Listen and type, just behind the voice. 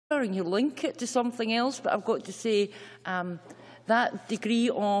and you link it to something else, but I've got to say that degree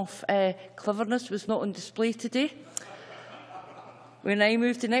of cleverness was not on display today. We now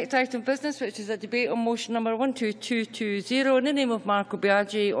move to the next item of business, which is a debate on motion number 12220 in the name of Marco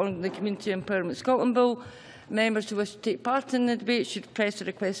Biagi on the Community Empowerment Scotland Bill. Members who wish to take part in the debate should press the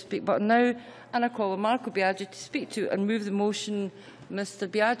request to speak button now, and I call on Marco Biagi to speak to and move the motion. Mr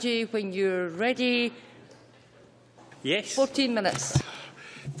Biagi, when you're ready. Yes. 14 minutes.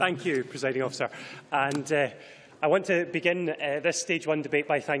 Thank you, Presiding Officer. And I want to begin this Stage 1 debate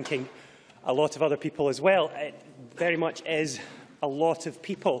by thanking a lot of other people as well. It very much is a lot of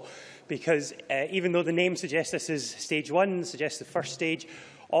people, because even though the name suggests this is Stage 1, suggests the first stage,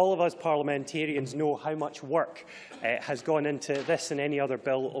 all of us parliamentarians know how much work has gone into this and any other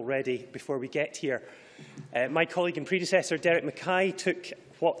bill already before we get here. My colleague and predecessor, Derek Mackay, took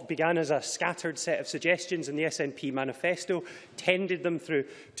what began as a scattered set of suggestions in the SNP manifesto, tended them through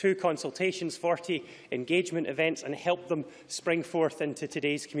 2 consultations, 40 engagement events, and helped them spring forth into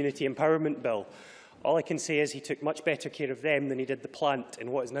today's Community Empowerment Bill. All I can say is he took much better care of them than he did the plant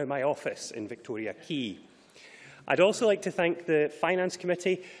in what is now my office in Victoria Quay. I'd also like to thank the Finance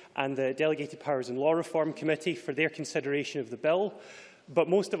Committee and the Delegated Powers and Law Reform Committee for their consideration of the bill, but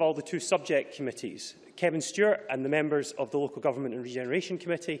most of all the 2 subject committees, Kevin Stewart and the members of the Local Government and Regeneration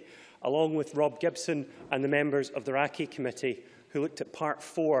Committee, along with Rob Gibson and the members of the RACI Committee, who looked at Part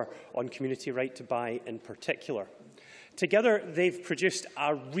 4 on community right to buy in particular. Together, they've produced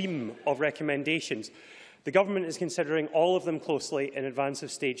a ream of recommendations. The Government is considering all of them closely in advance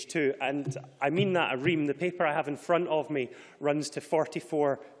of Stage 2, and I mean that a ream. The paper I have in front of me runs to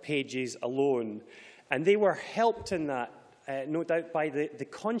 44 pages alone, and they were helped in that no doubt by the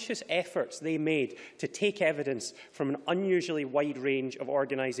conscious efforts they made to take evidence from an unusually wide range of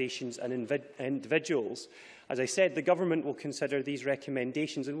organisations and individuals. As I said, the Government will consider these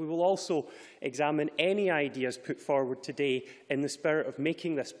recommendations, and we will also examine any ideas put forward today in the spirit of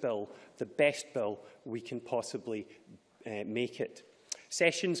making this bill the best bill we can possibly make it.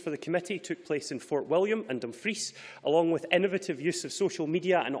 Sessions for the committee took place in Fort William and Dumfries, along with innovative use of social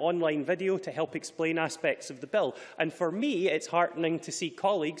media and online video to help explain aspects of the bill. And for me, it's heartening to see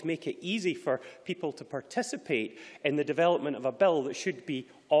colleagues make it easy for people to participate in the development of a bill that should be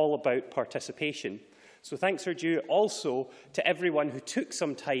all about participation. So thanks are due also to everyone who took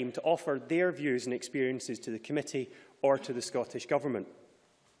some time to offer their views and experiences to the committee or to the Scottish Government.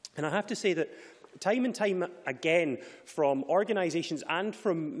 And I have to say that time and time again, from organisations and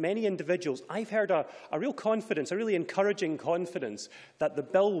from many individuals, I've heard a real confidence, a really encouraging confidence, that the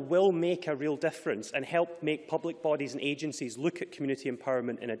bill will make a real difference and help make public bodies and agencies look at community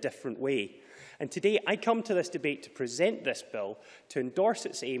empowerment in a different way. And today I come to this debate to present this bill, to endorse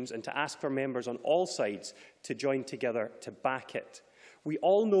its aims and to ask for members on all sides to join together to back it. We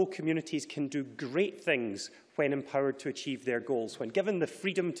all know communities can do great things when empowered to achieve their goals, when given the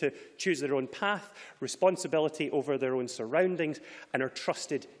freedom to choose their own path, responsibility over their own surroundings, and are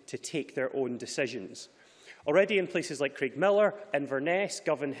trusted to take their own decisions. Already in places like Craigmillar, Inverness,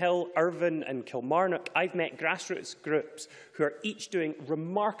 Govan Hill, Irvine and Kilmarnock, I've met grassroots groups who are each doing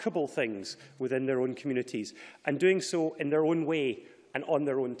remarkable things within their own communities and doing so in their own way and on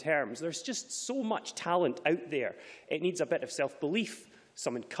their own terms. There's just so much talent out there. It needs a bit of self-belief,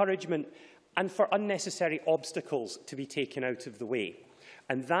 some encouragement, and for unnecessary obstacles to be taken out of the way.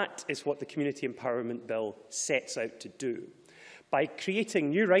 And that is what the Community Empowerment Bill sets out to do. By creating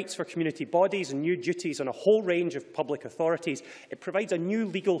new rights for community bodies and new duties on a whole range of public authorities, it provides a new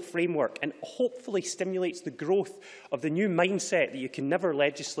legal framework and hopefully stimulates the growth of the new mindset that you can never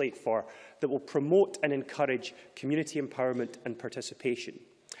legislate for, that will promote and encourage community empowerment and participation.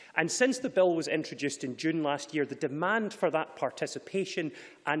 And since the bill was introduced in June last year, the demand for that participation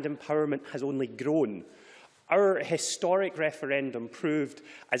and empowerment has only grown. Our historic referendum proved,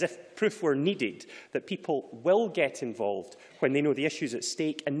 as if proof were needed, that people will get involved when they know the issues at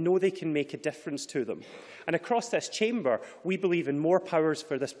stake and know they can make a difference to them. And across this chamber, we believe in more powers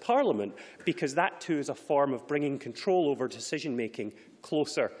for this Parliament, because that too is a form of bringing control over decision-making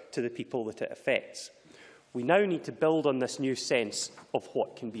closer to the people that it affects. We now need to build on this new sense of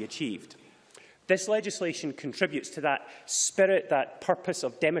what can be achieved. This legislation contributes to that spirit, that purpose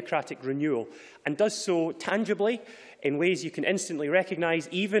of democratic renewal, and does so tangibly in ways you can instantly recognise,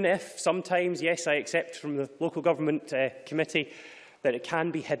 even if sometimes, yes, I accept from the Local Government Committee, that it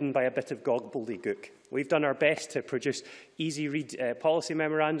can be hidden by a bit of gobbledygook. We've done our best to produce easy-read policy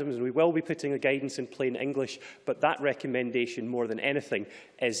memorandums, and we will be putting the guidance in plain English, but that recommendation, more than anything,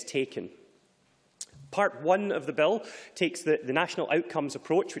 is taken. Part 1 of the bill takes the national outcomes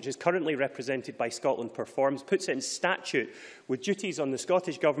approach, which is currently represented by Scotland Performs, puts it in statute with duties on the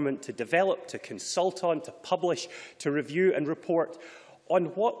Scottish Government to develop, to consult on, to publish, to review and report on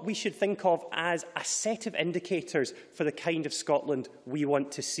what we should think of as a set of indicators for the kind of Scotland we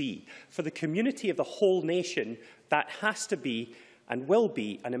want to see. For the community of the whole nation, that has to be and will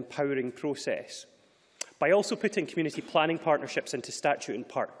be an empowering process. By also putting community planning partnerships into statute in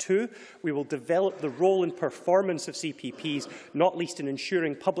Part 2, we will develop the role and performance of CPPs, not least in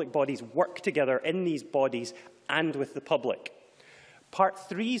ensuring public bodies work together in these bodies and with the public. Part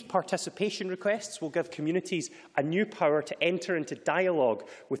 3's participation requests will give communities a new power to enter into dialogue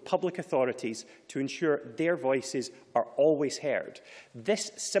with public authorities to ensure their voices are always heard.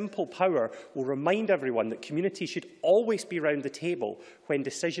 This simple power will remind everyone that communities should always be round the table when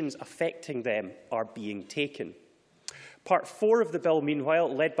decisions affecting them are being taken. Part 4 of the bill,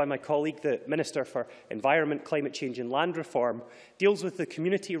 meanwhile, led by my colleague, the Minister for Environment, Climate Change and Land Reform, deals with the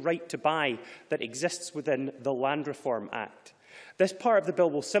community right to buy that exists within the Land Reform Act. This part of the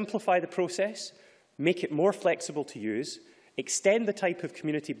bill will simplify the process, make it more flexible to use, extend the type of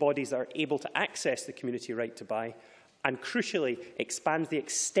community bodies that are able to access the community right to buy, and crucially expand the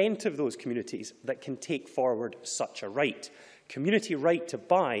extent of those communities that can take forward such a right. Community right to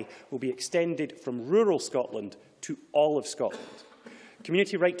buy will be extended from rural Scotland to all of Scotland.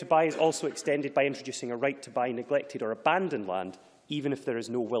 Community right to buy is also extended by introducing a right to buy neglected or abandoned land, even if there is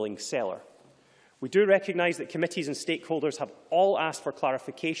no willing seller. We do recognise that committees and stakeholders have all asked for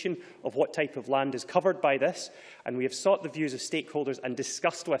clarification of what type of land is covered by this, and we have sought the views of stakeholders and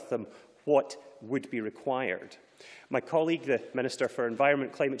discussed with them what would be required. My colleague, the Minister for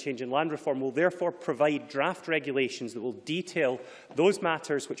Environment, Climate Change and Land Reform, will therefore provide draft regulations that will detail those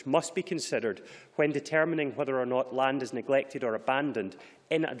matters which must be considered when determining whether or not land is neglected or abandoned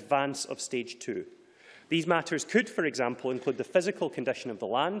in advance of Stage 2. These matters could, for example, include the physical condition of the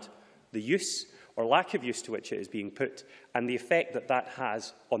land, the use or lack of use to which it is being put, and the effect that that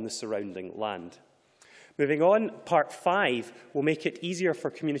has on the surrounding land. Moving on, Part 5 will make it easier for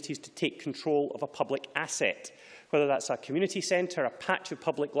communities to take control of a public asset, whether that's a community centre, a patch of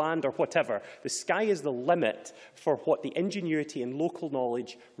public land or whatever. The sky is the limit for what the ingenuity and local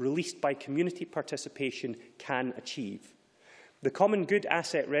knowledge released by community participation can achieve. The Common Good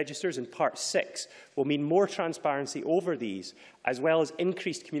Asset Registers in Part 6 will mean more transparency over these, as well as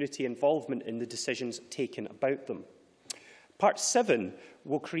increased community involvement in the decisions taken about them. Part 7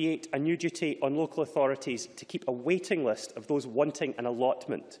 will create a new duty on local authorities to keep a waiting list of those wanting an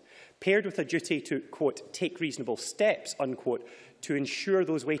allotment, paired with a duty to, quote, take reasonable steps, unquote, to ensure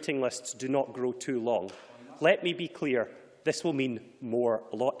those waiting lists do not grow too long. Let me be clear, this will mean more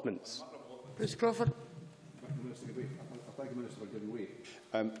allotments. Bruce Crawford. Thank you, Minister, for giving way.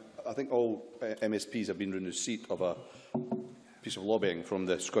 I think all MSPs have been in receipt of a piece of lobbying from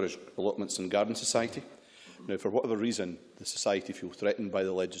the Scottish Allotments and Garden Society. Now, for whatever reason, the Society feel threatened by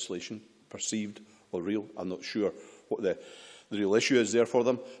the legislation, perceived or real. I'm not sure what the real issue is there for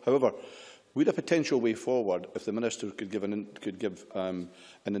them. However, would a potential way forward if the Minister could give an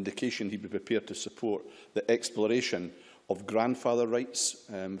indication he'd be prepared to support the exploration of grandfather rights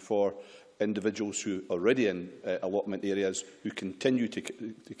for individuals who are already in allotment areas who continue to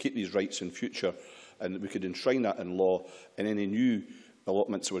keep these rights in future, and we could enshrine that in law, and any new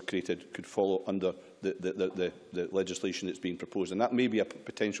allotments that were created could follow under the legislation that's being proposed. And that may be a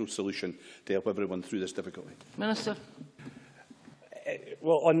potential solution to help everyone through this difficulty. Minister.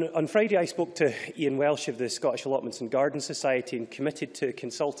 Well, on Friday I spoke to Ian Welsh of the Scottish Allotments and Garden Society and committed to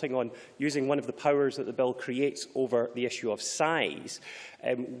consulting on using one of the powers that the bill creates over the issue of size.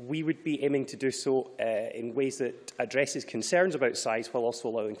 We would be aiming to do so in ways that addresses concerns about size while also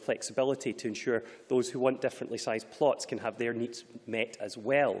allowing flexibility to ensure those who want differently sized plots can have their needs met as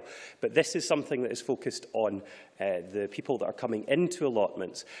well. But this is something that is focused on the people that are coming into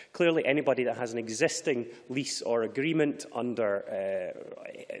allotments. Clearly, anybody that has an existing lease or agreement under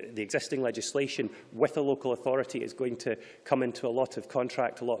the existing legislation with a local authority is going to come into a lot of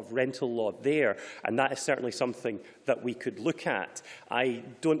contract, a lot of rental law there, and that is certainly something that we could look at. I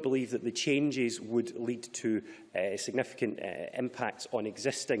don't believe that the changes would lead to significant impacts on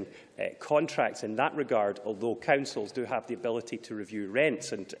existing contracts in that regard, although councils do have the ability to review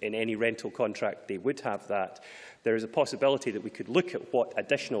rents, and in any rental contract they would have that. There is a possibility that we could look at what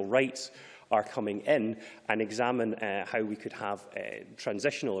additional rights are coming in and examine how we could have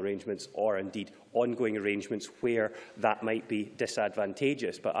transitional arrangements or indeed ongoing arrangements where that might be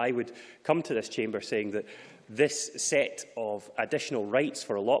disadvantageous. But I would come to this chamber saying that this set of additional rights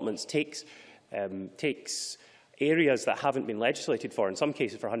for allotments takes areas that haven't been legislated for, in some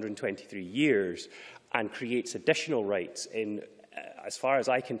cases for 123 years, and creates additional rights in, as far as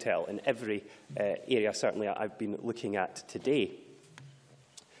I can tell, in every area certainly I've been looking at today.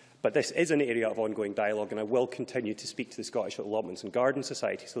 But this is an area of ongoing dialogue, and I will continue to speak to the Scottish Allotments and Garden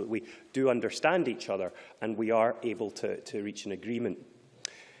Society so that we do understand each other and we are able to reach an agreement.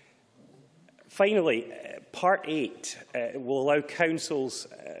 Finally, Part 8 will allow councils,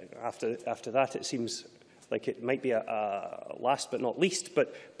 after that it seems like it might be a last but not least,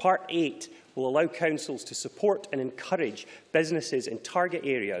 but Part 8 will allow councils to support and encourage businesses in target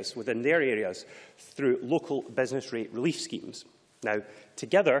areas within their areas through local business rate relief schemes. Now,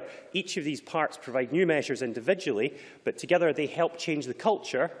 together, each of these parts provide new measures individually, but together they help change the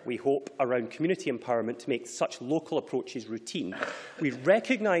culture, we hope, around community empowerment to make such local approaches routine. We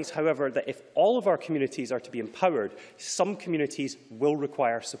recognise, however, that if all of our communities are to be empowered, some communities will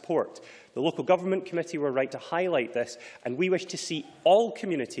require support. The Local Government Committee were right to highlight this, and we wish to see all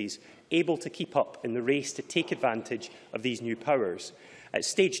communities able to keep up in the race to take advantage of these new powers. At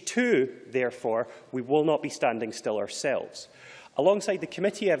stage 2, therefore, we will not be standing still ourselves. Alongside the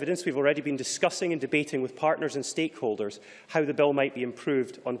committee evidence, we've already been discussing and debating with partners and stakeholders how the bill might be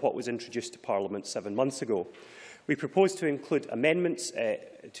improved on what was introduced to Parliament 7 months ago. We propose to include amendments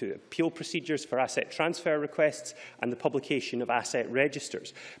to appeal procedures for asset transfer requests and the publication of asset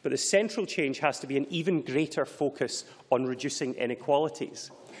registers. But the central change has to be an even greater focus on reducing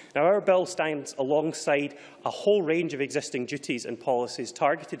inequalities. Now, our bill stands alongside a whole range of existing duties and policies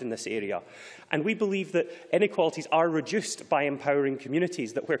targeted in this area, and we believe that inequalities are reduced by empowering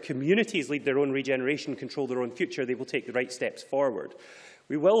communities, that where communities lead their own regeneration, control their own future, they will take the right steps forward.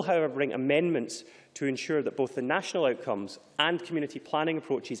 We will, however, bring amendments to ensure that both the national outcomes and community planning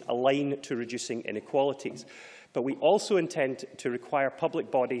approaches align to reducing inequalities. But we also intend to require public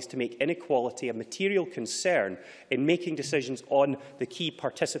bodies to make inequality a material concern in making decisions on the key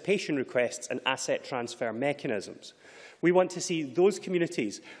participation requests and asset transfer mechanisms. We want to see those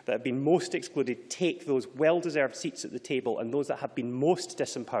communities that have been most excluded take those well-deserved seats at the table, and those that have been most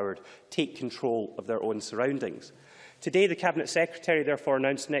disempowered take control of their own surroundings. Today, the Cabinet Secretary therefore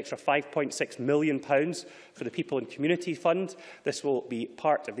announced an extra £5.6 million for the People and Community Fund. This will be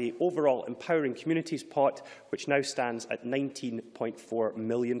part of the overall Empowering Communities pot, which now stands at £19.4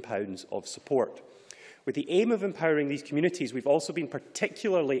 million of support. With the aim of empowering these communities, we've also been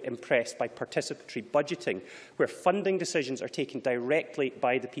particularly impressed by participatory budgeting, where funding decisions are taken directly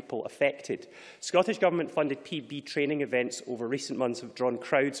by the people affected. Scottish Government-funded PB training events over recent months have drawn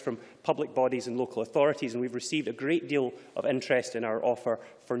crowds from public bodies and local authorities, and we've received a great deal of interest in our offer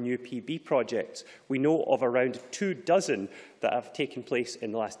for new PB projects. We know of around 24 that have taken place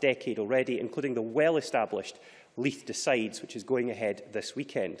in the last decade already, including the well-established Leith Decides, which is going ahead this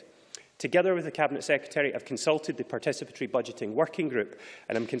weekend. Together with the Cabinet Secretary, I've consulted the Participatory Budgeting Working Group,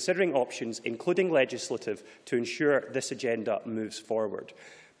 and I'm considering options, including legislative, to ensure this agenda moves forward.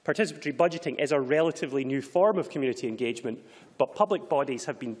 Participatory budgeting is a relatively new form of community engagement, but public bodies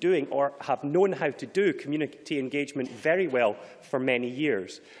have been doing or have known how to do community engagement very well for many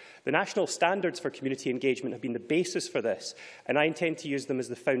years. The national standards for community engagement have been the basis for this, and I intend to use them as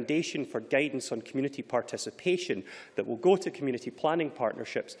the foundation for guidance on community participation that will go to community planning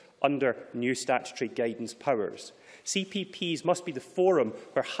partnerships under new statutory guidance powers. CPPs must be the forum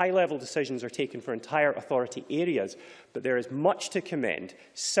where high-level decisions are taken for entire authority areas, but there is much to commend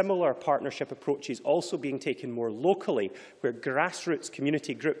similar partnership approaches also being taken more locally, where grassroots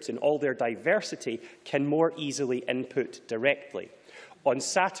community groups in all their diversity can more easily input directly. On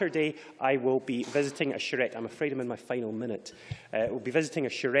Saturday, I will be visiting a charrette. I'm afraid I'm in my final minute. We'll be visiting a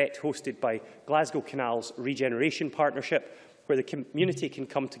charrette hosted by Glasgow Canal's Regeneration Partnership, where the community can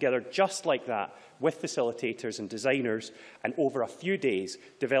come together just like that with facilitators and designers, and over a few days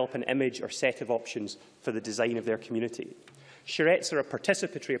develop an image or set of options for the design of their community. Charrettes are a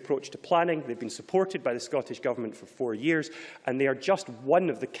participatory approach to planning. They've been supported by the Scottish Government for 4 years, and they are just one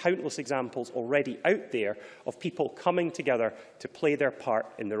of the countless examples already out there of people coming together to play their part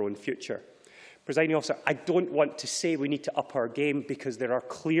in their own future. Presiding Officer, I don't want to say we need to up our game, because there are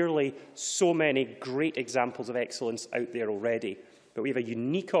clearly so many great examples of excellence out there already. But we have a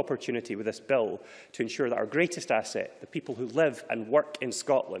unique opportunity with this bill to ensure that our greatest asset, the people who live and work in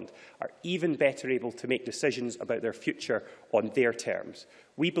Scotland, are even better able to make decisions about their future on their terms.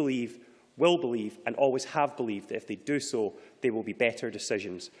 We believe, will believe, and always have believed that if they do so, they will be better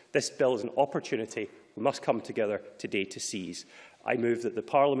decisions. This bill is an opportunity we must come together today to seize. I move that the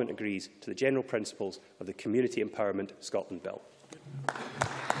Parliament agrees to the general principles of the Community Empowerment Scotland Bill.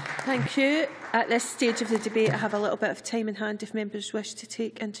 Thank you. At this stage of the debate, I have a little bit of time in hand if members wish to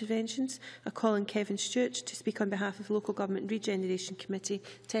take interventions. I call on Kevin Stewart to speak on behalf of the Local Government and Regeneration Committee.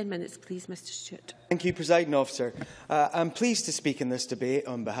 10 minutes, please, Mr Stewart. Thank you, Presiding Officer. I'm pleased to speak in this debate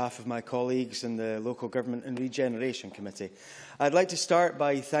on behalf of my colleagues in the Local Government and Regeneration Committee. I'd like to start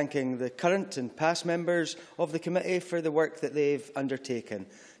by thanking the current and past members of the committee for the work that they've undertaken,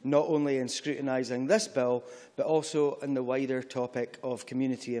 not only in scrutinising this bill, but also in the wider topic of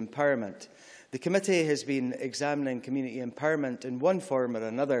community empowerment. The committee has been examining community empowerment in one form or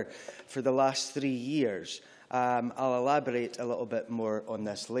another for the last 3 years. I'll elaborate a little bit more on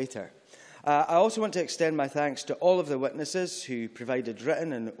this later. I also want to extend my thanks to all of the witnesses who provided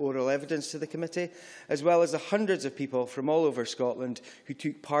written and oral evidence to the committee, as well as the hundreds of people from all over Scotland who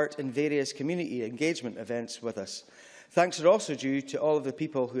took part in various community engagement events with us. Thanks are also due to all of the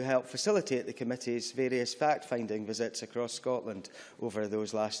people who helped facilitate the committee's various fact-finding visits across Scotland over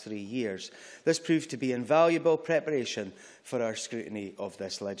those last 3 years. This proved to be invaluable preparation for our scrutiny of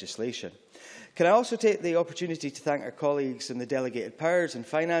this legislation. Can I also take the opportunity to thank our colleagues in the Delegated Powers and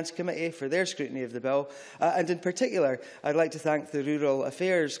Finance Committee for their scrutiny of the bill, and in particular I'd like to thank the Rural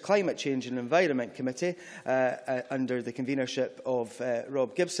Affairs, Climate Change and Environment Committee under the convenership of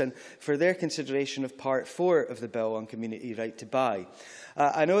Rob Gibson for their consideration of Part 4 of the bill on community right to buy.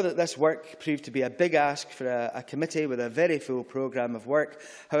 I know that this work proved to be a big ask for a committee with a very full programme of work.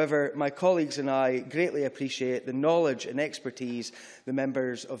 However, my colleagues and I greatly appreciate the knowledge and expertise the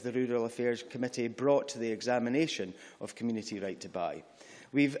members of the Rural Affairs Committee brought to the examination of community right to buy.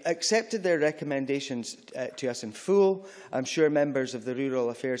 We've accepted their recommendations to us in full. I'm sure members of the Rural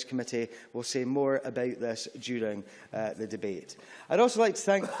Affairs Committee will say more about this during the debate. I'd also like to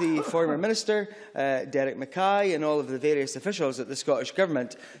thank the former Minister, Derek Mackay, and all of the various officials at the Scottish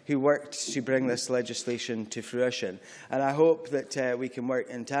Government who worked to bring this legislation to fruition. And I hope that we can work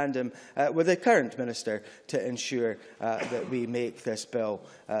in tandem with the current Minister to ensure that we make this bill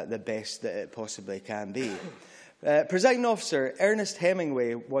the best that it possibly can be. Presiding Officer, Ernest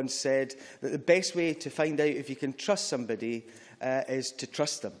Hemingway once said that the best way to find out if you can trust somebody is to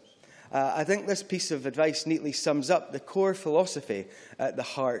trust them. I think this piece of advice neatly sums up the core philosophy at the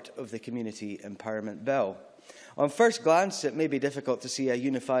heart of the Community Empowerment Bill. On first glance, it may be difficult to see a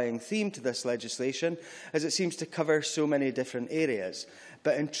unifying theme to this legislation, as it seems to cover so many different areas.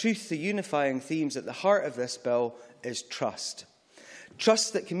 But in truth, the unifying themes at the heart of this bill is trust.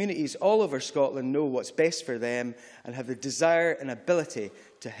 Trust that communities all over Scotland know what's best for them and have the desire and ability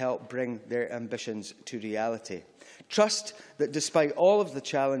to help bring their ambitions to reality. Trust that despite all of the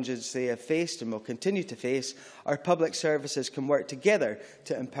challenges they have faced and will continue to face, our public services can work together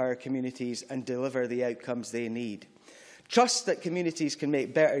to empower communities and deliver the outcomes they need. Trust that communities can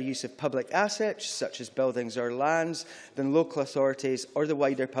make better use of public assets, such as buildings or lands, than local authorities or the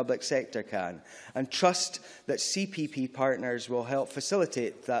wider public sector can. And trust that CPP partners will help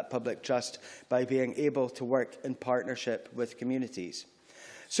facilitate that public trust by being able to work in partnership with communities.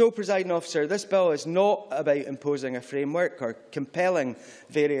 So, Presiding Officer, this bill is not about imposing a framework or compelling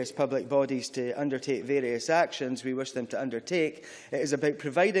various public bodies to undertake various actions we wish them to undertake. It is about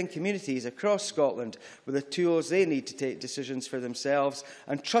providing communities across Scotland with the tools they need to take decisions for themselves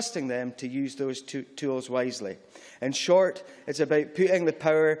and trusting them to use those tools wisely. In short, it's about putting the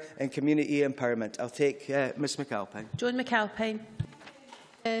power in community empowerment. I'll take Ms McAlpine. Joan McAlpine.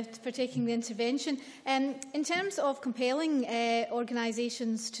 For taking the intervention. In terms of compelling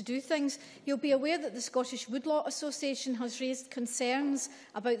organisations to do things, you'll be aware that the Scottish Woodlot Association has raised concerns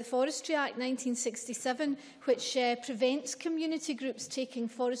about the Forestry Act 1967, which prevents community groups taking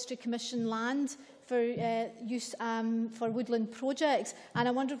Forestry Commission land for use for woodland projects. And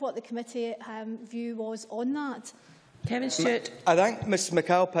I wondered what the committee view was on that. Kevin Stewart. I thank Ms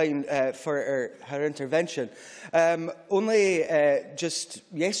McAlpine for her intervention. Only just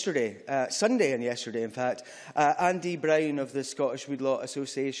yesterday, Sunday and yesterday in fact, Andy Brown of the Scottish Woodlot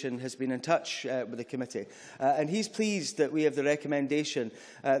Association has been in touch with the committee, and he's pleased that we have the recommendation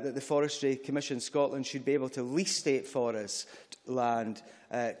that the Forestry Commission Scotland should be able to lease state forest land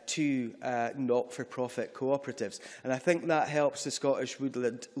to not-for-profit cooperatives. And I think that helps the Scottish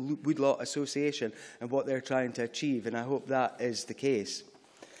Woodlot Association and what they're trying to achieve, and I hope that is the case.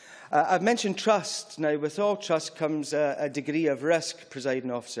 I've mentioned trust. Now, with all trust comes a degree of risk,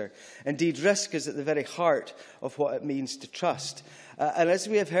 Presiding Officer. Indeed, risk is at the very heart of what it means to trust. And as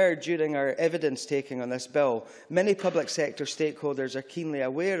we have heard during our evidence taking on this bill, many public sector stakeholders are keenly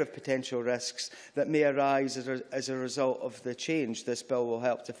aware of potential risks that may arise as a result of the change this bill will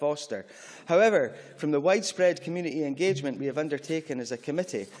help to foster. However, from the widespread community engagement we have undertaken as a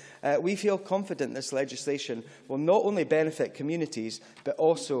committee, we feel confident this legislation will not only benefit communities, but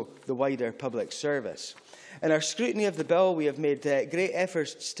also the wider public service. In our scrutiny of the bill, we have made great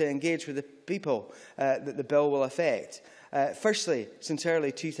efforts to engage with the people that the bill will affect. Firstly, since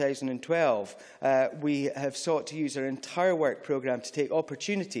early 2012, we have sought to use our entire work programme to take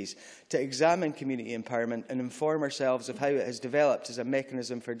opportunities to examine community empowerment and inform ourselves of how it has developed as a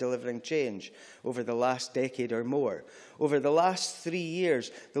mechanism for delivering change over the last decade or more. Over the last 3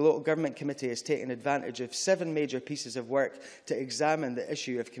 years, the Local Government Committee has taken advantage of 7 major pieces of work to examine the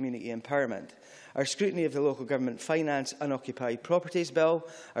issue of community empowerment. Our scrutiny of the Local Government Finance Unoccupied Properties Bill,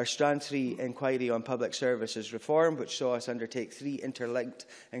 our Strand 3 inquiry on public services reform, which saw us undertake 3 interlinked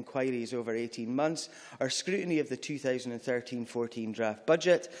inquiries over 18 months, our scrutiny of the 2013-14 draft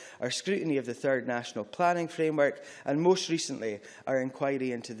budget, our scrutiny of the 3rd National Planning Framework, and most recently, our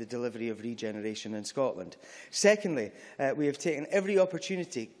inquiry into the delivery of regeneration in Scotland. Secondly, we have taken every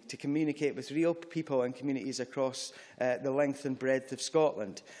opportunity to communicate with real people and communities across the length and breadth of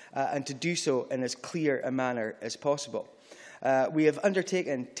Scotland, and to do so in as clear a manner as possible. We have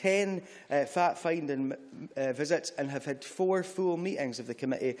undertaken 10 fact-finding visits and have had 4 full meetings of the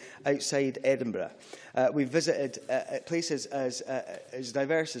committee outside Edinburgh. We've visited places as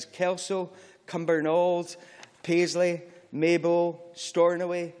diverse as Kelso, Cumbernauld, Paisley, Maybole,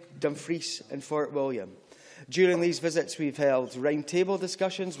 Stornoway, Dumfries and Fort William. During these visits, we've held roundtable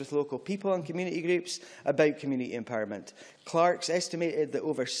discussions with local people and community groups about community empowerment. Clark's estimated that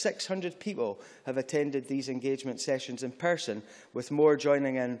over 600 people have attended these engagement sessions in person, with more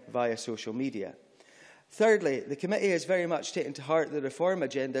joining in via social media. Thirdly, the committee has very much taken to heart the reform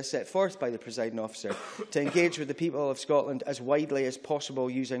agenda set forth by the Presiding Officer to engage with the people of Scotland as widely as possible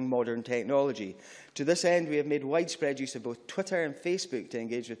using modern technology. To this end, we have made widespread use of both Twitter and Facebook to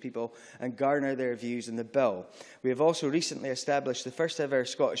engage with people and garner their views on the bill. We have also recently established the first ever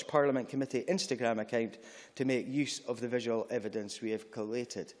Scottish Parliament Committee Instagram account to make use of the visual evidence we have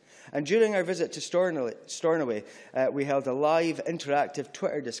collated. And during our visit to Stornoway, we held a live interactive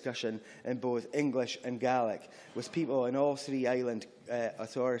Twitter discussion in both English and Gaelic with people in all 3 island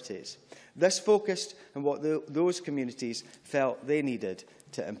authorities. This focused on what those communities felt they needed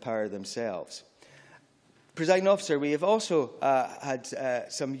to empower themselves. Presiding Officer, we have also had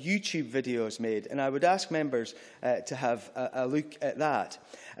some YouTube videos made, and I would ask members to have a look at that.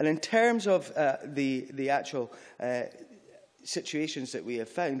 And in terms of the actual situations that we have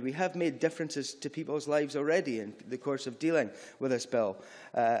found, we have made differences to people's lives already in the course of dealing with this bill.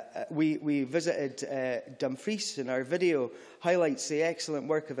 We visited Dumfries, and our video highlights the excellent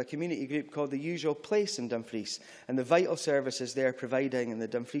work of a community group called The Usual Place in Dumfries and the vital services they are providing in the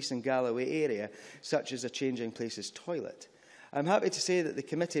Dumfries and Galloway area, such as a Changing Places toilet. I'm happy to say that the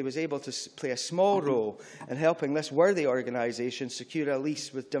committee was able to play a small role in helping this worthy organisation secure a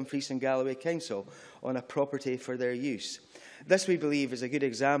lease with Dumfries and Galloway Council on a property for their use. This, we believe, is a good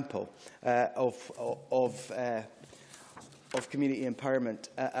example of community empowerment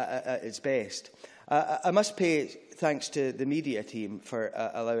at its best. I must pay thanks to the media team for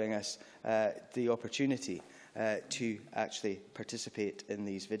allowing us the opportunity to actually participate in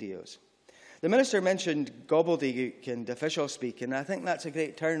these videos. The Minister mentioned gobbledygook and official speak, and I think that's a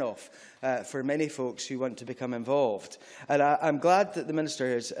great turn-off for many folks who want to become involved. And I'm glad that the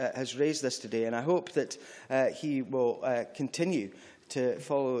Minister has raised this today, and I hope that he will continue to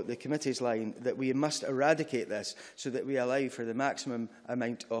follow the committee's line that we must eradicate this so that we allow for the maximum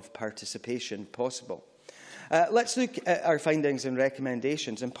amount of participation possible. Let's look at our findings and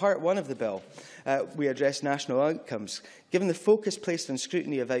recommendations. In Part 1 of the bill, we address national outcomes. Given the focus placed on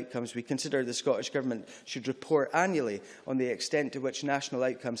scrutiny of outcomes, we consider the Scottish Government should report annually on the extent to which national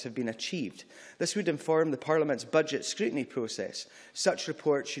outcomes have been achieved. This would inform the Parliament's budget scrutiny process. Such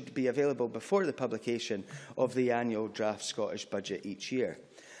reports should be available before the publication of the annual draft Scottish budget each year.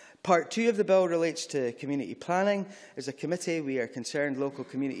 Part 2 of the bill relates to community planning. As a committee, we are concerned local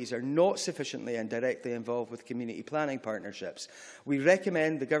communities are not sufficiently and directly involved with community planning partnerships. We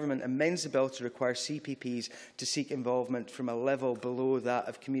recommend the Government amends the bill to require CPPs to seek involvement from a level below that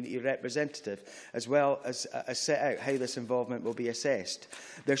of community representative, as well as set out how this involvement will be assessed.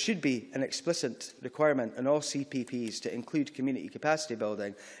 There should be an explicit requirement on all CPPs to include community capacity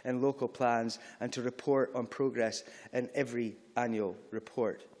building in local plans and to report on progress in every annual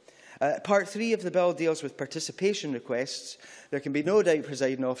report. Part 3 of the bill deals with participation requests. There can be no doubt,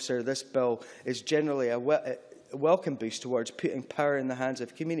 Presiding Officer, this bill is generally a welcome boost towards putting power in the hands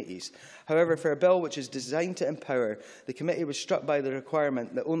of communities. However, for a bill which is designed to empower, the committee was struck by the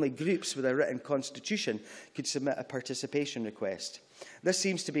requirement that only groups with a written constitution could submit a participation request. This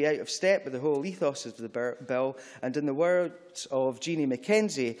seems to be out of step with the whole ethos of the bill, and in the words of Jeannie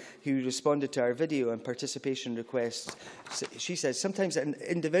McKenzie, who responded to our video on participation requests, she says, sometimes an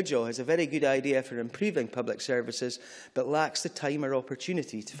individual has a very good idea for improving public services, but lacks the time or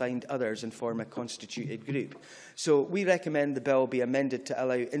opportunity to find others and form a constituted group. So we recommend the bill be amended to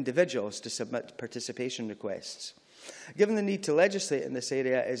allow individuals to submit participation requests. Given the need to legislate in this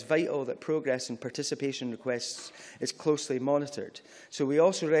area, it is vital that progress in participation requests is closely monitored. So we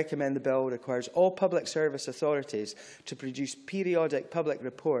also recommend the bill requires all public service authorities to produce periodic public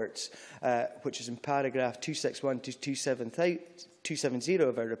reports, which is in paragraph 261 to 270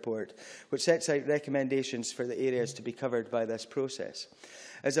 of our report, which sets out recommendations for the areas to be covered by this process.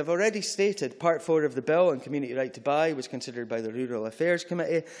 As I've already stated, Part 4 of the bill on community right to buy was considered by the Rural Affairs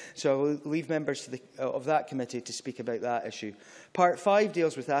Committee, so I will leave members of that committee to speak about that issue. Part 5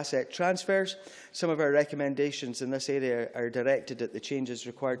 deals with asset transfers. Some of our recommendations in this area are directed at the changes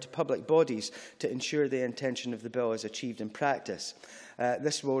required to public bodies to ensure the intention of the bill is achieved in practice.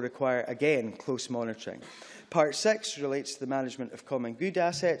 This will require, again, close monitoring. Part 6 relates to the management of common good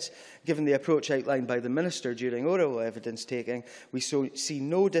assets. Given the approach outlined by the Minister during oral evidence taking, we see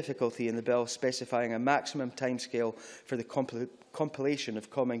no difficulty in the bill specifying a maximum timescale for the compilation of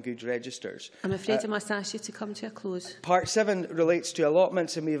common good registers. I'm afraid I must ask you to come to a close. Part 7 relates to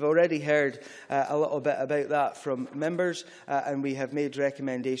allotments, and we've already heard a little bit about that from members, and we have made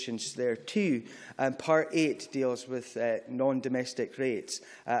recommendations there too. And Part 8 deals with non-domestic rates,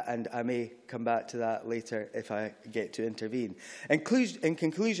 and I may come back to that later if I get to intervene. In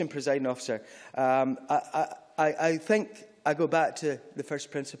conclusion, Presiding Officer, I think I go back to the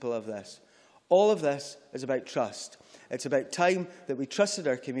first principle of this. All of this is about trust. It's about time that we trusted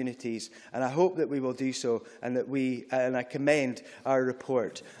our communities, and I hope that we will do so, and that I commend our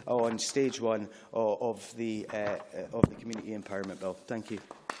report on stage 1 of the Community Empowerment Bill. Thank you.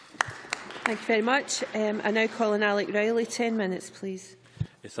 Thank you very much. I now call on Alec Rowley. 10 minutes, please.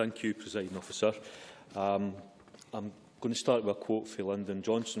 Thank you, Presiding Officer. I'm going to start with a quote from Lyndon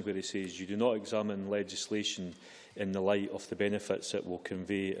Johnson, where he says, "You do not examine legislation in the light of the benefits it will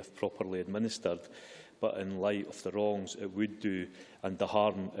convey if properly administered, but in light of the wrongs it would do and the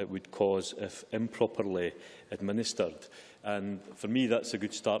harm it would cause if improperly administered." And for me, that's a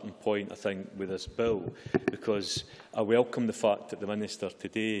good starting point, I think, with this bill, because I welcome the fact that the Minister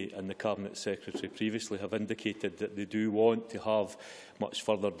today and the Cabinet Secretary previously have indicated that they do want to have much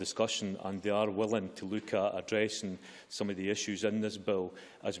further discussion, and they are willing to look at addressing some of the issues in this bill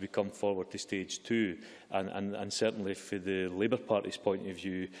as we come forward to stage 2. And certainly, from the Labour Party's point of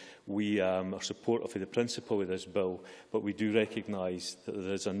view, we are supportive of the principle of this bill, but we do recognise that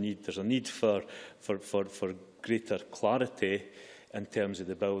there's a need for greater clarity in terms of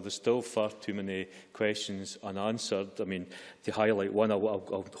the bill. There's still far too many questions unanswered. I mean, to highlight one,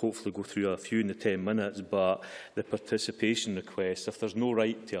 I'll hopefully go through a few in the 10 minutes, but the participation request, if there's no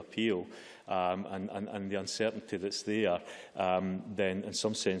right to appeal, and the uncertainty that's there, then in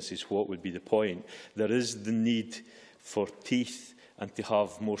some senses, what would be the point? There is the need for teeth and to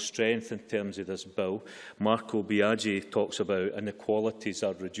have more strength in terms of this bill. Marco Biaggi talks about inequalities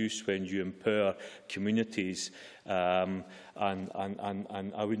are reduced when you empower communities, and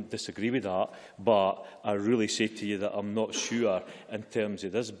I wouldn't disagree with that, but I really say to you that I'm not sure in terms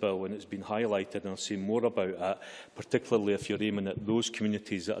of this bill, and it's been highlighted, and I'll say more about it, particularly if you're aiming at those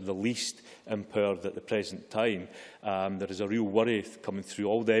communities that are the least empowered at the present time. There is a real worry coming through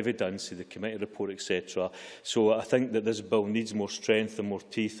all the evidence, the committee report, etc. So I think that this bill needs more strength and more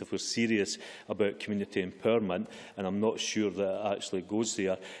teeth if we're serious about community empowerment, and I'm not sure that it actually goes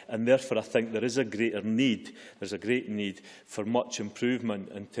there. And therefore, I think there is a greater need, there's a great need for much improvement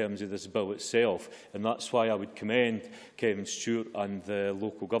in terms of this bill itself, and that's why I would commend Kevin Stewart and the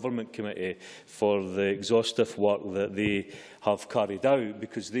Local Government Committee for the exhaustive work that they have carried out,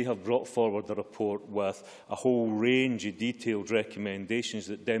 because they have brought forward a report with a whole range of detailed recommendations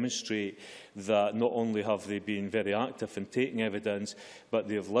that demonstrate that not only have they been very active in taking evidence, but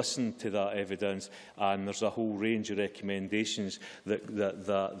they have listened to that evidence, and there's a whole range of recommendations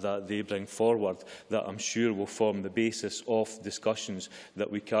that they bring forward that I'm sure will form the basis of discussions that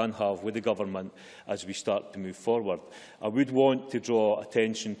we can have with the government as we start to move forward. I would want to draw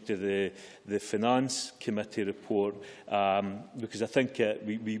attention to the Finance Committee report, because I think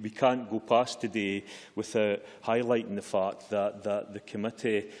we can't go past today without highlighting the fact that the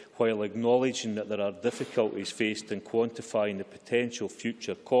committee, while acknowledging that there are difficulties faced in quantifying the potential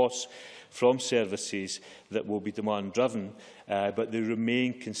future costs from services that will be demand-driven, but they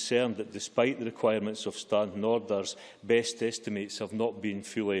remain concerned that despite the requirements of standing orders, best estimates have not been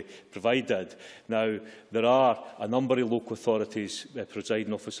fully provided. Now, there are a number of local authorities,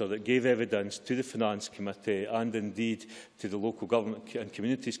 Presiding Officer, that gave evidence to the Finance Committee and indeed to the Local Government and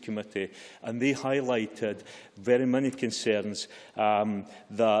Communities Committee, and they highlighted very many concerns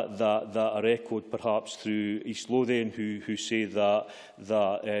that are echoed perhaps through East Lothian, who say that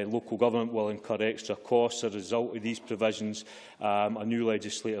local government will incur extra costs as a result of these provisions, a new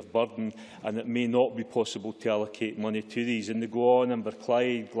legislative burden, and it may not be possible to allocate money to these. And they go on,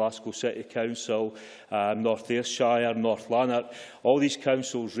 Inverclyde, Glasgow City Council, North Ayrshire, North Lanark, all these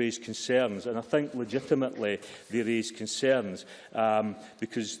councils raise concerns, and I think legitimately they raise concerns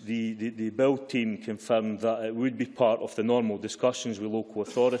because the Bill team confirmed that it would be part of the normal discussions with local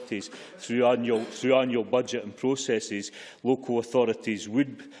authorities through annual budget and processes. Local authorities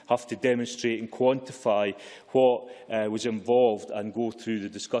would have to demonstrate and quantify what was involved and go through the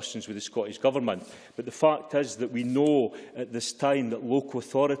discussions with the Scottish Government. But the fact is that we know at this time that local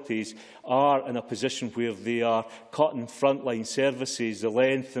authorities are in a position where they are cutting frontline services the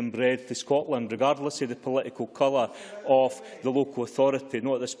length and breadth of Scotland, regardless of the political colour of the local authority,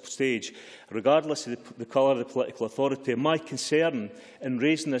 not at this stage, regardless of the colour of the political authority. My concern in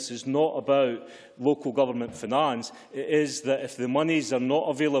raising this is not about local government finance. It is that if the monies are not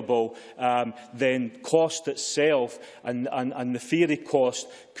available, then cost itself and the theory cost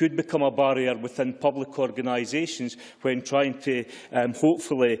could become a barrier within public organisations when trying to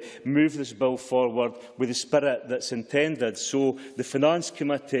hopefully move this bill forward with the spirit that's intended. So the Finance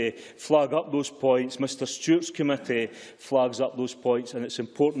Committee flag up those points, Mr Stewart's committee flags up those points, and it's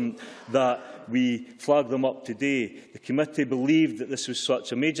important that we flag them up today. The committee believed that this was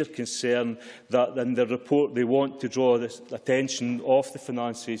such a major concern that in their report they want to draw the attention of the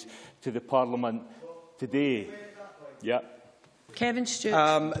finances to the Parliament today. Yeah. Kevin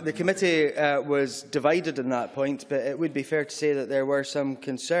Stewart. The committee was divided on that point, but it would be fair to say that there were some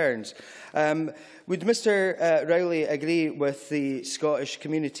concerns. Would Mr Rowley agree with the Scottish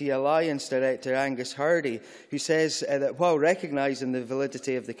Community Alliance Director Angus Hardy, who says that while recognising the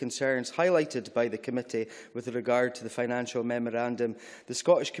validity of the concerns highlighted by the committee with regard to the financial memorandum, the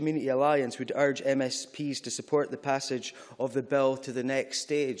Scottish Community Alliance would urge MSPs to support the passage of the bill to the next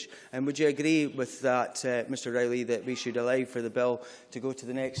stage? And would you agree with that, Mr Rowley, that we should allow for the bill to go to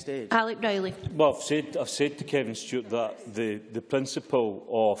the next stage? Alec Rowley. Well, I've said to Kevin Stewart that the principle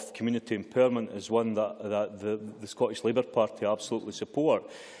of community empowerment is one that the Scottish Labour Party absolutely support.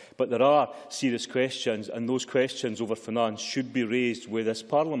 But there are serious questions, and those questions over finance should be raised with this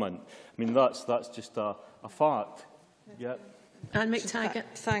Parliament. I mean, that's just a fact. Yeah. Anne McTaggart.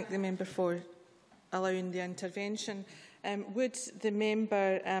 Thank the member for allowing the intervention. Would the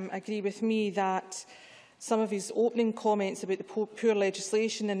member agree with me that some of his opening comments about the poor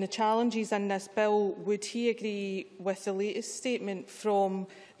legislation and the challenges in this bill, would he agree with the latest statement from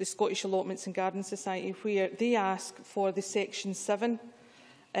the Scottish Allotments and Garden Society, where they ask for the Section 7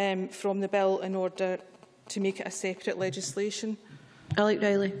 from the bill in order to make it a separate legislation? Alec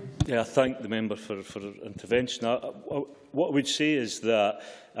Rowley. Yeah, I thank the member for intervention. What I would say is that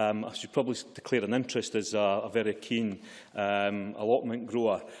I should probably declare an interest as a very keen allotment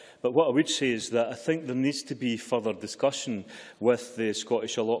grower. But what I would say is that I think there needs to be further discussion with the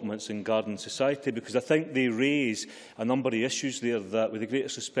Scottish Allotments and Garden Society, because I think they raise a number of issues there that, with the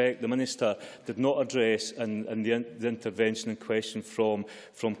greatest respect, the Minister did not address in the intervention in question from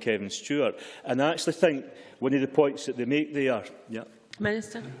Kevin Stewart. And I actually think one of the points that they make there... Yeah.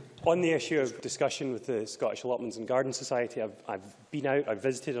 Minister. On the issue of discussion with the Scottish Allotments and Garden Society, I've been out, I've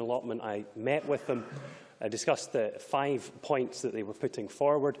visited an allotment, I met with them. I discussed the 5 points that they were putting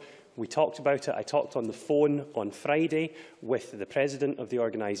forward. We talked about it. I talked on the phone on Friday with the president of the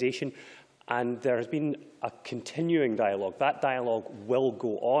organisation, and there has been a continuing dialogue. That dialogue will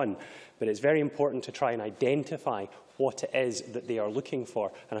go on, but it's very important to try and identify what it is that they are looking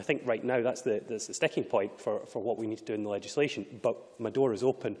for. And I think right now that's the sticking point for what we need to do in the legislation. But my door is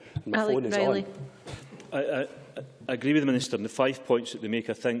open and my phone is on. I agree with the Minister, and the 5 points that they make,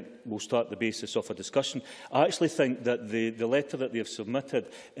 I think, will start the basis of a discussion. I actually think that the letter that they have submitted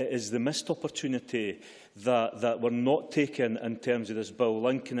is the missed opportunity that were not taken in terms of this bill,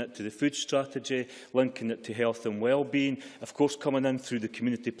 linking it to the food strategy, linking it to health and well-being, of course coming in through the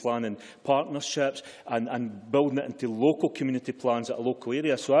community planning partnerships and building it into local community plans at a local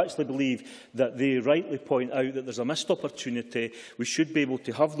area. So I actually believe that they rightly point out that there's a missed opportunity. We should be able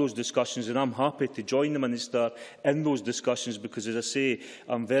to have those discussions, and I'm happy to join the Minister in those discussions because, as I say,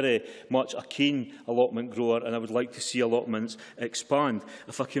 I'm very much a keen allotment grower and I would like to see allotments expand.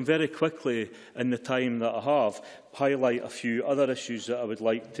 If I can very quickly, in the time that I have, highlight a few other issues that I would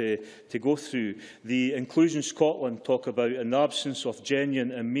like to go through. The Inclusion Scotland talk about, in the absence of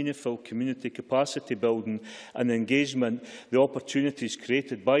genuine and meaningful community capacity building and engagement, the opportunities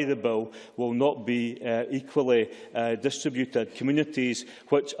created by the bill will not be equally distributed. Communities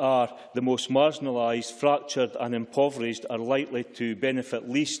which are the most marginalised, fractured and impoverished are likely to benefit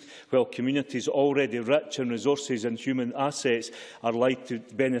least, while communities already rich in resources and human assets are likely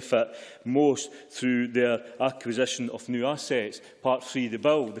to benefit most through their acquisition of new assets. Part 3 of the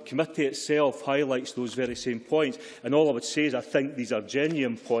bill. The committee itself highlights those very same points, and all I would say is I think these are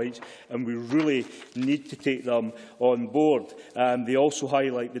genuine points and we really need to take them on board. They also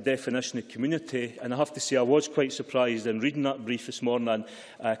highlight the definition of community, and I have to say I was quite surprised in reading that brief this morning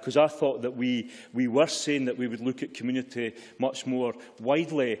because I thought that we were saying that we would look at community much more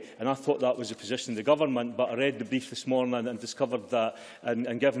widely, and I thought that was the position of the government, but I read the brief this morning and discovered that,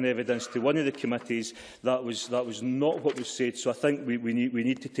 and given evidence to one of the committees, that was not what was said. So I think we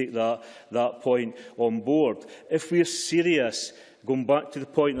need to take that point on board. If we are serious, going back to the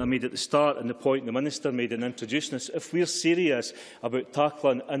point I made at the start and the point the Minister made in introducing us, if we are serious about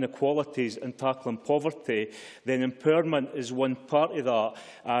tackling inequalities and tackling poverty, then empowerment is one part of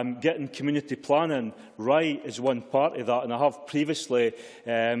that. Getting community planning right is one part of that. And I have previously,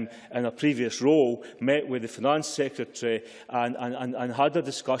 in a previous role, met with the Finance Secretary and had a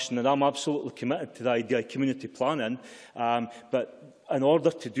discussion, and I'm absolutely committed to the idea of community planning. But in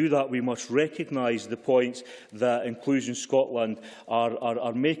order to do that, we must recognise the points that Inclusion Scotland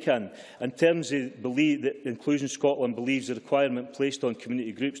are making. In terms of belief that Inclusion Scotland believes the requirement placed on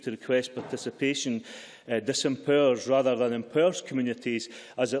community groups to request participation disempowers rather than empowers communities,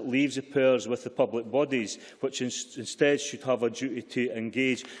 as it leaves the powers with the public bodies, which instead should have a duty to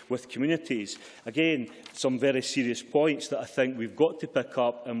engage with communities. Again, some very serious points that I think we've got to pick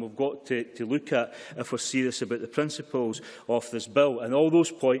up and we've got to look at if we're serious about the principles of this bill. And all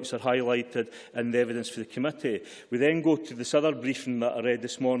those points are highlighted in the evidence for the committee. We then go to this other briefing that I read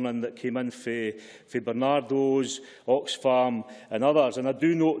this morning that came in for Bernardo's, Oxfam and others. And I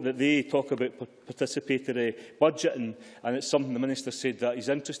do note that they talk about participatory budgeting, and it's something the Minister said that he's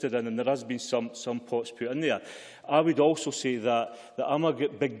interested in, and there has been some pots put in there. I would also say that I'm a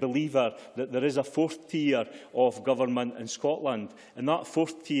big believer that there is a fourth tier of government in Scotland, and that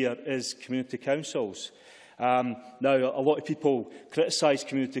fourth tier is community councils. Now, a lot of people criticise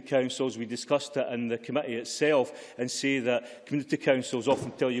community councils. We discussed it in the committee itself and say that community councils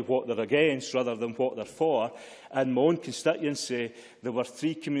often tell you what they're against rather than what they're for. In my own constituency, there were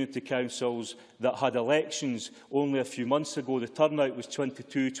 3 community councils that had elections only a few months ago. The turnout was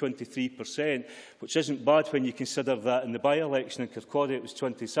 22–23%, which isn't bad when you consider that in the by-election in Kirkcaldy it was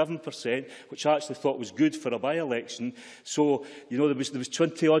 27%, which I actually thought was good for a by-election. So, you know, there was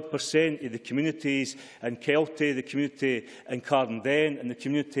 20-odd% of the communities in Kelty, the community in Carndenne and the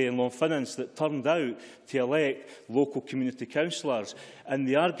community in Longfinance that turned out to elect local community councillors. And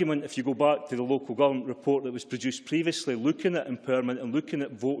the argument, if you go back to the local government report that was produced previously, looking at empowerment and looking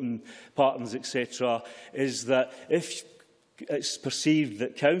at voting patterns, etc., is that if it's perceived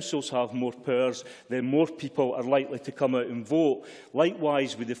that councils have more powers, then more people are likely to come out and vote.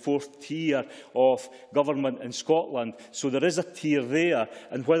 Likewise with the fourth tier of government in Scotland. So there is a tier there,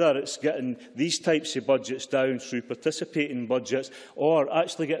 and whether it's getting these types of budgets down through participating budgets or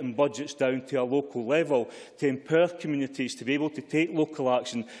actually getting budgets down to a local level to empower communities to be able to take local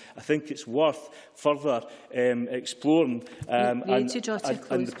action, I think it's worth further exploring. And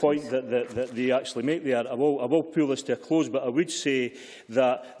the point that they actually make there, I will pull this to a close, but I would say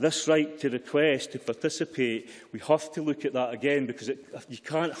that this right to request to participate, we have to look at that again, because you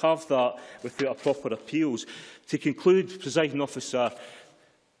can't have that without a proper appeals. To conclude, Presiding Officer,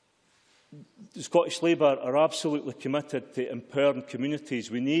 the Scottish Labour are absolutely committed to empowering communities.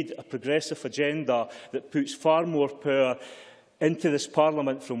 We need a progressive agenda that puts far more power into this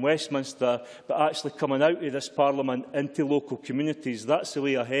Parliament from Westminster, but actually coming out of this Parliament into local communities. That's the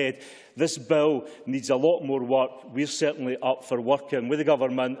way ahead. This bill needs a lot more work. We're certainly up for working with the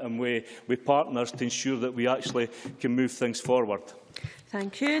Government and with partners to ensure that we actually can move things forward.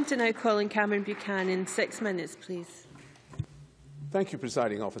 Thank you. And to now calling Cameron Buchanan. 6 minutes, please. Thank you,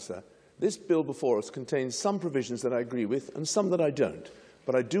 Presiding Officer. This bill before us contains some provisions that I agree with and some that I don't,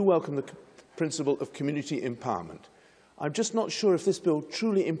 but I do welcome the principle of community empowerment. I'm just not sure if this bill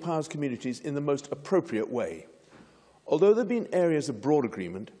truly empowers communities in the most appropriate way. Although there have been areas of broad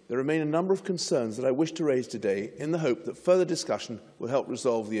agreement, there remain a number of concerns that I wish to raise today in the hope that further discussion will help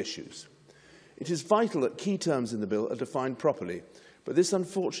resolve the issues. It is vital that key terms in the bill are defined properly, but this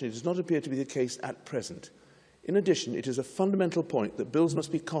unfortunately does not appear to be the case at present. In addition, it is a fundamental point that bills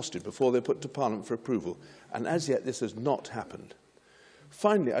must be costed before they are put to Parliament for approval, and as yet this has not happened.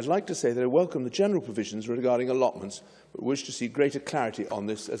 Finally, I'd like to say that I welcome the general provisions regarding allotments, but wish to see greater clarity on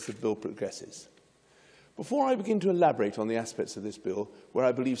this as the bill progresses. Before I begin to elaborate on the aspects of this bill, where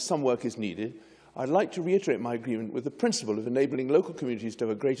I believe some work is needed, I'd like to reiterate my agreement with the principle of enabling local communities to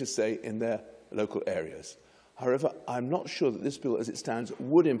have a greater say in their local areas. However, I'm not sure that this bill as it stands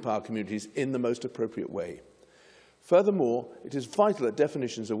would empower communities in the most appropriate way. Furthermore, it is vital that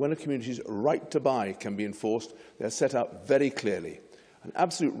definitions of when a community's right to buy can be enforced. They are set out very clearly. An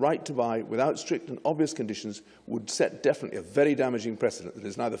absolute right to buy without strict and obvious conditions would set definitely a very damaging precedent that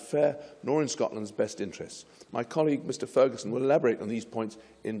is neither fair nor in Scotland's best interests. My colleague, Mr Ferguson, will elaborate on these points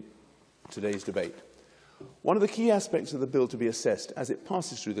in today's debate. One of the key aspects of the bill to be assessed as it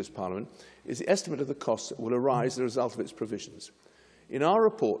passes through this Parliament is the estimate of the costs that will arise as a result of its provisions. In our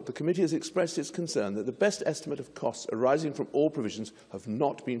report, the committee has expressed its concern that the best estimate of costs arising from all provisions have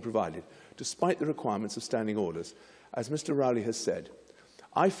not been provided, despite the requirements of standing orders, as Mr Rowley has said.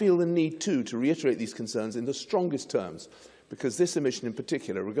 I feel the need, too, to reiterate these concerns in the strongest terms, because this omission in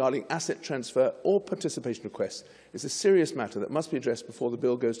particular regarding asset transfer or participation requests is a serious matter that must be addressed before the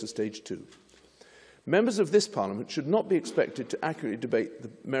bill goes to stage 2. Members of this Parliament should not be expected to accurately debate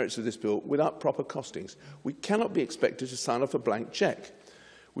the merits of this bill without proper costings. We cannot be expected to sign off a blank cheque.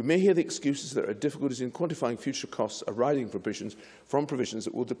 We may hear the excuses that there are difficulties in quantifying future costs arising from provisions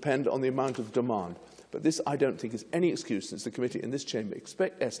that will depend on the amount of demand. But this, I don't think, is any excuse, since the committee in this chamber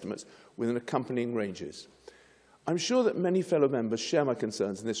expect estimates within accompanying ranges. I'm sure that many fellow members share my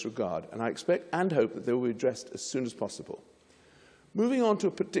concerns in this regard, and I expect and hope that they will be addressed as soon as possible. Moving on to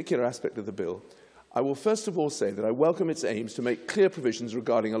a particular aspect of the bill, I will first of all say that I welcome its aims to make clear provisions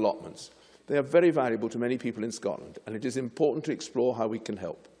regarding allotments. They are very valuable to many people in Scotland, and it is important to explore how we can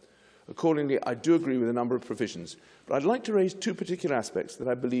help. Accordingly, I do agree with a number of provisions, but I'd like to raise two particular aspects that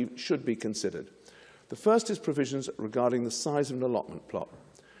I believe should be considered. The first is provisions regarding the size of an allotment plot.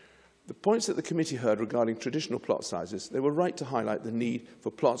 The points that the committee heard regarding traditional plot sizes, they were right to highlight the need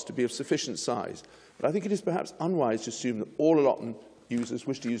for plots to be of sufficient size, but I think it is perhaps unwise to assume that all allotment users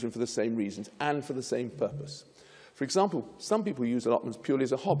wish to use them for the same reasons and for the same purpose. For example, some people use allotments purely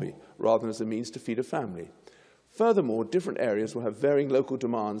as a hobby rather than as a means to feed a family. Furthermore, different areas will have varying local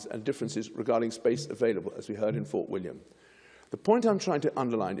demands and differences regarding space available, as we heard in Fort William. The point I'm trying to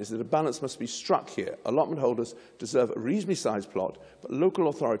underline is that a balance must be struck here. Allotment holders deserve a reasonably sized plot, but local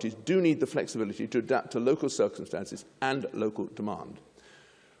authorities do need the flexibility to adapt to local circumstances and local demand.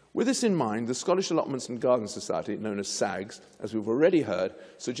 With this in mind, the Scottish Allotments and Gardens Society, known as SAGS, as we've already heard,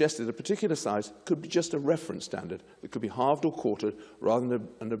 suggested a particular size could be just a reference standard that could be halved or quartered rather than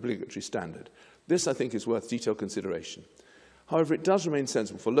an obligatory standard. This, I think, is worth detailed consideration. However, it does remain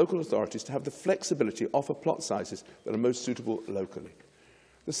sensible for local authorities to have the flexibility to offer plot sizes that are most suitable locally.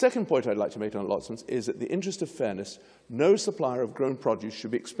 The second point I'd like to make on allotments is that in the interest of fairness, no supplier of grown produce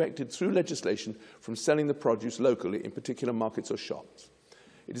should be expected through legislation from selling the produce locally in particular markets or shops.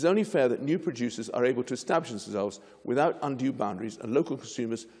 It is only fair that new producers are able to establish themselves without undue boundaries, and local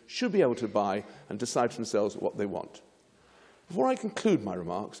consumers should be able to buy and decide for themselves what they want. Before I conclude my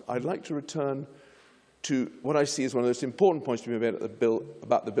remarks, I'd like to return to what I see as one of the most important points to be made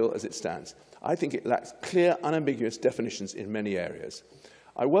about the bill as it stands. I think it lacks clear, unambiguous definitions in many areas.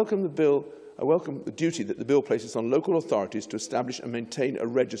 I welcome the duty that the bill places on local authorities to establish and maintain a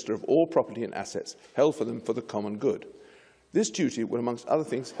register of all property and assets held for them for the common good. This duty will, amongst other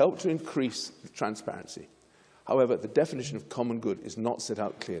things, help to increase transparency. However, the definition of common good is not set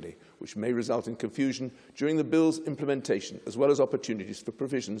out clearly, which may result in confusion during the bill's implementation, as well as opportunities for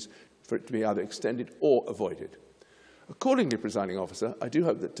provisions for it to be either extended or avoided. Accordingly, Presiding Officer, I do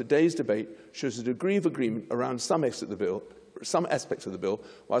hope that today's debate shows a degree of agreement around some aspects of the bill,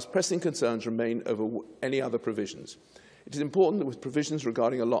 whilst pressing concerns remain over any other provisions. It is important that with provisions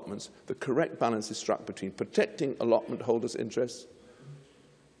regarding allotments, the correct balance is struck between protecting allotment holders' interests.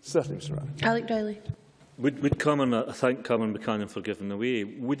 Certainly, Mr. Ryan. Alec Riley. Would Cameron, I thank Cameron Buchanan for giving the way.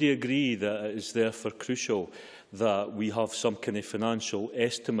 Would he agree that it is therefore crucial that we have some kind of financial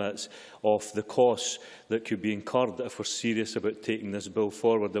estimates of the costs that could be incurred if we're serious about taking this bill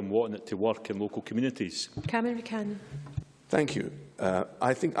forward and wanting it to work in local communities? Cameron Buchanan. Thank you.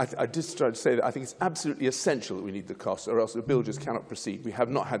 I just tried to say that I think it's absolutely essential that we need the costs, or else the bill just cannot proceed. We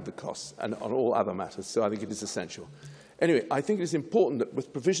have not had the costs and on all other matters, so I think it is essential. Anyway, I think it is important that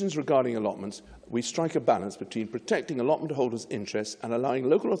with provisions regarding allotments, we strike a balance between protecting allotment holders' interests and allowing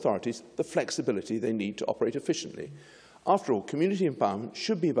local authorities the flexibility they need to operate efficiently. After all, community empowerment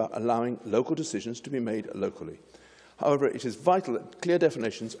should be about allowing local decisions to be made locally. However, it is vital that clear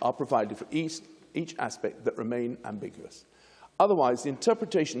definitions are provided for each aspect that remain ambiguous. Otherwise, the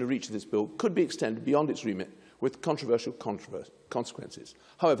interpretation and reach of this bill could be extended beyond its remit with controversial consequences.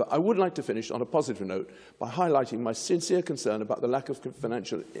 However, I would like to finish on a positive note by highlighting my sincere concern about the lack of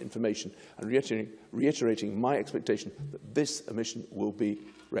financial information and reiterating my expectation that this omission will be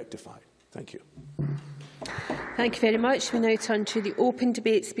rectified. Thank you. Thank you very much. We now turn to the open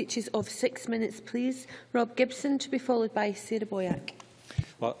debate speeches of 6 minutes, please. Rob Gibson, to be followed by Sarah Boyack.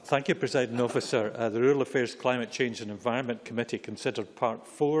 Well, thank you, Presiding Officer. The Rural Affairs, Climate Change and Environment Committee considered Part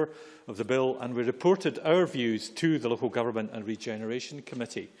 4 of the bill, and we reported our views to the Local Government and Regeneration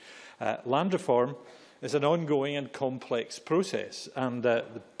Committee. Land reform is an ongoing and complex process, and the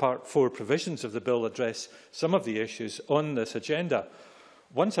Part 4 provisions of the bill address some of the issues on this agenda.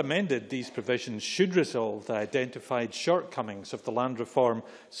 Once amended, these provisions should resolve the identified shortcomings of the Land Reform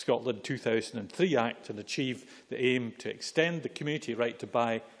Scotland 2003 Act and achieve the aim to extend the community right to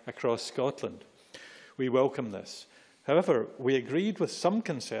buy across Scotland. We welcome this. However, we agreed with some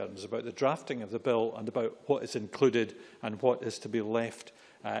concerns about the drafting of the bill and about what is included and what is to be left,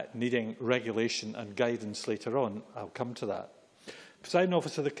 needing regulation and guidance later on. I'll come to that. Presiding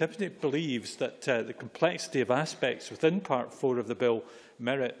Officer, the Committee believes that the complexity of aspects within Part 4 of the bill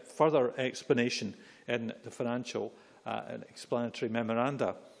merit further explanation in the financial and explanatory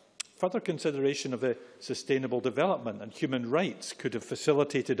memoranda. Further consideration of the sustainable development and human rights could have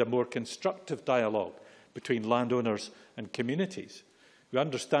facilitated a more constructive dialogue between landowners and communities. We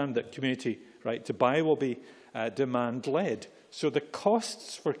understand that community right to buy will be demand-led, so the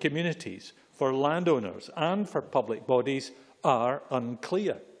costs for communities, for landowners and for public bodies are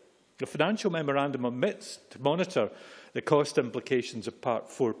unclear. The financial memorandum omits to monitor the cost implications of Part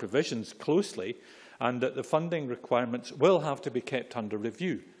 4 provisions closely, and that the funding requirements will have to be kept under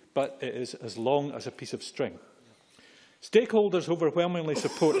review, but it is as long as a piece of string. Stakeholders overwhelmingly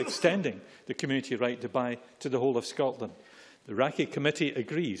support extending the community right to buy to the whole of Scotland. The RACI Committee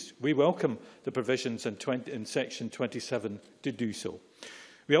agrees. We welcome the provisions in Section 27 to do so.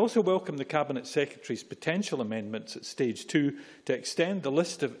 We also welcome the Cabinet Secretary's potential amendments at Stage 2 to extend the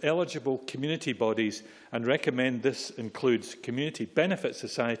list of eligible community bodies and recommend this includes community benefit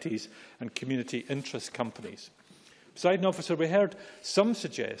societies and community interest companies. Presiding Officer, we heard some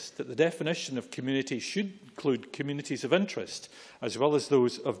suggest that the definition of community should include communities of interest as well as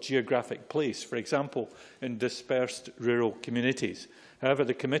those of geographic place, for example, in dispersed rural communities. However,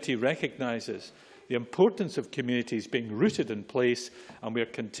 the committee recognises the importance of communities being rooted in place, and we are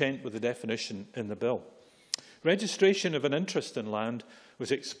content with the definition in the bill. Registration of an interest in land was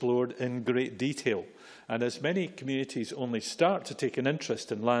explored in great detail, and as many communities only start to take an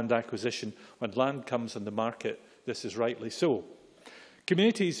interest in land acquisition when land comes on the market, this is rightly so.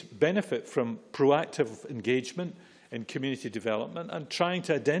 Communities benefit from proactive engagement in community development and trying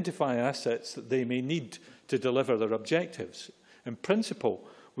to identify assets that they may need to deliver their objectives. In principle,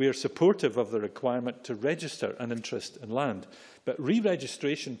 we are supportive of the requirement to register an interest in land, but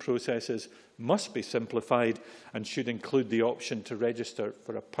re-registration processes must be simplified and should include the option to register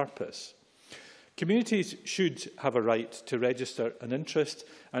for a purpose. Communities should have a right to register an interest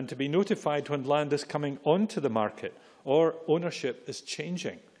and to be notified when land is coming onto the market or ownership is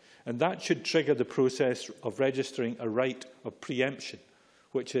changing, and that should trigger the process of registering a right of preemption,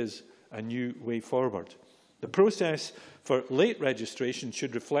 which is a new way forward. The process for late registration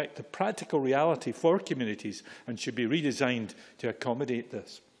should reflect the practical reality for communities and should be redesigned to accommodate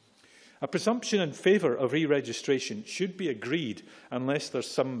this. A presumption in favour of re-registration should be agreed unless there is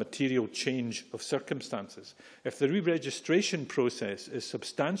some material change of circumstances. If the re-registration process is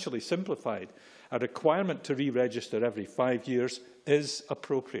substantially simplified, a requirement to re-register every 5 years is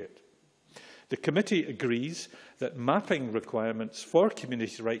appropriate. The committee agrees that mapping requirements for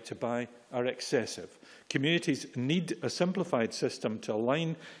community right to buy are excessive. Communities need a simplified system to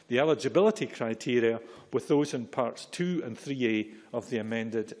align the eligibility criteria with those in Parts 2 and 3A of the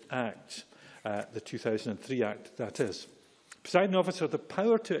amended Act, the 2003 Act, that is. Presiding Officer, the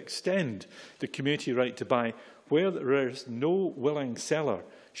power to extend the community right to buy where there is no willing seller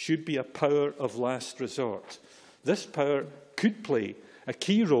should be a power of last resort. This power could play a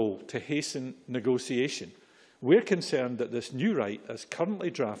key role to hasten negotiation. We're concerned that this new right, as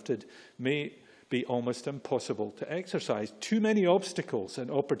currently drafted, may be almost impossible to exercise. Too many obstacles and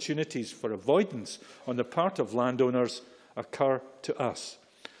opportunities for avoidance on the part of landowners occur to us.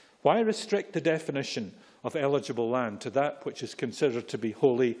 Why restrict the definition of eligible land to that which is considered to be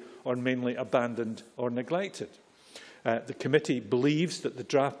wholly or mainly abandoned or neglected? The committee believes that the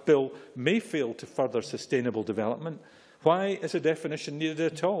draft bill may fail to further sustainable development. Why is a definition needed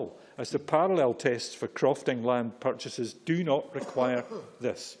at all, as the parallel tests for crofting land purchases do not require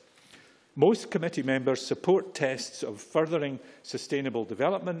this? Most committee members support tests of furthering sustainable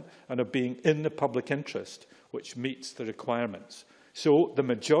development and of being in the public interest, which meets the requirements. So the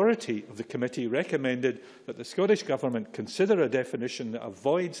majority of the committee recommended that the Scottish Government consider a definition that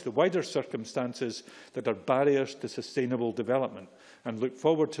avoids the wider circumstances that are barriers to sustainable development, and look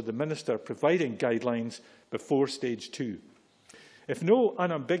forward to the Minister providing guidelines before Stage 2. If no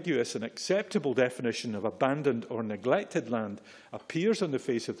unambiguous and acceptable definition of abandoned or neglected land appears on the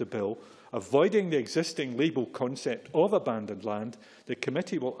face of the bill, avoiding the existing legal concept of abandoned land, the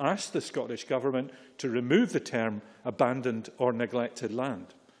committee will ask the Scottish Government to remove the term abandoned or neglected land.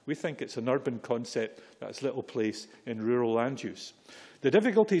 We think it's an urban concept that has little place in rural land use. The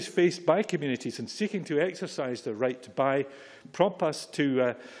difficulties faced by communities in seeking to exercise their right to buy prompt us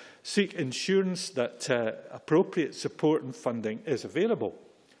to seek assurance that appropriate support and funding is available.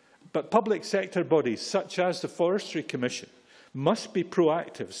 But public sector bodies, such as the Forestry Commission, must be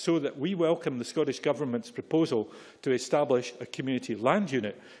proactive so that we welcome the Scottish Government's proposal to establish a community land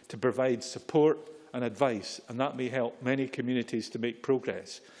unit to provide support and advice, and that may help many communities to make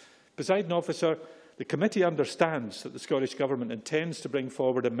progress. Presiding Officer, the committee understands that the Scottish Government intends to bring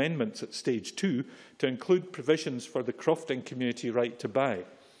forward amendments at Stage 2 to include provisions for the crofting community right to buy.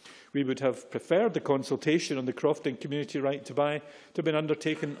 We would have preferred the consultation on the crofting community right to buy to have been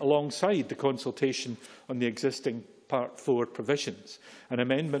undertaken alongside the consultation on the existing Part 4 provisions, and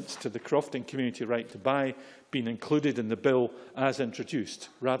amendments to the crofting community right to buy being included in the bill as introduced,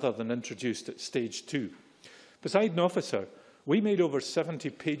 rather than introduced at Stage 2. Presiding Officer, we made over 70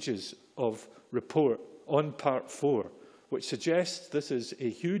 pages of report on Part 4, which suggests this is a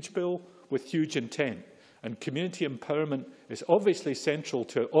huge bill with huge intent, and community empowerment is obviously central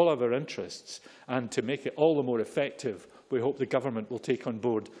to all of our interests, and to make it all the more effective, we hope the Government will take on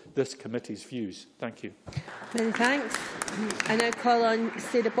board this committee's views. Thank you. Many thanks. I now call on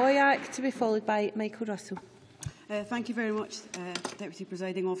Sarah Boyack to be followed by Michael Russell. Thank you very much, Deputy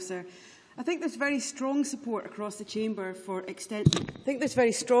Presiding Officer. I think there's very strong support across the Chamber for extending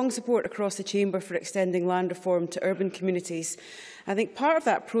land reform to urban communities. I think part of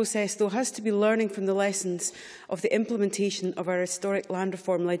that process, though, has to be learning from the lessons of the implementation of our historic land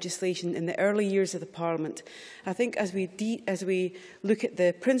reform legislation in the early years of the Parliament. I think as we look at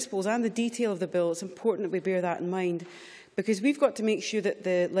the principles and the detail of the bill, it's important that we bear that in mind, because we've got to make sure that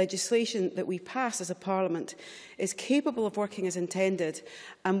the legislation that we pass as a Parliament is capable of working as intended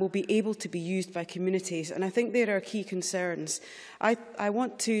and will be able to be used by communities. And I think there are key concerns. I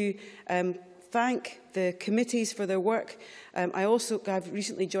want to thank the committees for their work. I've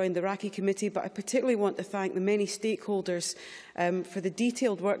recently joined the RACI committee, but I particularly want to thank the many stakeholders for the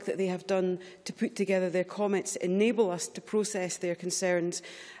detailed work that they have done to put together their comments to enable us to process their concerns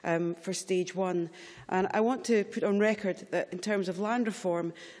for Stage 1. And I want to put on record that in terms of land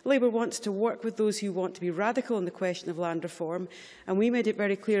reform, Labour wants to work with those who want to be radical on the question of land reform, and we made it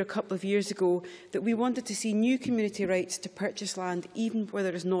very clear a couple of years ago that we wanted to see new community rights to purchase land even where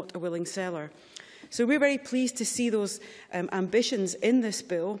there is not a willing seller. So we're very pleased to see those ambitions in this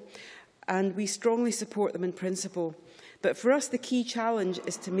bill, and we strongly support them in principle. But for us, the key challenge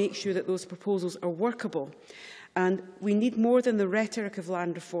is to make sure that those proposals are workable. And we need more than the rhetoric of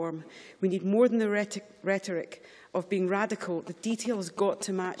land reform. We need more than the rhetoric of being radical. The detail has got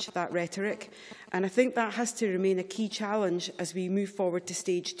to match that rhetoric. And I think that has to remain a key challenge as we move forward to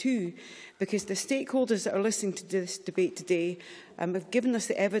Stage 2, because the stakeholders that are listening to this debate today have given us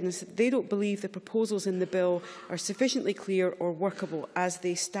the evidence that they don't believe the proposals in the bill are sufficiently clear or workable as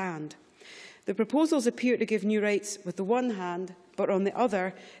they stand. The proposals appear to give new rights with the one hand, but on the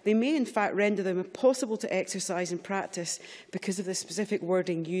other, they may in fact render them impossible to exercise in practice because of the specific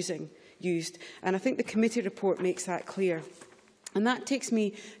wording used. And I think the committee report makes that clear. And that takes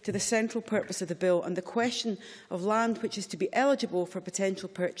me to the central purpose of the bill and the question of land which is to be eligible for potential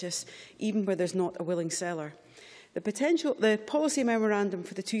purchase, even where there's not a willing seller. The policy memorandum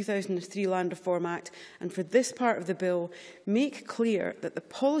for the 2003 Land Reform Act and for this part of the bill make clear that the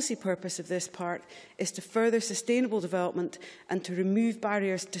policy purpose of this part is to further sustainable development and to remove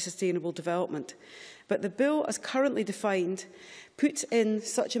barriers to sustainable development. But the bill, as currently defined, puts in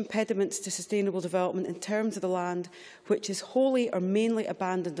such impediments to sustainable development in terms of the land which is wholly or mainly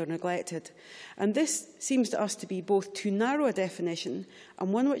abandoned or neglected. And this seems to us to be both too narrow a definition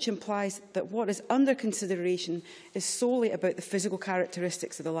and one which implies that what is under consideration is solely about the physical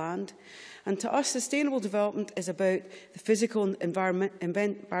characteristics of the land. And to us, sustainable development is about the physical and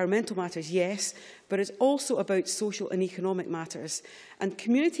environmental matters, yes, but it's also about social and economic matters. And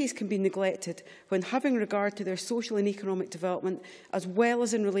communities can be neglected when having regard to their social and economic development, as well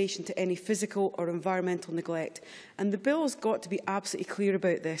as in relation to any physical or environmental neglect. And the bill has got to be absolutely clear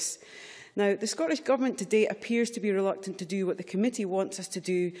about this. Now, the Scottish Government today appears to be reluctant to do what the committee wants us to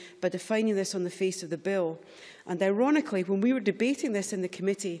do by defining this on the face of the bill. And ironically, when we were debating this in the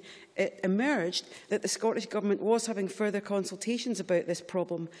committee, it emerged that the Scottish Government was having further consultations about this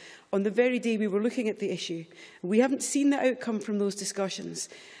problem on the very day we were looking at the issue. We haven't seen the outcome from those discussions.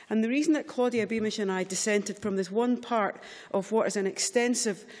 And the reason that Claudia Beamish and I dissented from this one part of what is an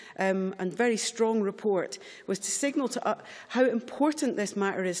extensive and very strong report was to signal to how important this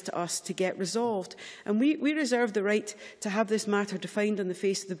matter is to us to get resolved. And we reserve the right to have this matter defined on the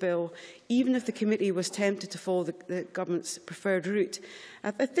face of the bill, even if the committee was tempted to follow the government's preferred route.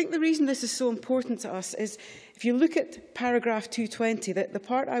 I think the reason this is so important to us is if you look at paragraph 220, the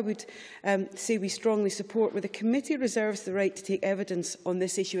part I would say we strongly support, where the committee reserves the right to take evidence on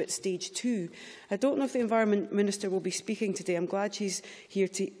this issue at stage 2. I don't know if the Environment Minister will be speaking today. I'm glad she's here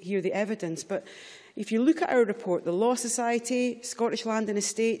to hear the evidence. But if you look at our report, the Law Society, Scottish Land and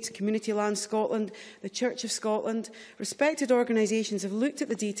Estates, Community Land Scotland, the Church of Scotland, respected organisations have looked at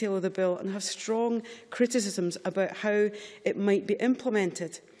the detail of the bill and have strong criticisms about how it might be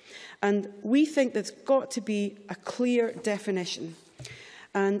implemented. And we think there's got to be a clear definition.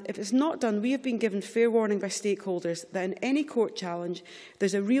 And if it's not done, we have been given fair warning by stakeholders that in any court challenge,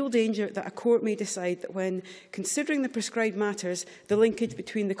 there's a real danger that a court may decide that when considering the prescribed matters, the linkage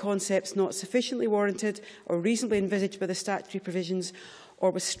between the concepts not sufficiently warranted or reasonably envisaged by the statutory provisions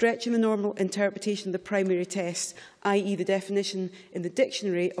or was stretching the normal interpretation of the primary test, i.e. the definition in the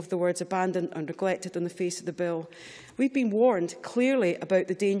dictionary of the words abandoned or neglected on the face of the bill. We've been warned clearly about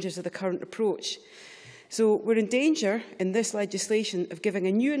the dangers of the current approach. So we're in danger in this legislation of giving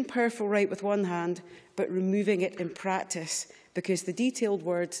a new and powerful right with one hand, but removing it in practice because the detailed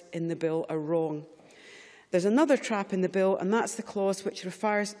words in the bill are wrong. There's another trap in the bill, and that's the clause which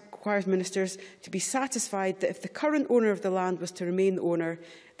requires ministers to be satisfied that if the current owner of the land was to remain the owner,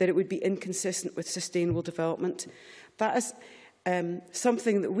 that it would be inconsistent with sustainable development. That is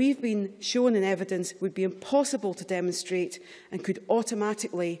something that we've been shown in evidence would be impossible to demonstrate and could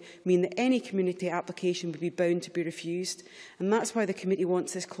automatically mean that any community application would be bound to be refused. And that's why the committee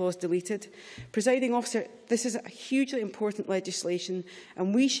wants this clause deleted. Presiding Officer, this is a hugely important legislation,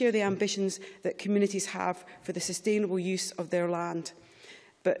 and we share the ambitions that communities have for the sustainable use of their land.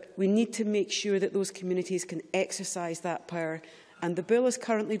 But we need to make sure that those communities can exercise that power. And the bill as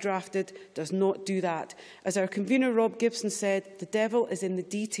currently drafted does not do that. As our convener Rob Gibson said, the devil is in the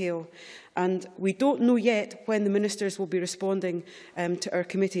detail. And we don't know yet when the ministers will be responding to our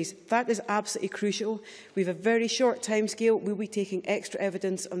committees. That is absolutely crucial. We have a very short timescale. We'll be taking extra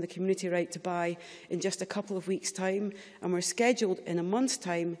evidence on the community right to buy in just a couple of weeks' time. And we're scheduled in a month's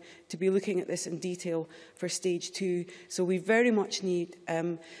time to be looking at this in detail for stage 2. So we very much need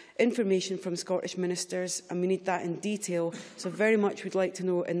information from Scottish ministers, and we need that in detail. So very much we'd like to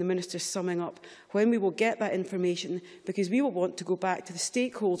know, in the ministers summing up, when we will get that information, because we will want to go back to the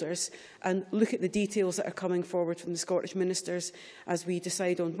stakeholders and look at the details that are coming forward from the Scottish ministers as we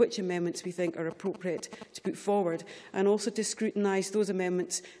decide on which amendments we think are appropriate to put forward, and also to scrutinise those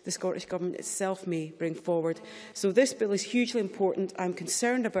amendments the Scottish Government itself may bring forward. So this bill is hugely important. I'm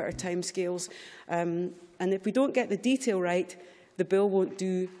concerned about our timescales, and if we don't get the detail right, the bill won't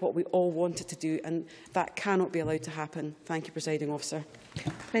do what we all want it to do, and that cannot be allowed to happen. Thank you, Presiding Officer.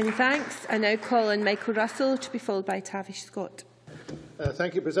 Many thanks. I now call on Michael Russell to be followed by Tavish Scott.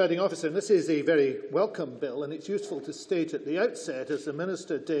 Thank you, Presiding Officer. And this is a very welcome bill, and it's useful to state at the outset, as the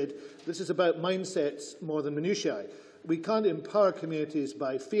Minister did, this is about mindsets more than minutiae. We can't empower communities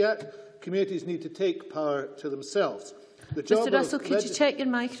by fiat. Communities need to take power to themselves. Mr Russell, could you check your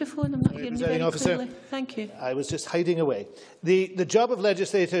microphone? I'm not hearing you very clearly. Thank you. I was just hiding away. The job of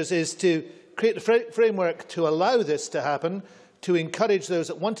legislators is to create a framework to allow this to happen, to encourage those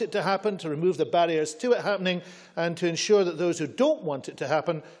that want it to happen, to remove the barriers to it happening, and to ensure that those who don't want it to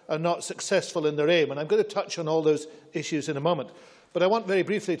happen are not successful in their aim. And I'm going to touch on all those issues in a moment. But I want very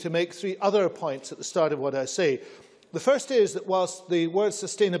briefly to make 3 other points at the start of what I say. The first is that whilst the word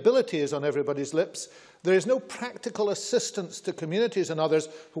sustainability is on everybody's lips, there is no practical assistance to communities and others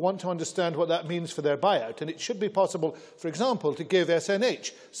who want to understand what that means for their buyout. And it should be possible, for example, to give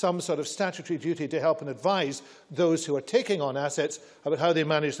SNH some sort of statutory duty to help and advise those who are taking on assets about how they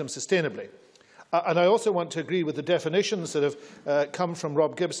manage them sustainably. And I also want to agree with the definitions that have come from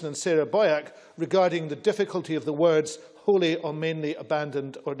Rob Gibson and Sarah Boyack regarding the difficulty of the words wholly or mainly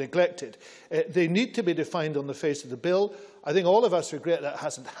abandoned or neglected. They need to be defined on the face of the bill. I think all of us regret that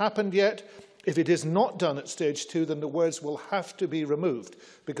hasn't happened yet. If it is not done at stage 2, then the words will have to be removed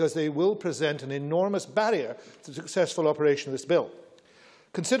because they will present an enormous barrier to the successful operation of this bill.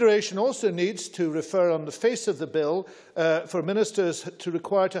 Consideration also needs to refer on the face of the bill for ministers to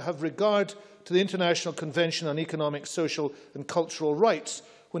require to have regard to the International Convention on Economic, Social and Cultural Rights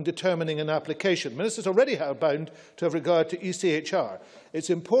when determining an application. Ministers already are bound to have regard to ECHR. It's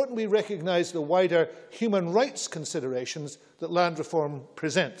important we recognise the wider human rights considerations that land reform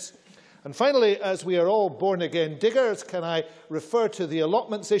presents. And finally, as we are all born-again diggers, can I refer to the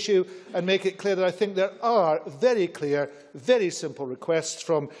allotments issue and make it clear that I think there are very clear, very simple requests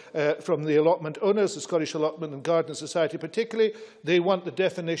from the allotment owners, the Scottish Allotment and Garden Society particularly. They want the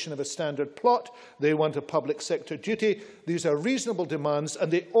definition of a standard plot. They want a public sector duty. These are reasonable demands,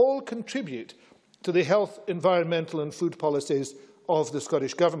 and they all contribute to the health, environmental and food policies of the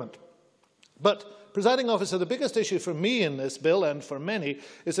Scottish Government. But, Presiding Officer, the biggest issue for me in this bill, and for many,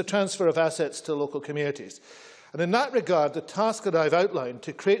 is the transfer of assets to local communities. And in that regard, the task that I've outlined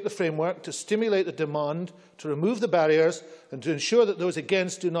to create the framework, to stimulate the demand, to remove the barriers, and to ensure that those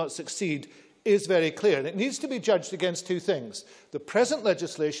against do not succeed is very clear. And it needs to be judged against 2 things: the present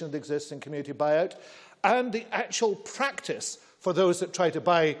legislation that exists in community buyout and the actual practice for those that try to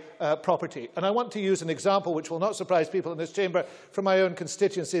buy property. And I want to use an example which will not surprise people in this chamber from my own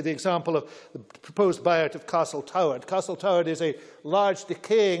constituency, the example of the proposed buyout of Castle Toward. Castle Toward is a large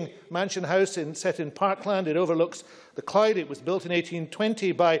decaying mansion house set in Parkland. It overlooks the Clyde. It was built in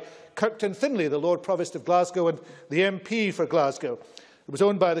 1820 by Kirkton Finlay, the Lord Provost of Glasgow and the MP for Glasgow. It was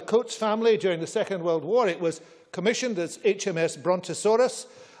owned by the Coates family during the Second World War. It was commissioned as HMS Brontosaurus.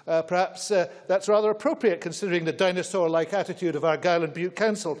 Perhaps that's rather appropriate considering the dinosaur-like attitude of Argyll and Bute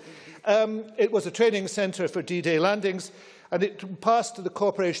Council. It was a training centre for D-Day landings, and it passed to the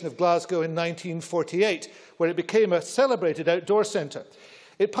Corporation of Glasgow in 1948, where it became a celebrated outdoor centre.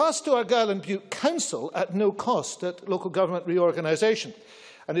 It passed to Argyll and Bute Council at no cost at local government reorganisation,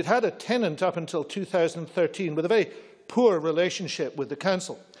 and it had a tenant up until 2013 with a very poor relationship with the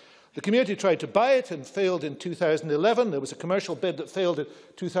council. The community tried to buy it and failed in 2011. There was a commercial bid that failed in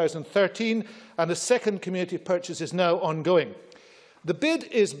 2013, and a second community purchase is now ongoing. The bid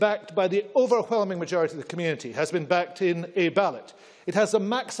is backed by the overwhelming majority of the community, has been backed in a ballot. It has the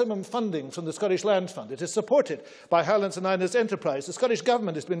maximum funding from the Scottish Land Fund. It is supported by Highlands and Islands Enterprise. The Scottish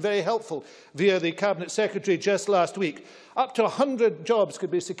Government has been very helpful via the Cabinet Secretary just last week. Up to 100 jobs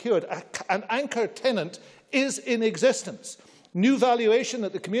could be secured. An anchor tenant is in existence. New valuation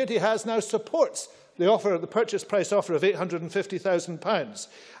that the community has now supports the purchase price offer of £850,000.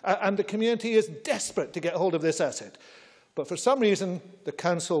 And the community is desperate to get hold of this asset. But for some reason, the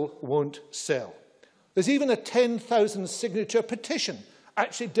council won't sell. There's even a 10,000 signature petition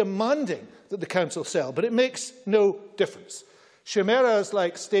actually demanding that the council sell, but it makes no difference. Chimeras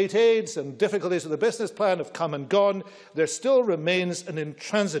like state aids and difficulties of the business plan have come and gone. There still remains an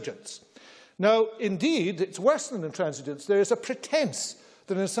intransigence. Now, indeed, it's worse than intransigence. There is a pretence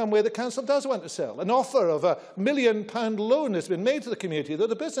that in some way the council does want to sell. An offer of a £1 million loan has been made to the community, though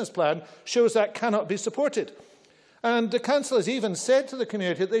the business plan shows that cannot be supported. And the council has even said to the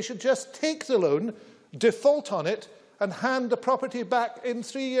community that they should just take the loan, default on it, and hand the property back in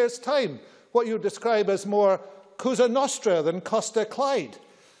 3 years' time, what you describe as more Cosa Nostra than Costa Clyde.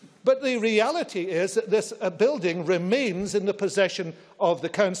 But the reality is that this building remains in the possession of the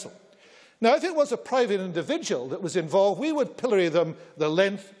council. Now, if it was a private individual that was involved, we would pillory them the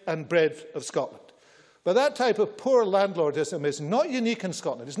length and breadth of Scotland. But that type of poor landlordism is not unique in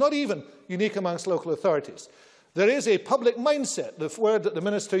Scotland. It's not even unique amongst local authorities. There is a public mindset, the word that the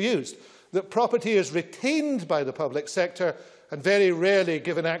Minister used, that property is retained by the public sector and very rarely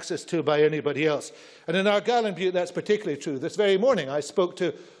given access to by anybody else. And in Argyll and Bute, that's particularly true. This very morning, I spoke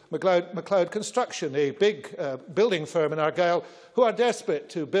to MacLeod Construction, a big building firm in Argyll, who are desperate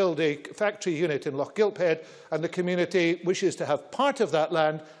to build a factory unit in Lochgilphead, and the community wishes to have part of that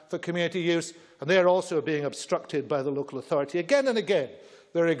land for community use, and they are also being obstructed by the local authority. Again and again,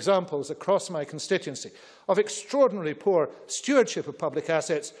 there are examples across my constituency of extraordinarily poor stewardship of public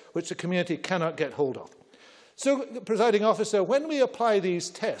assets which the community cannot get hold of. So, Presiding Officer, when we apply these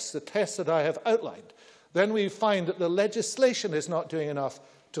tests, the tests that I have outlined, then we find that the legislation is not doing enough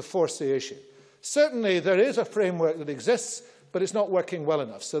to force the issue. Certainly, there is a framework that exists, but it's not working well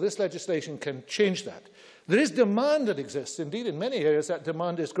enough. So this legislation can change that. There is demand that exists. Indeed, in many areas, that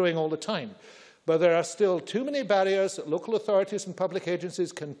demand is growing all the time. But there are still too many barriers that local authorities and public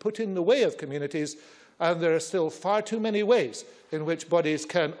agencies can put in the way of communities, and there are still far too many ways in which bodies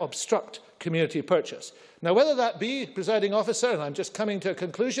can obstruct community purchase. Now, whether that be, Presiding Officer, and I'm just coming to a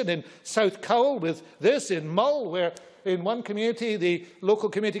conclusion, in South Cowell with this, in Mull, where in one community the local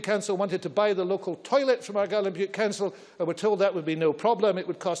community council wanted to buy the local toilet from Argyll and Bute Council, and were told that would be no problem, it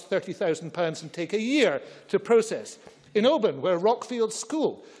would cost £30,000 and take a year to process. In Oban, where Rockfield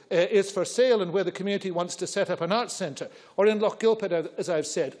School is for sale and where the community wants to set up an arts centre, or in Lochgilphead, as I've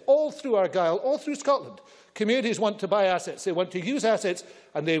said, all through Argyll, all through Scotland, communities want to buy assets, they want to use assets,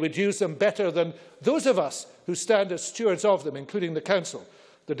 and they would use them better than those of us who stand as stewards of them, including the Council.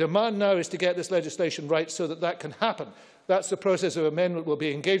 The demand now is to get this legislation right so that that can happen. That's the process of amendment we'll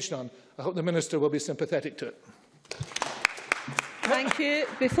be engaged on. I hope the Minister will be sympathetic to it. Thank you.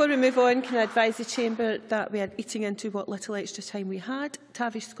 Before we move on, can I advise the Chamber that we are eating into what little extra time we had?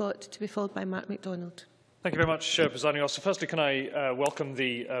 Tavish Scott, to be followed by Mark MacDonald. Thank you very much, Presiding Officer. Firstly, can I welcome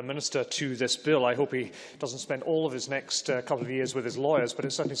the Minister to this bill. I hope he doesn't spend all of his next couple of years with his lawyers, but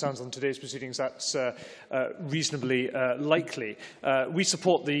it certainly sounds on today's proceedings that's reasonably likely. We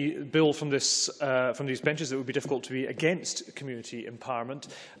support the bill from these benches. It would be difficult to be against community empowerment,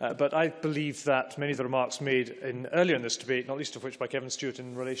 but I believe that many of the remarks made earlier in this debate, not least of which by Kevin Stewart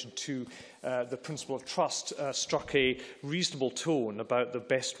in relation to the principle of trust, struck a reasonable tone about the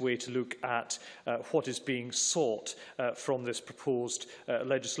best way to look at what is being sought from this proposed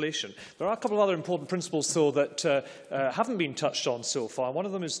legislation. There are a couple of other important principles, though, that haven't been touched on so far. One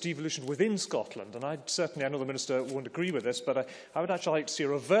of them is devolution within Scotland, and I know the Minister won't agree with this, but I would actually like to see a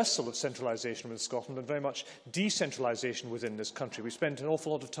reversal of centralisation within Scotland and very much decentralisation within this country. We spent an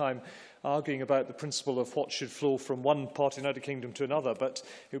awful lot of time arguing about the principle of what should flow from one part of the United Kingdom to another, but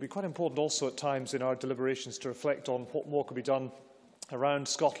it would be quite important also at times in our deliberations to reflect on what more could be done around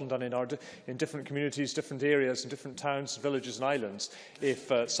Scotland and in different communities, different areas, and different towns, villages and islands, if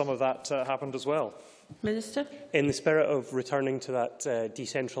some of that happened as well. Minister. In the spirit of returning to that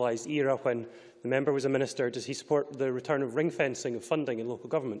decentralised era when the member was a minister, does he support the return of ring fencing of funding in local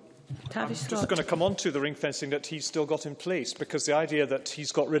government? I'm just going to come on to the ring fencing that he's still got in place, because the idea that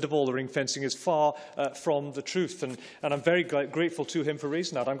he's got rid of all the ring fencing is far from the truth, and I'm very grateful to him for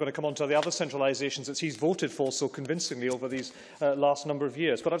raising that. I'm going to come on to the other centralisations that he's voted for so convincingly over these last number of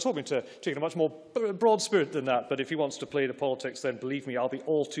years. But I was hoping to take a much more broad spirit than that, but if he wants to play the politics, then believe me, I'll be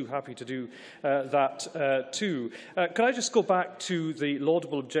all too happy to do that too. Can I just go back to the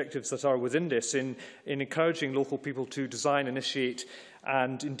laudable objectives that are within this in encouraging local people to design, initiate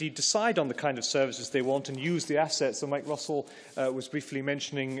and indeed decide on the kind of services they want and use the assets that Mike Russell was briefly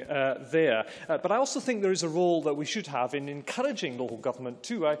mentioning there. But I also think there is a role that we should have in encouraging local government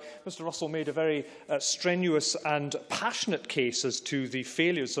too. Mr Russell made a very strenuous and passionate case as to the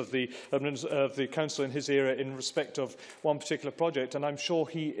failures of the Council in his era in respect of one particular project, and I'm sure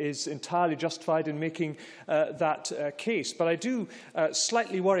he is entirely justified in making that case. But I do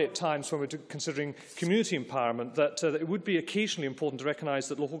slightly worry at times when we're considering community empowerment that it would be occasionally important to recognise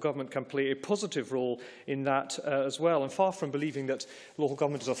that local government can play a positive role in that as well. And far from believing that local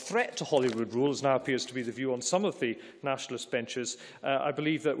government is a threat to Holyrood rule, as now appears to be the view on some of the nationalist benches, I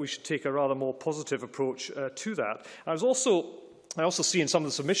believe that we should take a rather more positive approach to that. I also see in some of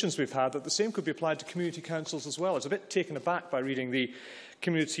the submissions we've had that the same could be applied to community councils as well. I was a bit taken aback by reading the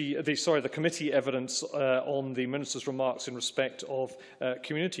committee evidence on the Minister's remarks in respect of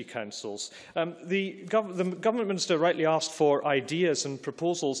community councils. The Government Minister rightly asked for ideas and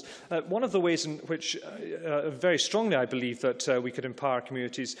proposals. One of the ways in which, very strongly I believe, that we could empower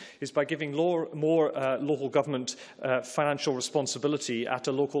communities is by giving more local government financial responsibility at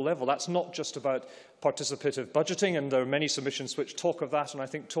a local level. That's not just about participative budgeting, and there are many submissions which talk of that, and I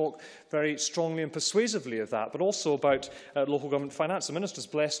think talk very strongly and persuasively of that, but also about local government finance. The Minister Minister's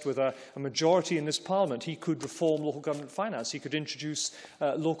blessed with a majority in this Parliament. He could reform local government finance. He could introduce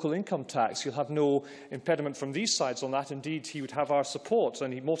local income tax. You'll have no impediment from these sides on that. Indeed, he would have our support,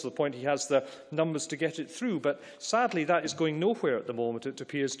 and most of the point, he has the numbers to get it through. But sadly, that is going nowhere at the moment. It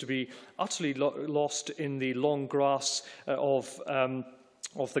appears to be utterly lost in the long grass of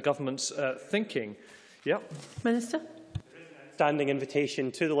the government's thinking. Yeah. Minister. Standing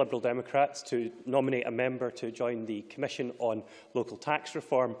invitation to the Liberal Democrats to nominate a member to join the Commission on Local Tax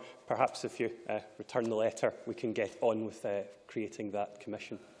Reform. Perhaps if you return the letter, we can get on with creating that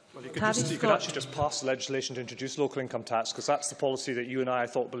commission. Well, you could actually just pass the legislation to introduce local income tax, because that's the policy that you and I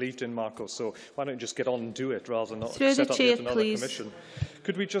thought believed in, Marco. So why don't you just get on and do it rather than not set up yet another commission?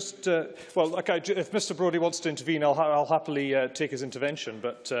 Could we just, well, okay, if Mr Brodie wants to intervene, I'll happily take his intervention,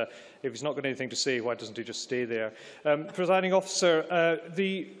 but if he's not got anything to say, why doesn't he just stay there? Presiding officer,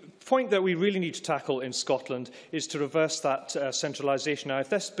 the point that we really need to tackle in Scotland is to reverse that centralisation. Now, if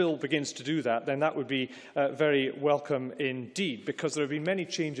this bill begins to do that, then that would be very welcome indeed, because there have been many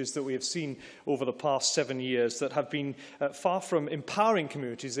changes that we have seen over the past 7 years that have been far from empowering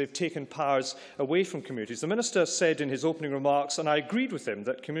communities. They've taken powers away from communities. The Minister said in his opening remarks, and I agreed with him,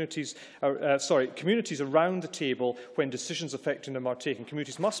 that communities around the table when decisions affecting them are taken.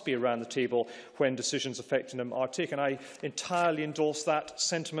 Communities must be around the table when decisions affecting them are taken. I entirely endorse that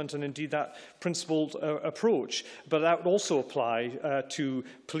sentiment and indeed that principled approach. But that would also apply to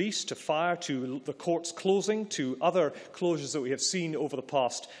police, to fire, to the courts closing, to other closures that we have seen over the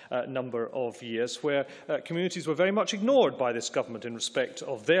past number of years, where communities were very much ignored by this government in respect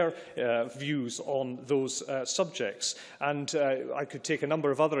of their views on those subjects. And I could take a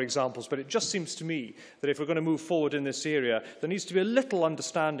number of other examples, but it just seems to me that if we're going to move forward in this area, there needs to be a little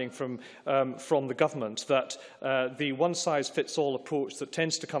understanding from the government that the one-size-fits-all approach that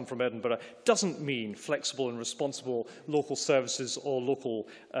tends to come from Edinburgh doesn't mean flexible and responsible local services or local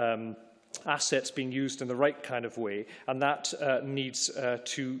assets being used in the right kind of way, and that needs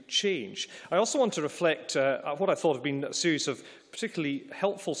to change. I also want to reflect what I thought have been a series of particularly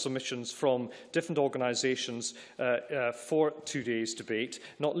helpful submissions from different organisations for today's debate,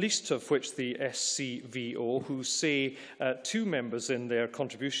 not least of which the SCVO, who say to members in their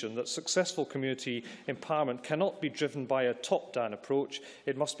contribution that successful community empowerment cannot be driven by a top-down approach.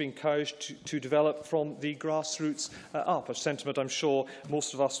 It must be encouraged to develop from the grassroots up, a sentiment I'm sure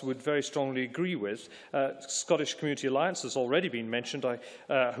most of us would very strongly agree with. Scottish Community Alliance has already been mentioned,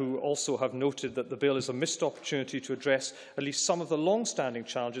 who also have noted that the bill is a missed opportunity to address at least some of the long-standing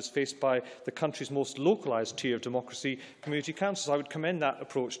challenges faced by the country's most localised tier of democracy, community councils. I would commend that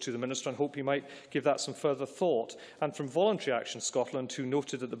approach to the Minister and hope he might give that some further thought. And from Voluntary Action Scotland, who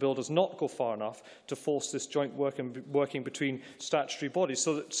noted that the bill does not go far enough to force this joint working between statutory bodies.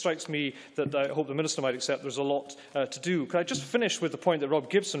 So it strikes me that I hope the Minister might accept there's a lot to do. Could I just finish with the point that Rob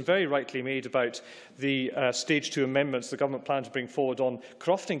Gibson very rightly made about the Stage 2 amendments the Government planned to bring forward on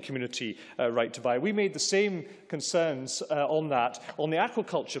crofting community right to buy. We made the same concerns on the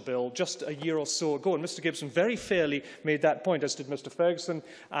aquaculture bill just a year or so ago, and Mr Gibson very fairly made that point, as did Mr Ferguson,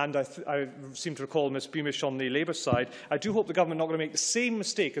 and I seem to recall Ms Beamish on the Labour side. I do hope the Government not going to make the same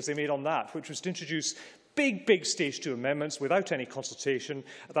mistake as they made on that, which was to introduce big Stage 2 amendments without any consultation.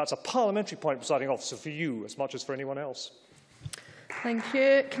 That's a parliamentary point, presiding officer, for you as much as for anyone else. Thank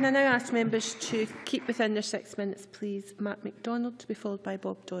you. Can I now ask members to keep within their 6 minutes, please? Matt MacDonald, to be followed by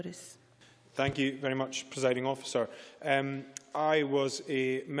Bob Doris. Thank you very much, Presiding Officer. I was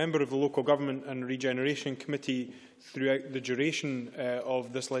a member of the Local Government and Regeneration Committee throughout the duration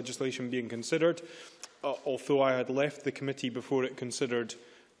of this legislation being considered, although I had left the committee before it considered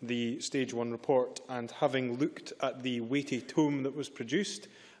the Stage 1 report, and having looked at the weighty tome that was produced,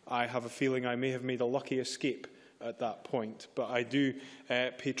 I have a feeling I may have made a lucky escape at that point. But I do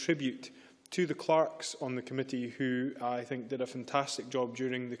pay tribute to the clerks on the committee, who I think did a fantastic job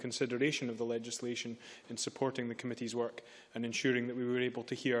during the consideration of the legislation in supporting the committee's work and ensuring that we were able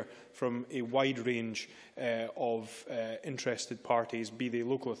to hear from a wide range of interested parties, be they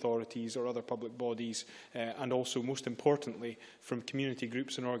local authorities or other public bodies, and also, most importantly, from community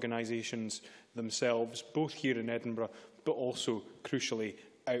groups and organisations themselves, both here in Edinburgh, but also, crucially,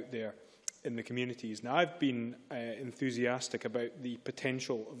 out there in the communities. Now, I've been enthusiastic about the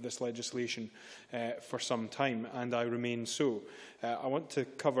potential of this legislation for some time, and I remain so. I want to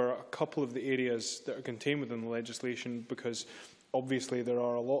cover a couple of the areas that are contained within the legislation, because obviously there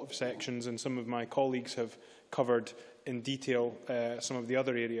are a lot of sections, and some of my colleagues have covered in detail some of the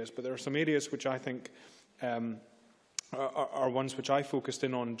other areas, but there are some areas which I think are ones which I focused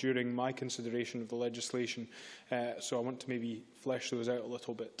in on during my consideration of the legislation, so I want to maybe flesh those out a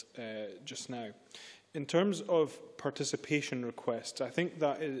little bit just now. In terms of participation requests, I think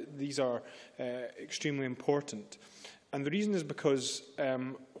that these are extremely important. And the reason is because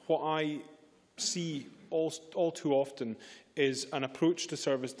what I see all too often is an approach to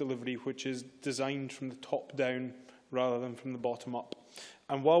service delivery which is designed from the top down rather than from the bottom up.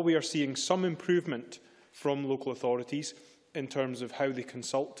 And while we are seeing some improvement from local authorities in terms of how they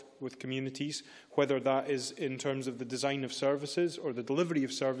consult with communities, whether that is in terms of the design of services or the delivery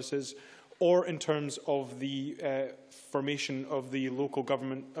of services, or in terms of the formation of the local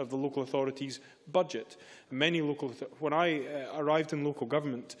government, of the local authorities' budget. When I arrived in local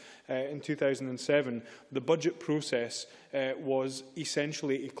government in 2007, the budget process was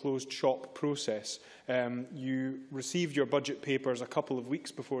essentially a closed shop process. You received your budget papers a couple of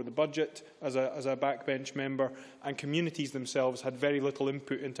weeks before the budget as a backbench member, and communities themselves had very little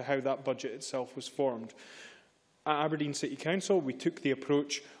input into how that budget itself was formed. At Aberdeen City Council, we took the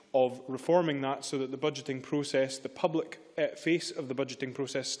approach of reforming that so that the budgeting process, the public face of the budgeting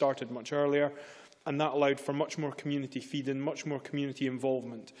process, started much earlier, and that allowed for much more community feed-in, much more community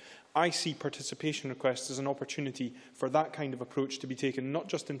involvement. I see participation requests as an opportunity for that kind of approach to be taken, not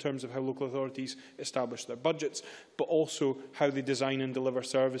just in terms of how local authorities establish their budgets, but also how they design and deliver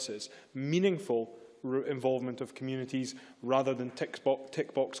services. Meaningful involvement of communities rather than tick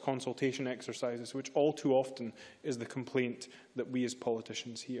box consultation exercises, which all too often is the complaint that we as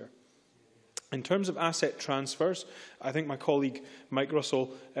politicians hear. In terms of asset transfers, I think my colleague Mike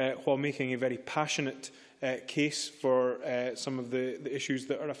Russell, while making a very passionate case for some of the issues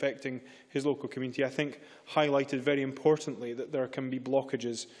that are affecting his local community, I think highlighted very importantly that there can be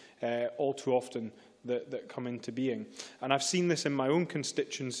blockages all too often that come into being. And I've seen this in my own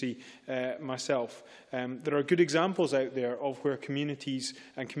constituency myself. There are good examples out there of where communities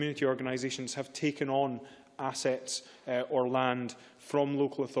and community organisations have taken on assets or land from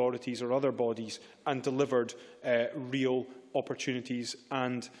local authorities or other bodies and delivered real opportunities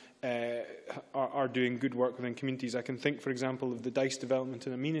and are doing good work within communities. I can think, for example, of the Dice Development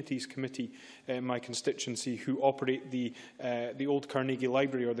and Amenities Committee in my constituency, who operate the old Carnegie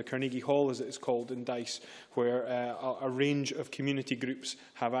Library, or the Carnegie Hall as it is called in Dice, where a range of community groups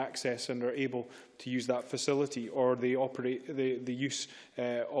have access and are able to use that facility, or they operate the use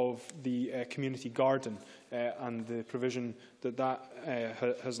of the community garden and the provision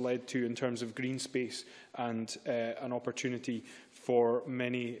that has led to in terms of green space and an opportunity for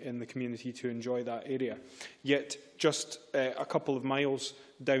many in the community to enjoy that area. Yet, just a couple of miles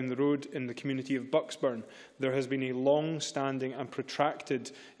down the road in the community of Bucksburn, there has been a long-standing and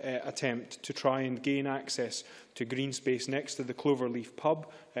protracted attempt to try and gain access to green space next to the Cloverleaf pub,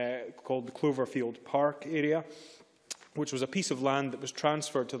 called the Cloverfield Park area, which was a piece of land that was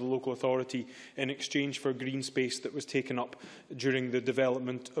transferred to the local authority in exchange for green space that was taken up during the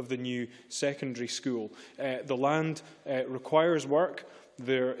development of the new secondary school. The land requires work.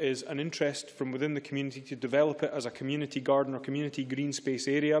 There is an interest from within the community to develop it as a community garden or community green space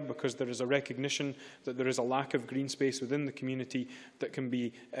area, because there is a recognition that there is a lack of green space within the community that can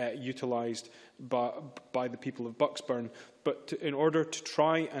be utilised by the people of Bucksburn. But in order to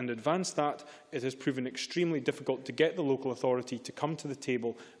try and advance that, it has proven extremely difficult to get the local authority to come to the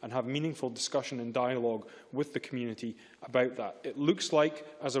table and have meaningful discussion and dialogue with the community about that. It looks like,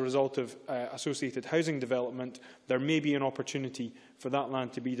 as a result of associated housing development, there may be an opportunity for that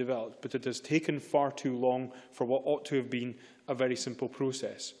land to be developed, but it has taken far too long for what ought to have been a very simple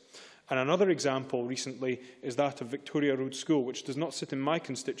process. And another example recently is that of Victoria Road School, which does not sit in my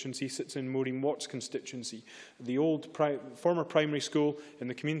constituency, sits in Maureen Watt's constituency. The old former primary school in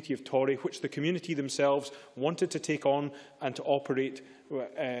the community of Torry, which the community themselves wanted to take on and to operate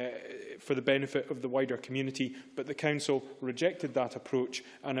for the benefit of the wider community, but the council rejected that approach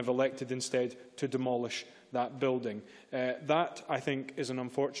and have elected instead to demolish that building. That, I think, is an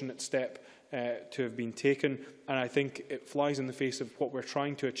unfortunate step to have been taken, and I think it flies in the face of what we're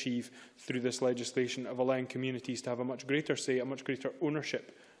trying to achieve through this legislation of allowing communities to have a much greater say, a much greater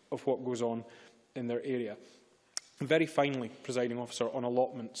ownership of what goes on in their area. Very finally, Presiding Officer, on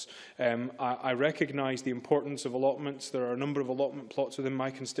allotments. I recognise the importance of allotments. There are a number of allotment plots within my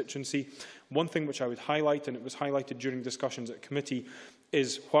constituency. One thing which I would highlight, and it was highlighted during discussions at committee,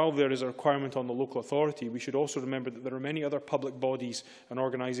 is while there is a requirement on the local authority, we should also remember that there are many other public bodies and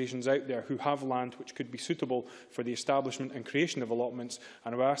organisations out there who have land which could be suitable for the establishment and creation of allotments,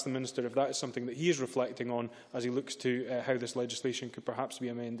 and I would ask the Minister if that is something that he is reflecting on as he looks to how this legislation could perhaps be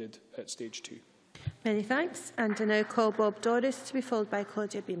amended at stage 2. Many thanks. And I now call Bob Doris to be followed by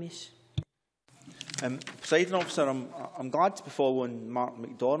Claudia Beamish. Presiding Officer, I'm glad to be following Mark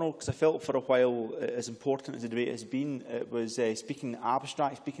MacDonald, because I felt for a while, as important as the debate has been, it was speaking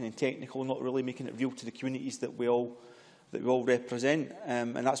abstract, speaking in technical, not really making it real to the communities that we all represent.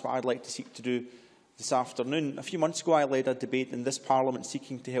 And that's what I'd like to seek to do this afternoon. A few months ago, I led a debate in this Parliament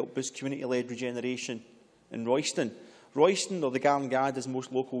seeking to help boost community-led regeneration in Royston. Royston, or the Garngad as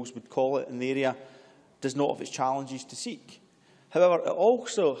most locals would call it in the area, does not have its challenges to seek. However, it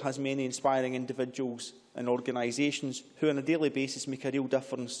also has many inspiring individuals and organisations who on a daily basis make a real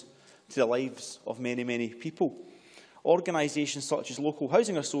difference to the lives of many, many people. Organisations such as local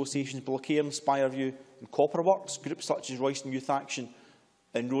housing associations, Blaircairn, Spireview and Copperworks, groups such as Royston Youth Action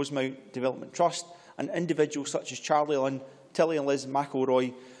and Rosemount Development Trust, and individuals such as Charlie Lynn, Tilly and Liz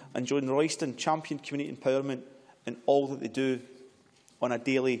McElroy and Joan Royston champion community empowerment in all that they do on a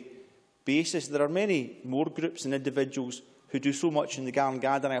daily basis. There are many more groups and individuals who do so much in the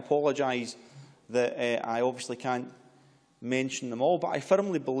Garngad, and I apologise that I obviously can't mention them all, but I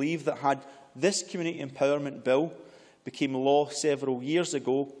firmly believe that had this Community Empowerment Bill became law several years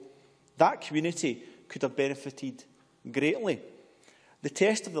ago, that community could have benefited greatly. The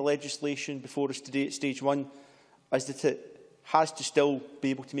test of the legislation before us today at Stage 1 is that it has to still be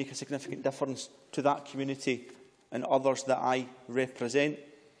able to make a significant difference to that community and others that I represent.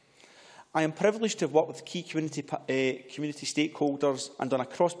 I am privileged to have worked with key community stakeholders and on a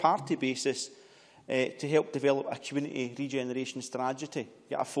cross-party basis to help develop a community regeneration strategy,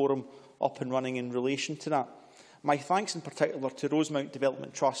 get a forum up and running in relation to that. My thanks in particular to Rosemount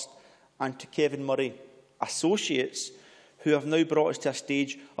Development Trust and to Kevin Murray Associates, who have now brought us to a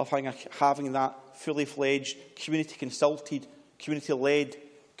stage of having that fully fledged, community-consulted, community-led,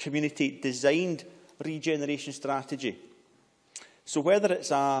 community-designed regeneration strategy. So whether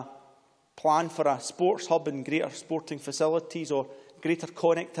it's a plan for a sports hub and greater sporting facilities, or greater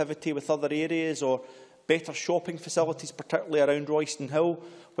connectivity with other areas, or better shopping facilities, particularly around Royston Hill,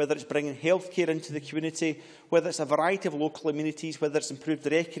 whether it's bringing healthcare into the community, whether it's a variety of local amenities, whether it's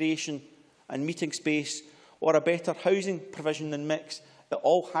improved recreation and meeting space, or a better housing provision and mix, it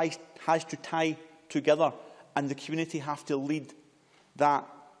all has to tie together, and the community have to lead that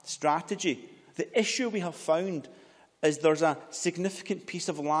strategy. The issue we have found is there's a significant piece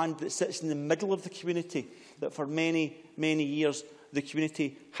of land that sits in the middle of the community that for many, many years the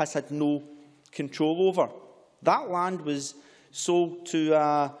community has had no control over. That land was sold to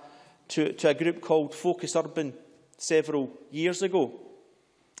a group called Focus Urban several years ago.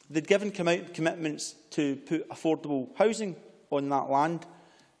 They'd given commitments to put affordable housing on that land.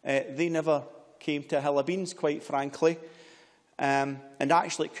 They never came to a hill of beans, quite frankly. And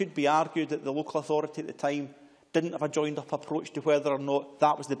actually it could be argued that the local authority at the time didn't have a joined-up approach to whether or not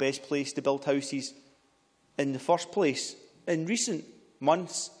that was the best place to build houses in the first place. In recent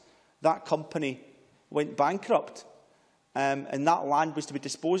months, that company went bankrupt, and that land was to be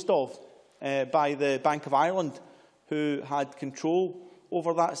disposed of by the Bank of Ireland, who had control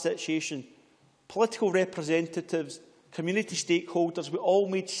over that situation. Political representatives, community stakeholders, we all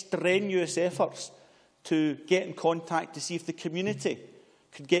made strenuous efforts to get in contact to see if the community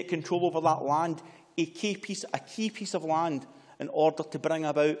could get control over that land, a key piece of land, in order to bring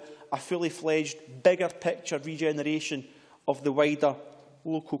about a fully fledged, bigger picture regeneration of the wider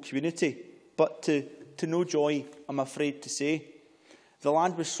local community. But to no joy, I'm afraid to say, the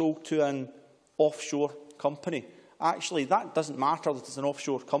land was sold to an offshore company. Actually, that doesn't matter that it's an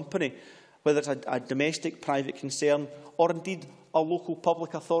offshore company, whether it's a domestic private concern or indeed a local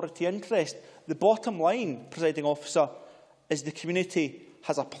public authority interest. The bottom line, Presiding Officer, is the community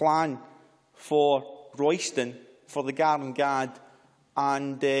has a plan for Royston, for the Garngad,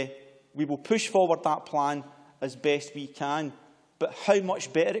 and we will push forward that plan as best we can. But how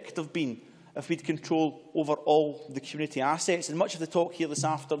much better it could have been if we had control over all the community assets. And much of the talk here this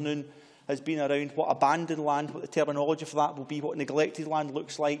afternoon has been around what abandoned land, what the terminology for that will be, what neglected land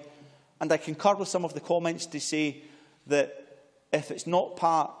looks like. And I concur with some of the comments to say that if it's not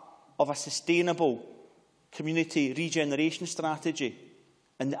part of a sustainable community regeneration strategy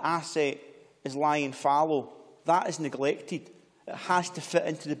and the asset is lying fallow, that is neglected. It has to fit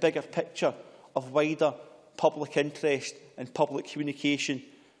into the bigger picture of wider public interest and public communication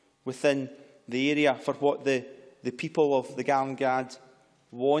within the area for what the people of the Garngad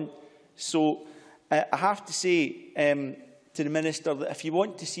want. So I have to say to the Minister that if you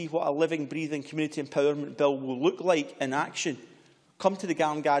want to see what a living, breathing community empowerment bill will look like in action, come to the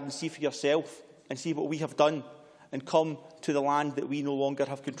Garngad and see for yourself and see what we have done, and come to the land that we no longer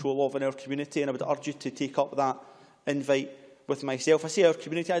have control of in our community. And I would urge you to take up that invite with myself. I say our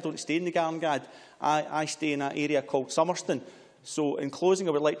community, I don't stay in the Garngad. I stay in an area called Summerston. So in closing,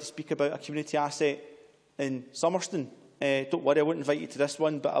 I would like to speak about a community asset in Summerston. Don't worry, I won't invite you to this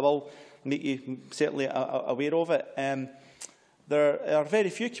one, but I will make you certainly aware of it. There are very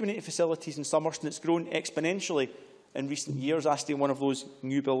few community facilities in Summerston. It's grown exponentially in recent years, as to one of those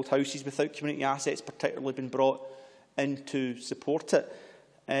new build houses without community assets particularly been brought in to support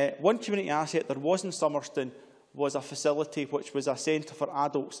it. One community asset there was in Summerston was a facility which was a centre for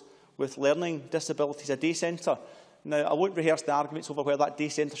adults with learning disabilities, a day centre. Now, I won't rehearse the arguments over whether that day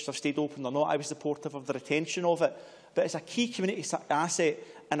centre should have stayed open or not. I was supportive of the retention of it. But it's a key community asset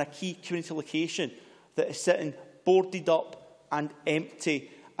and a key community location that is sitting boarded up and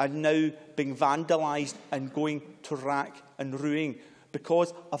empty and now being vandalised and going to rack and ruin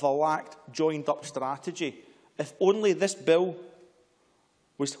because of a lacked joined-up strategy. If only this bill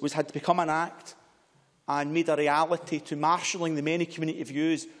had to become an act and made a reality to marshalling the many community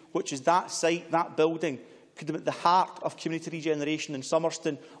views, which is that site, that building, could have been at the heart of community regeneration in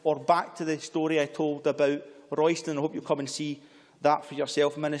Summerston, or back to the story I told about Royston. I hope you'll come and see that for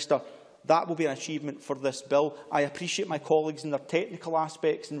yourself, Minister. That will be an achievement for this bill. I appreciate my colleagues in their technical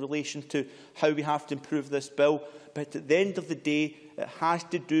aspects in relation to how we have to improve this bill, but at the end of the day, it has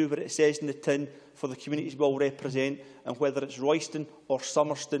to do what it says in the tin for the communities we all represent, and whether it's Royston or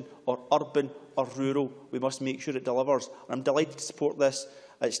Summerston or urban or rural, we must make sure it delivers. And I'm delighted to support this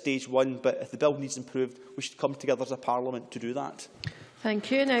at stage one, but if the bill needs improved, we should come together as a Parliament to do that. Thank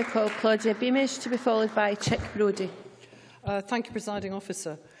you. Now call Claudia Beamish to be followed by Chick Brodie. Thank you, Presiding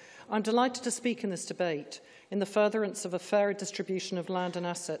Officer. I'm delighted to speak in this debate in the furtherance of a fairer distribution of land and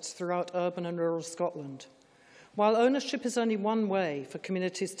assets throughout urban and rural Scotland. While ownership is only one way for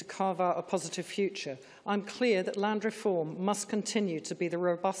communities to carve out a positive future, I'm clear that land reform must continue to be the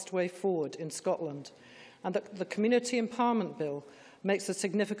robust way forward in Scotland, and that the Community Empowerment Bill makes a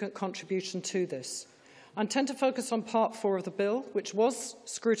significant contribution to this. I intend to focus on Part 4 of the bill, which was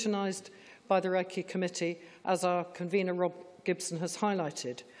scrutinised by the Recce Committee, as our convener Rob Gibson has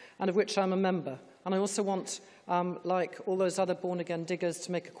highlighted, and of which I'm a member. And I also want, like all those other born-again diggers,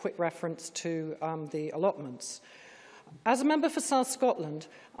 to make a quick reference to the allotments. As a member for South Scotland,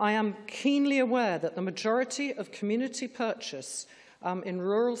 I am keenly aware that the majority of community purchase in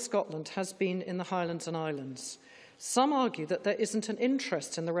rural Scotland has been in the Highlands and Islands. Some argue that there isn't an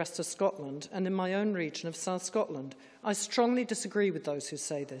interest in the rest of Scotland and in my own region of South Scotland. I strongly disagree with those who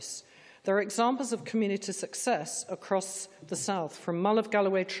say this. There are examples of community success across the south, from Mull of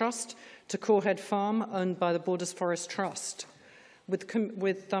Galloway Trust to Corehead Farm, owned by the Borders Forest Trust, with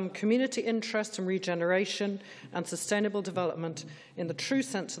community interest and regeneration and sustainable development in the true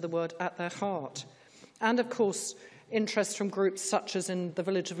sense of the word at their heart. And, of course, interest from groups such as in the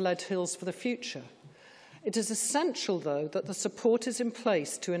village of Lead Hills for the Future. It is essential, though, that the support is in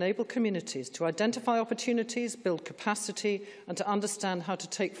place to enable communities to identify opportunities, build capacity, and to understand how to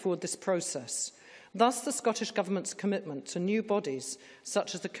take forward this process. Thus, the Scottish Government's commitment to new bodies,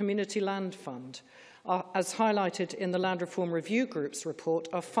 such as the Community Land Fund, as highlighted in the Land Reform Review Group's report,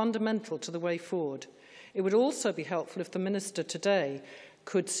 are fundamental to the way forward. It would also be helpful if the Minister today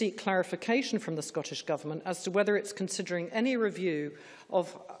could seek clarification from the Scottish Government as to whether it's considering any review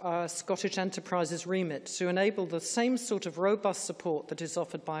of Scottish Enterprises' remit to enable the same sort of robust support that is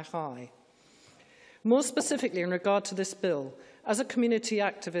offered by HIE. More specifically, in regard to this bill, as a community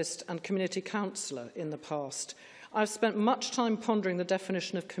activist and community councillor in the past, I've spent much time pondering the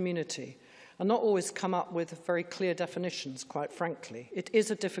definition of community and not always come up with very clear definitions, quite frankly. It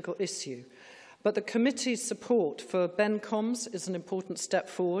is a difficult issue. But the committee's support for BENCOMS is an important step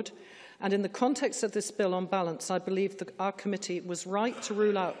forward, and in the context of this bill on balance, I believe that our committee was right to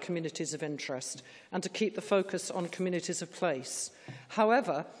rule out communities of interest and to keep the focus on communities of place.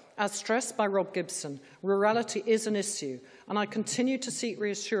 However, as stressed by Rob Gibson, rurality is an issue, and I continue to seek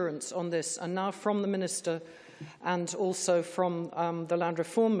reassurance on this, and now from the Minister and also from the Land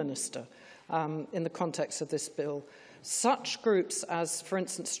Reform Minister in the context of this bill. Such groups as, for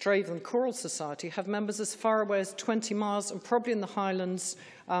instance, Straven Choral Society have members as far away as 20 miles, and probably in the Highlands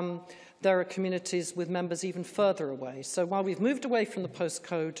there are communities with members even further away. So while we've moved away from the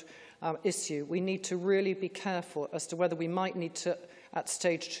postcode issue, we need to really be careful as to whether we might need to, at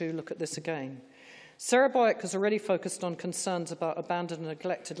stage 2, look at this again. Sarah Boyack has already focused on concerns about abandoned and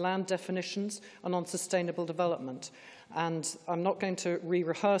neglected land definitions and on sustainable development. And I'm not going to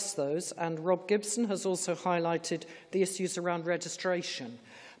re-rehearse those. And Rob Gibson has also highlighted the issues around registration.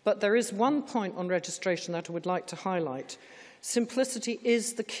 But there is one point on registration that I would like to highlight. Simplicity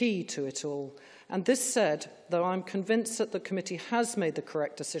is the key to it all. And this said, though I'm convinced that the committee has made the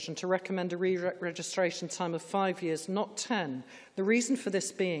correct decision to recommend a re-registration time of 5 years, not 10, the reason for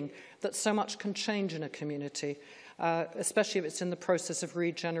this being that so much can change in a community, especially if it's in the process of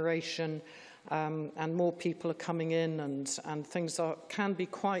regeneration and more people are coming in, and things can be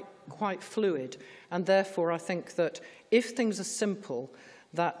quite fluid. And therefore, I think that if things are simple,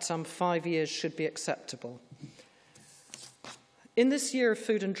 that 5 years should be acceptable. In this year of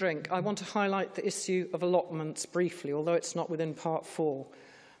food and drink, I want to highlight the issue of allotments briefly, although it's not within Part 4.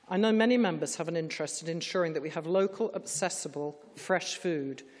 I know many members have an interest in ensuring that we have local, accessible, fresh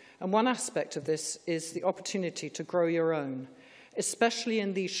food. And one aspect of this is the opportunity to grow your own, especially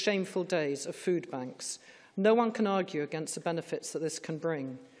in these shameful days of food banks. No one can argue against the benefits that this can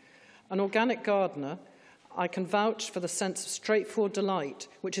bring. An organic gardener, I can vouch for the sense of straightforward delight,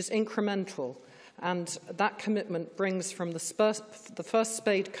 which is incremental, and that commitment brings from the first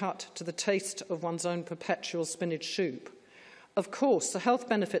spade cut to the taste of one's own perpetual spinach soup. Of course, the health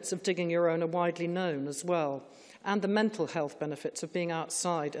benefits of digging your own are widely known as well, and the mental health benefits of being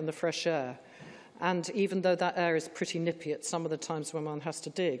outside in the fresh air, and even though that air is pretty nippy at some of the times when one has to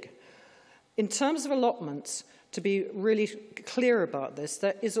dig. In terms of allotments, to be really clear about this,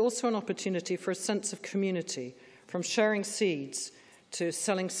 there is also an opportunity for a sense of community, from sharing seeds to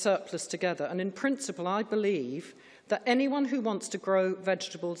selling surplus together. And in principle, I believe that anyone who wants to grow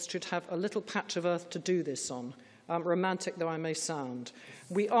vegetables should have a little patch of earth to do this on, romantic though I may sound.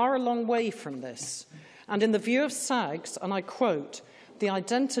 We are a long way from this. And in the view of SAGS, and I quote, the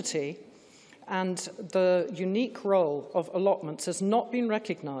identity and the unique role of allotments has not been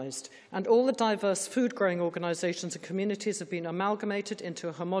recognised, and all the diverse food-growing organisations and communities have been amalgamated into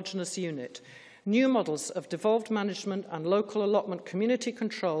a homogenous unit. New models of devolved management and local allotment community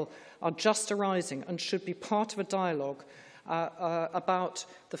control are just arising and should be part of a dialogue about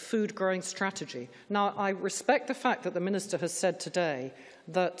the food-growing strategy. Now, I respect the fact that the Minister has said today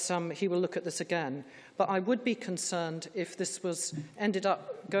that he will look at this again, but I would be concerned if this ended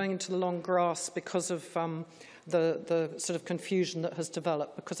up going into the long grass because of the sort of confusion that has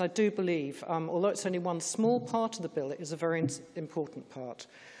developed, because I do believe, although it's only one small part of the bill, it is a very important part.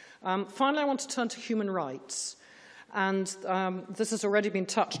 Finally, I want to turn to human rights. And this has already been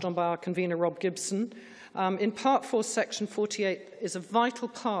touched on by our convener, Rob Gibson. In Part 4, Section 48 is a vital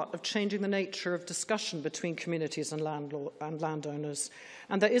part of changing the nature of discussion between communities and landowners.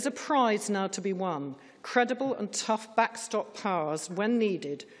 And there is a prize now to be won, credible and tough backstop powers when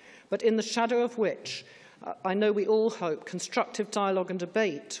needed, but in the shadow of which I know we all hope constructive dialogue and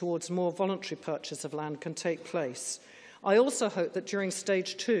debate towards more voluntary purchase of land can take place. I also hope that during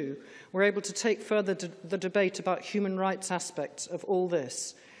Stage 2, we're able to take further the debate about human rights aspects of all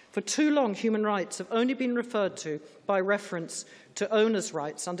this. For too long, human rights have only been referred to by reference to owners'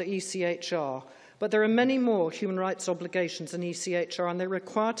 rights under ECHR, but there are many more human rights obligations in ECHR, and they're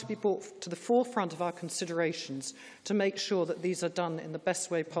required to be brought to the forefront of our considerations to make sure that these are done in the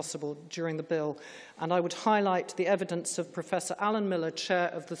best way possible during the bill. And I would highlight the evidence of Professor Alan Miller, Chair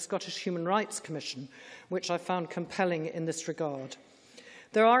of the Scottish Human Rights Commission, which I found compelling in this regard.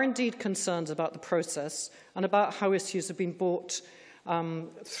 There are indeed concerns about the process and about how issues have been brought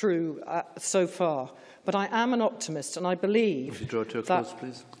through so far. But I am an optimist, and I believe if you draw to a close,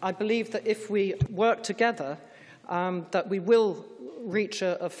 please. I believe that if we work together, that we will reach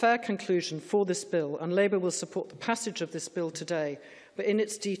a fair conclusion for this bill, and Labour will support the passage of this bill today. But in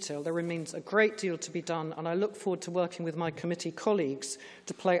its detail, there remains a great deal to be done, and I look forward to working with my committee colleagues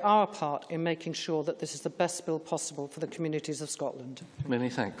to play our part in making sure that this is the best bill possible for the communities of Scotland. Many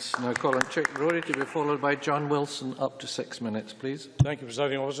thanks. Now, Colin Rory to be followed by John Wilson. Up to 6 minutes, please. Thank you,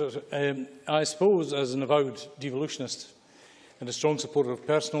 Presiding Officer. I suppose, as an avowed devolutionist and a strong supporter of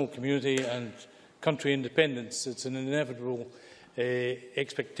personal, community and country independence, it's an inevitable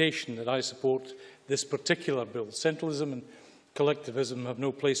expectation that I support this particular bill. Centralism and collectivism have no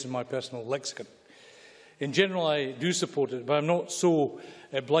place in my personal lexicon. In general, I do support it, but I'm not so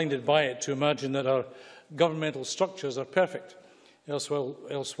blinded by it to imagine that our governmental structures are perfect. Else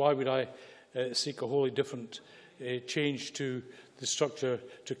why would I seek a wholly different change to the structure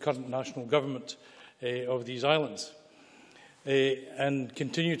to current national government of these islands? And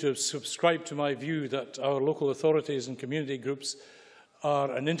continue to subscribe to my view that our local authorities and community groups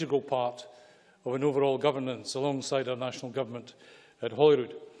are an integral part of an overall governance alongside our national government at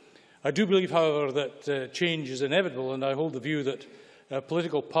Holyrood. I do believe, however, that change is inevitable, and I hold the view that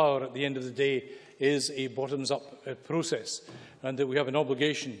political power at the end of the day is a bottoms-up process, and that we have an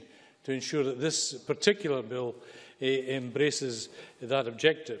obligation to ensure that this particular bill embraces that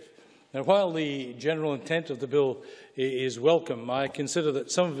objective. Now, while the general intent of the bill is welcome, I consider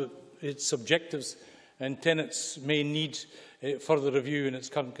that some of its objectives and tenets may need further review in its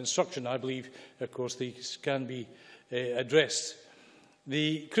current construction. I believe, of course, these can be addressed.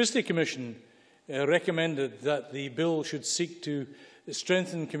 The Christie Commission recommended that the bill should seek to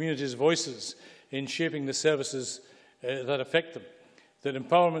strengthen communities' voices in shaping the services that affect them. That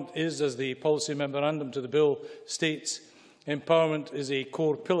empowerment is, as the policy memorandum to the bill states, empowerment is a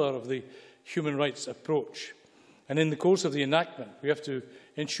core pillar of the human rights approach. And in the course of the enactment, we have to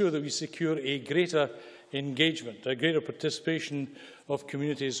ensure that we secure a greater engagement, a greater participation of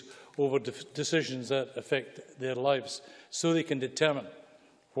communities over decisions that affect their lives, so they can determine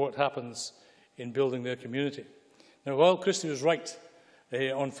what happens in building their community. Now, while Christy was right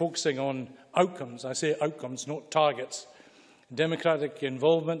on focusing on outcomes, I say outcomes, not targets, democratic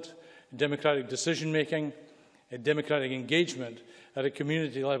involvement, democratic decision-making, democratic engagement at a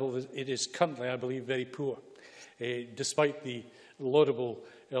community level, it is currently, I believe, very poor, despite the laudable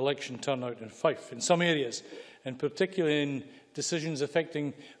election turnout in Fife. In some areas, and particularly in decisions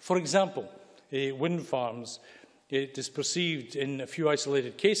affecting, for example, wind farms, it is perceived in a few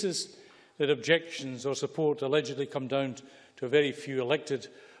isolated cases that objections or support allegedly come down to a very few elected,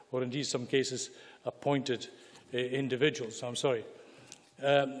 or indeed some cases appointed individuals. I'm sorry.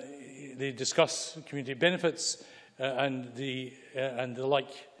 They discuss community benefits and the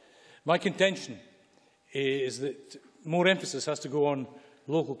like. My contention is that more emphasis has to go on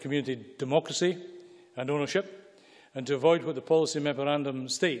local community democracy and ownership, and to avoid what the policy memorandum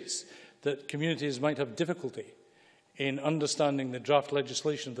states, that communities might have difficulty in understanding the draft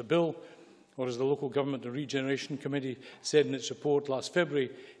legislation of the bill, or as the Local Government and Regeneration Committee said in its report last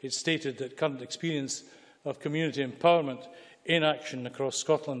February, it stated that current experience of community empowerment in action across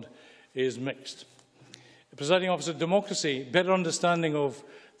Scotland is mixed. Presiding Officer, democracy, better understanding of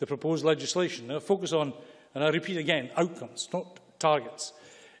the proposed legislation, a focus on, and I repeat again, outcomes, not targets,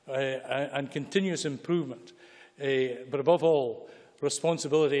 and continuous improvement, but above all,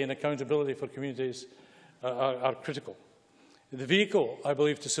 responsibility and accountability for communities are critical. The vehicle, I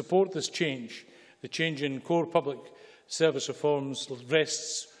believe, to support this change, the change in core public service reforms,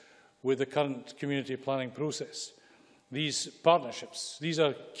 rests with the current community planning process. These partnerships, these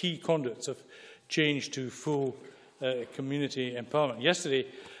are key conduits of change to full community empowerment. Yesterday,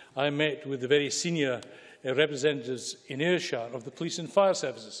 I met with the very senior representatives in Ayrshire of the police and fire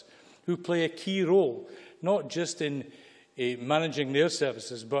services, who play a key role, not just in managing their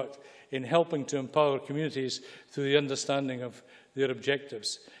services, but in helping to empower communities through the understanding of their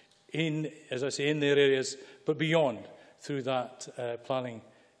objectives, as I say, in their areas, but beyond, through that planning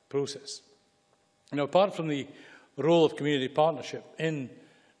process. Now, apart from the role of community partnership in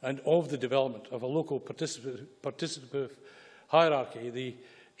and of the development of a local participative hierarchy, the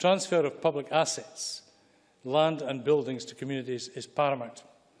transfer of public assets, land and buildings to communities is paramount.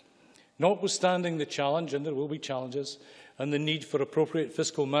 Notwithstanding the challenge, and there will be challenges, and the need for appropriate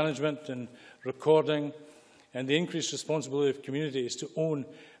fiscal management and recording, and the increased responsibility of communities to own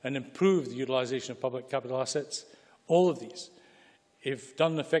and improve the utilisation of public capital assets, all of these, if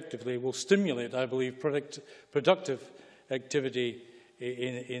done effectively, will stimulate, I believe, productive activity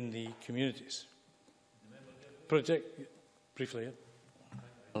in the communities. Briefly, yeah.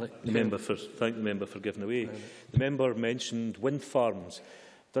 Thank the member for giving away. The member mentioned wind farms.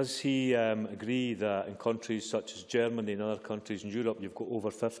 Does he agree that in countries such as Germany and other countries in Europe, you've got over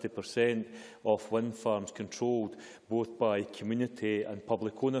 50% of wind farms controlled both by community and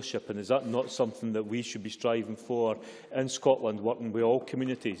public ownership? And is that not something that we should be striving for in Scotland, working with all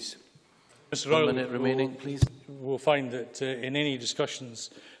communities? Mr. Royal, 1 minute remaining, please. We'll find that in any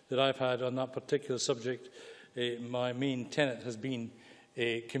discussions that I've had on that particular subject, my main tenet has been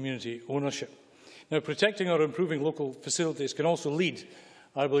community ownership. Now, protecting or improving local facilities can also lead,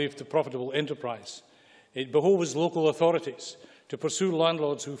 I believe, to profitable enterprise. It behoves local authorities to pursue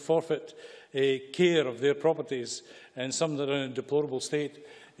landlords who forfeit care of their properties, and some that are in a deplorable state,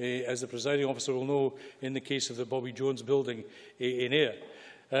 as the presiding officer will know in the case of the Bobby Jones building in Ayr,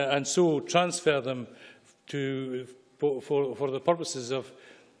 and so transfer them for the purposes of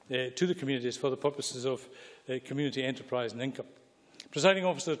to the communities for the purposes of community enterprise and income. Presiding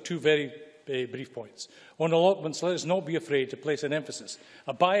officer, two very brief points. On allotments, let us not be afraid to place an emphasis,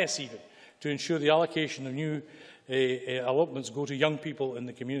 a bias even, to ensure the allocation of new allotments go to young people in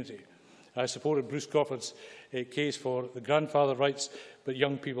the community. I supported Bruce Crawford's case for the grandfather rights, but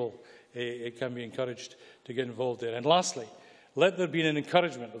young people can be encouraged to get involved there. And lastly, let there be an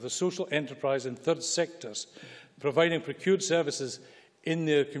encouragement of the social enterprise and third sectors providing procured services in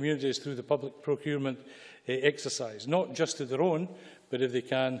their communities through the public procurement exercise, not just to their own, but if they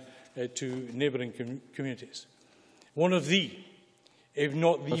can, to neighbouring communities. One of the, if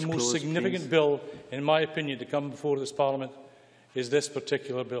not the most significant bill, in my opinion, to come before this Parliament is this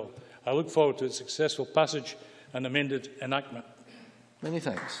particular bill. I look forward to its successful passage and amended enactment. Many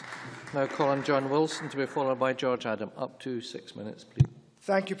thanks. Now call on John Wilson to be followed by George Adam. Up to 6 minutes, please.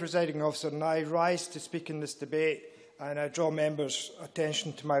 Thank you, Presiding Officer. And I rise to speak in this debate and I draw members'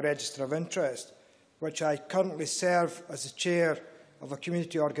 attention to my register of interest, which I currently serve as the chair of a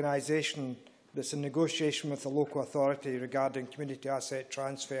community organisation that's in negotiation with the local authority regarding community asset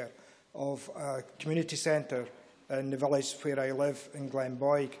transfer of a community centre in the village where I live in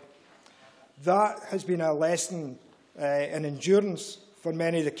Glenboig. That has been a lesson in endurance for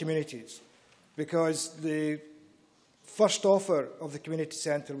many of the communities, because the first offer of the community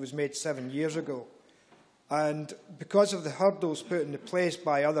centre was made 7 years ago, and because of the hurdles put into place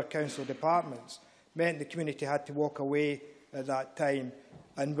by other council departments, meant the community had to walk away at that time,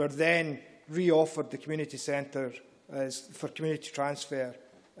 and were then re-offered the community centre for community transfer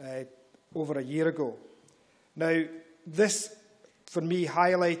over a year ago. Now, this, for me,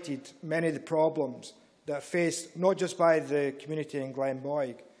 highlighted many of the problems that are faced not just by the community in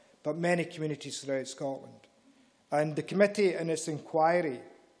Glenboig, but many communities throughout Scotland. And the committee in its inquiry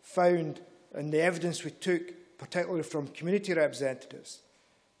found, and the evidence we took, particularly from community representatives,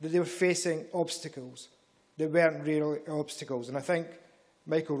 that they were facing obstacles that weren't real obstacles. And I think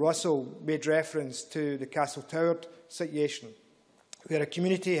Michael Russell made reference to the Castle Tower situation, where a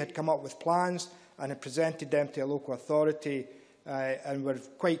community had come up with plans and had presented them to a local authority and were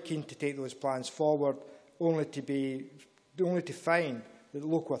quite keen to take those plans forward, only to find that the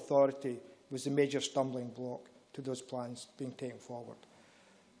local authority was the major stumbling block to those plans being taken forward.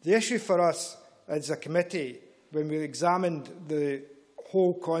 The issue for us as a committee, when we examined the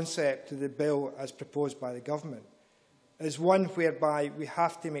whole concept of the bill as proposed by the government, is one whereby we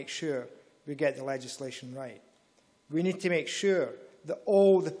have to make sure we get the legislation right. We need to make sure that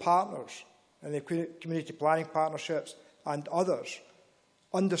all the partners in the community planning partnerships and others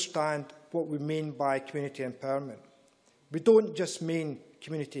understand what we mean by community empowerment. We don't just mean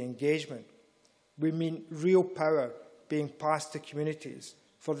community engagement. We mean real power being passed to communities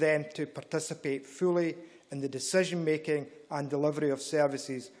for them to participate fully in the decision-making and delivery of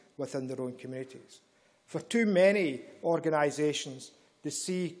services within their own communities. For too many organisations, they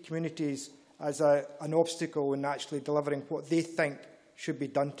see communities as an obstacle in actually delivering what they think should be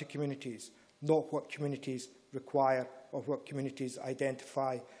done to communities, not what communities require or what communities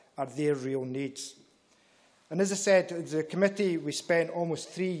identify are their real needs. And as I said, as a committee, we spent almost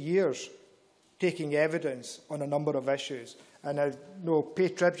 3 years taking evidence on a number of issues. And I pay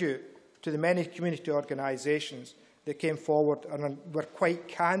tribute to the many community organisations that came forward and were quite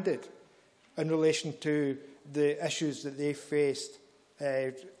candid in relation to the issues that they faced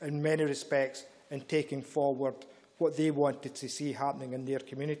in many respects in taking forward what they wanted to see happening in their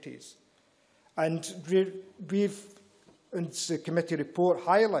communities. And the committee report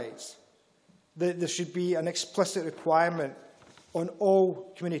highlights that there should be an explicit requirement on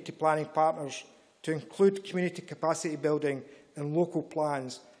all community planning partners to include community capacity building in local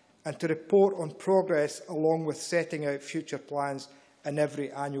plans and to report on progress along with setting out future plans in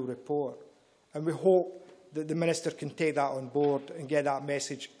every annual report. And we hope that the Minister can take that on board and get that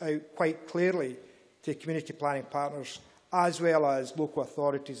message out quite clearly to community planning partners as well as local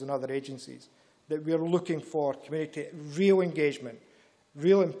authorities and other agencies, that we are looking for community real engagement,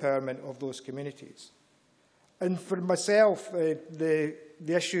 real empowerment of those communities. And for myself, the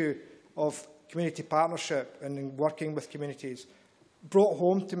issue of community partnership and working with communities brought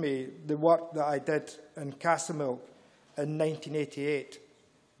home to me the work that I did in Castlemilk in 1988,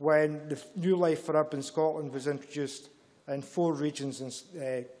 when the New Life for Urban Scotland was introduced in 4 regions in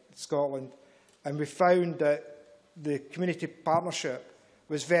Scotland, and we found that the community partnership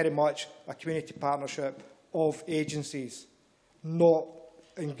was very much a community partnership of agencies, not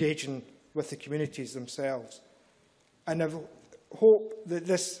engaging with the communities themselves. And I hope that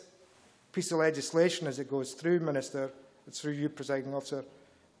this piece of legislation, as it goes through, Minister, through you, Presiding Officer,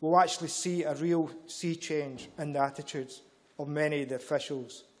 will actually see a real sea change in the attitudes of many of the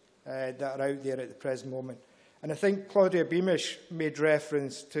officials that are out there at the present moment. And I think Claudia Beamish made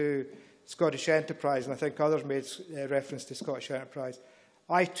reference to Scottish Enterprise, and I think others made reference to Scottish Enterprise.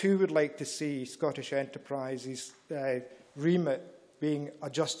 I too would like to see Scottish Enterprise's remit being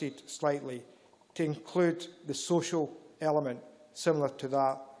adjusted slightly to include the social element similar to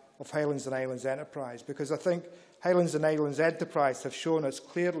that of Highlands and Islands Enterprise, because I think Highlands and Islands Enterprise have shown us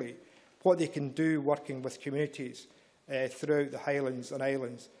clearly what they can do working with communities throughout the Highlands and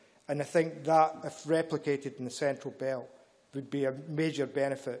Islands. And I think that, if replicated in the Central Belt, would be a major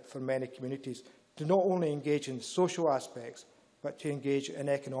benefit for many communities to not only engage in social aspects, but to engage in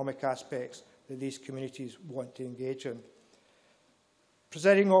economic aspects that these communities want to engage in.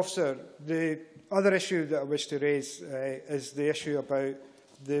 Presiding Officer, the other issue that I wish to raise is the issue about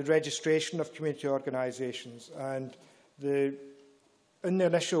the registration of community organisations. And in the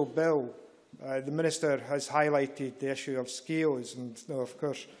initial bill, the Minister has highlighted the issue of SCIOs. And of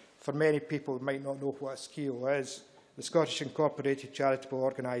course, for many people who might not know what a SCIO is, the Scottish Incorporated Charitable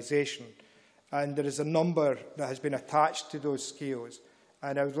Organisation. And there is a number that has been attached to those SCIOs.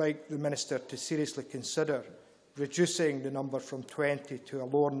 And I would like the Minister to seriously consider reducing the number from 20 to a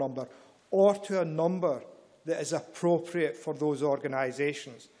lower number, or to a number that is appropriate for those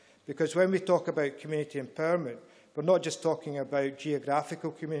organisations. Because when we talk about community empowerment, we're not just talking about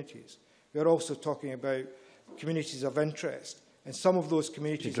geographical communities, we're also talking about communities of interest. And some of those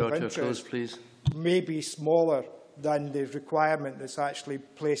communities of interest may be smaller than the requirement that's actually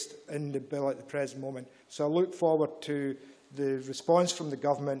placed in the bill at the present moment. So I look forward to the response from the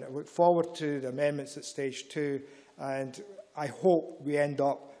Government. I look forward to the amendments at stage 2, and I hope we end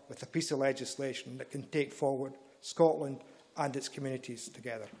up with a piece of legislation that can take forward Scotland and its communities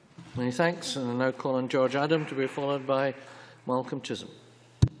together. Many thanks. And I now call on George Adam to be followed by Malcolm Chisholm.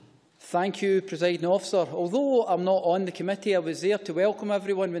 Thank you, Presiding Officer. Although I'm not on the committee, I was there to welcome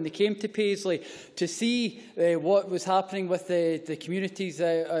everyone when they came to Paisley to see what was happening with the communities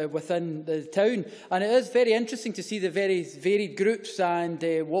within the town. And it is very interesting to see the very varied groups and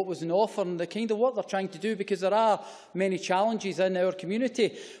what was in offer and the kind of what they're trying to do, because there are many challenges in our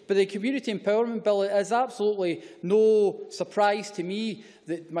community. But the Community Empowerment Bill is absolutely no surprise to me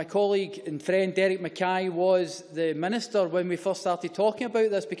that my colleague and friend Derek Mackay was the Minister when we first started talking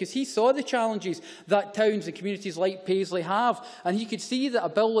about this, because he saw the challenges that towns and communities like Paisley have, and he could see that a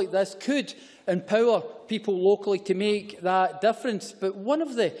bill like this could empower people locally to make that difference. But one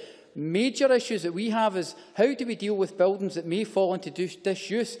of the major issues that we have is, how do we deal with buildings that may fall into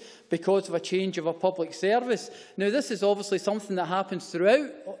disuse because of a change of a public service? Now, this is obviously something that happens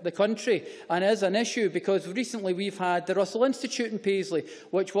throughout the country and is an issue, because recently we've had the Russell Institute in Paisley,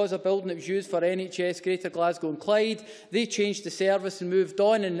 which was a building that was used for NHS Greater Glasgow and Clyde. They changed the service and moved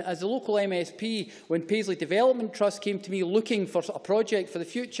on, and as a local MSP, when Paisley Development Trust came to me looking for a project for the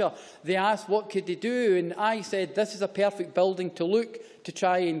future, they asked what could they do, and I said this is a perfect building to look to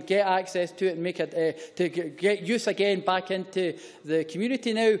try and get access to it and make it to get use again back into the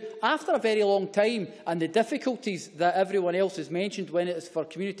community. Now, after a very long time and the difficulties that everyone else has mentioned when it is for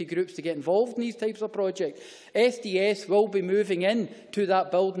community groups to get involved in these types of projects, SDS will be moving in to that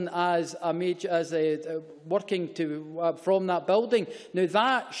building as working to from that building. Now,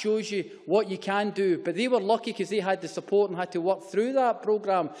 that shows you what you can do, but they were lucky because they had the support and had to work through that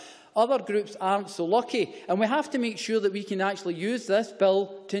programme. Other groups aren't so lucky, and we have to make sure that we can actually use this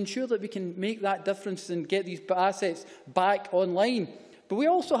bill to ensure that we can make that difference and get these assets back online. But we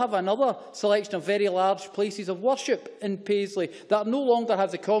also have another selection of very large places of worship in Paisley that no longer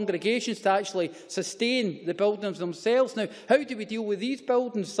have the congregations to actually sustain the buildings themselves. Now, how do we deal with these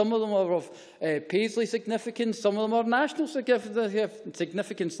buildings? Some of them are of Paisley significance, some of them are national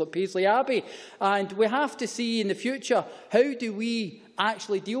significance, like Paisley Abbey. And we have to see in the future, how do we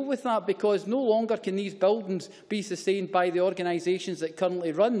actually deal with that, because no longer can these buildings be sustained by the organisations that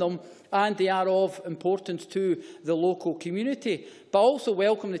currently run them, and they are of importance to the local community. But I also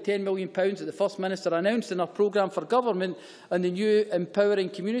welcome the £10 million that the First Minister announced in our programme for government and the new Empowering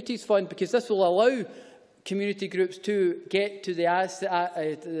Communities Fund, because this will allow community groups to get to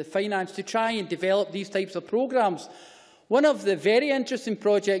the finance to try and develop these types of programmes. One of the very interesting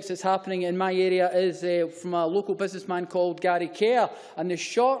projects that's happening in my area is from a local businessman called Gary Kerr, and the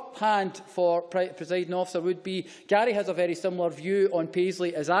shorthand for Presiding Officer would be, Gary has a very similar view on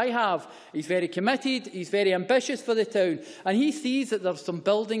Paisley as I have. He's very committed, he's very ambitious for the town, and he sees that there are some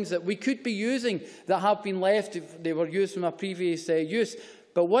buildings that we could be using that have been left if they were used from a previous use.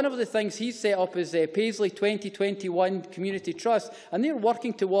 But one of the things he's set up is Paisley 2021 Community Trust, and they're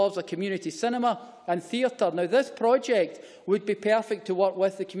working towards a community cinema and theatre. Now, this project would be perfect to work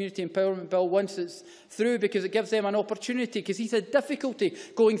with the Community Empowerment Bill once it's through, because it gives them an opportunity, because he's had difficulty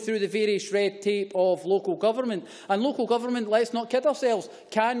going through the various red tape of local government. And local government, let's not kid ourselves,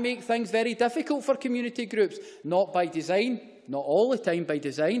 can make things very difficult for community groups, not by design, not all the time by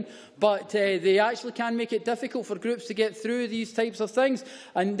design, but they actually can make it difficult for groups to get through these types of things.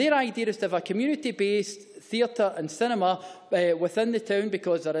 And their idea is to have a community-based theatre and cinema within the town,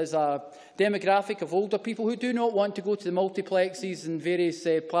 because there is a demographic of older people who do not want to go to the multiplexes in various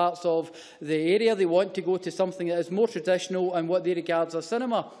parts of the area. They want to go to something that is more traditional and what they regard as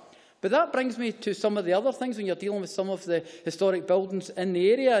cinema. But that brings me to some of the other things when you're dealing with some of the historic buildings in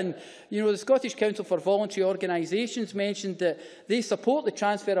the area. And, you know, the Scottish Council for Voluntary Organisations mentioned that they support the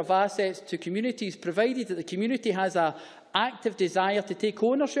transfer of assets to communities, provided that the community has a active desire to take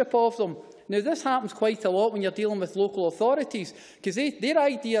ownership of them. Now, this happens quite a lot when you're dealing with local authorities, because their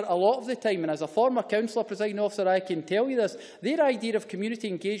idea a lot of the time, and as a former councillor, presiding officer, I can tell you this, their idea of community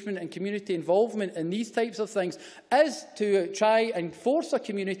engagement and community involvement in these types of things is to try and force a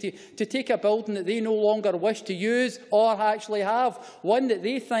community to take a building that they no longer wish to use or actually have, one that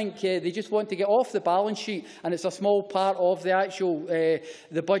they think they just want to get off the balance sheet, and it's a small part of the actual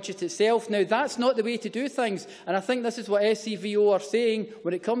the budget itself. Now, that's not the way to do things, and I think this is what SCVO are saying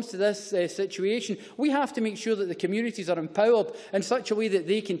when it comes to this situation. We have to make sure that the communities are empowered in such a way that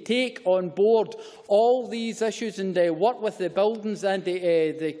they can take on board all these issues and work with the buildings and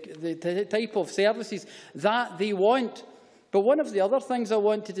the type of services that they want. But one of the other things I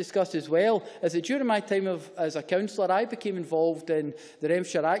want to discuss as well is that during my time as a councillor, I became involved in the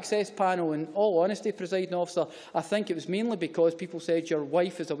Renfrewshire Access Panel. In all honesty, presiding officer, I think it was mainly because people said your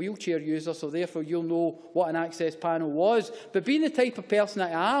wife is a wheelchair user, so therefore you'll know what an access panel was. But being the type of person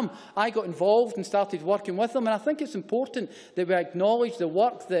that I am, I got involved and started working with them. And I think it's important that we acknowledge the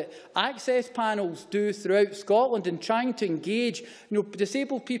work that access panels do throughout Scotland in trying to engage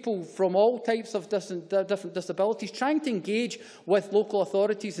disabled people from all types of different disabilities, trying to engage with local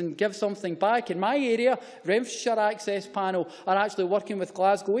authorities and give something back. In my area, Renfrewshire Access Panel are actually working with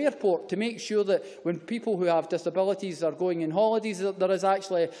Glasgow Airport to make sure that when people who have disabilities are going in holidays, there is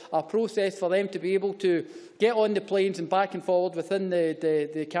actually a process for them to be able to get on the planes and back and forward within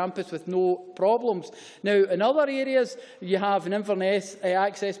the campus with no problems. Now, in other areas, you have an Inverness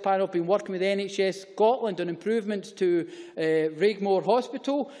Access Panel been working with NHS Scotland on improvements to Raigmore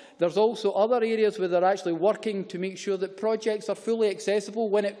Hospital. There's also other areas where they're actually working to make sure that projects are fully accessible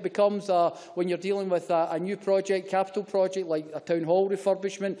when it becomes when you're dealing with a new project, capital project like a town hall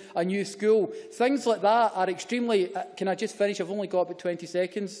refurbishment, a new school. Things like that are extremely. Can I just finish? I've only got about 20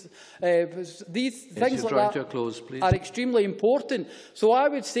 seconds. These things like that are extremely important. So I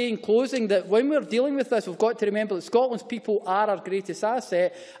would say in closing that when we're dealing with this, we've got to remember that Scotland's people are our greatest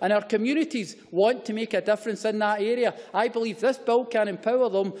asset, and our communities want to make a difference in that area. I believe this bill can empower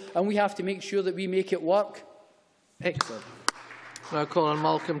them, and we have to make sure that we make it work. Excellent. Now call on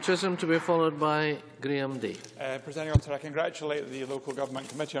Malcolm Chisholm to be followed by Graham Day. Presiding Officer, I congratulate the Local Government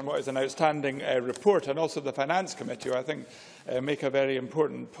Committee on what is an outstanding report, and also the Finance Committee, who I think make a very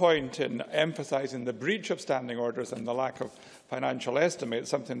important point in emphasising the breach of standing orders and the lack of financial estimates,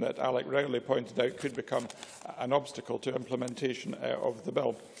 something that Alec Rowley pointed out could become an obstacle to implementation of the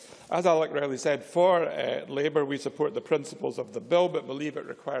bill. As Alec Rowley said, for Labour, we support the principles of the bill, but believe it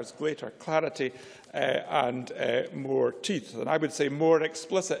requires greater clarity and more teeth. And I would say more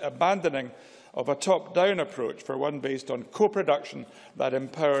explicit abandoning of a top-down approach for one based on co-production that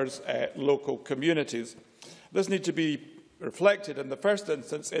empowers local communities. This needs to be reflected in the first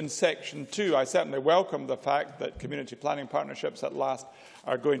instance in Section 2. I certainly welcome the fact that community planning partnerships at last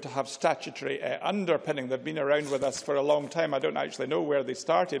are going to have statutory underpinning. They've been around with us for a long time. I don't actually know where they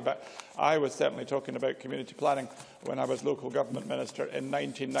started, but I was certainly talking about community planning when I was local government minister in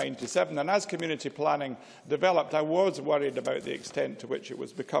 1997. And as community planning developed, I was worried about the extent to which it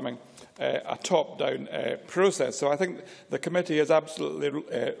was becoming a top-down process. So I think the committee is absolutely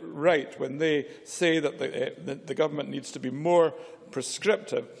right when they say that the government needs to be more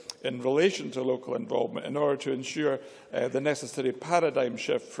prescriptive in relation to local involvement in order to ensure the necessary paradigm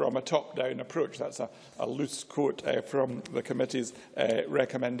shift from a top-down approach. That's a loose quote from the committee's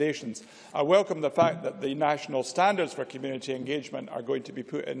recommendations. I welcome the fact that the national standards for community engagement are going to be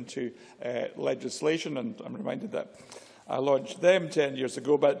put into legislation, and I'm reminded that I launched them 10 years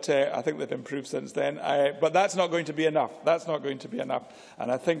ago, but I think they've improved since then. But that's not going to be enough. That's not going to be enough.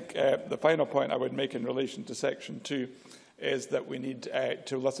 And I think the final point I would make in relation to Section 2 is that we need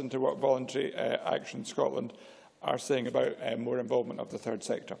to listen to what Voluntary Action Scotland are saying about more involvement of the third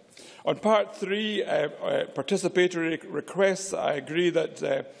sector. On Part 3, participatory requests, I agree that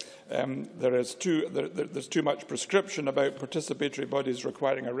there's too much prescription about participatory bodies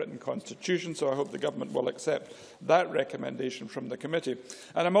requiring a written constitution, so I hope the Government will accept that recommendation from the committee.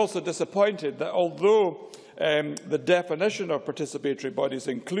 And I'm also disappointed that although the definition of participatory bodies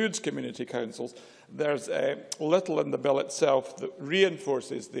includes community councils, there's little in the bill itself that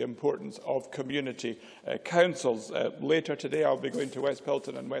reinforces the importance of community councils. Later today I'll be going to West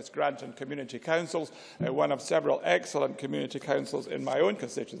Pilton and West Granton community councils, one of several excellent community councils in my own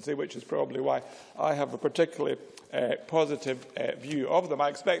constituency, which is probably why I have a particularly positive view of them. I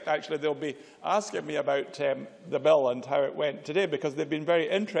expect actually they'll be asking me about the bill and how it went today, because they've been very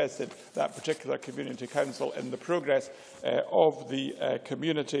interested, that particular community council, in the progress of the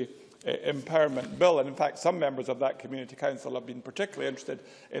community empowerment bill. And in fact, some members of that community council have been particularly interested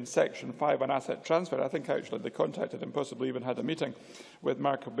in Section 5 on asset transfer. I think actually they contacted and possibly even had a meeting with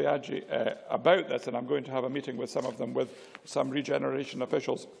Marco Biaggi about this, and I'm going to have a meeting with some of them, with some regeneration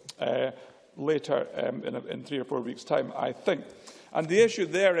officials later in 3 or 4 weeks' time, I think. And the issue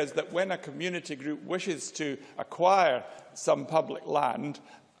there is that when a community group wishes to acquire some public land,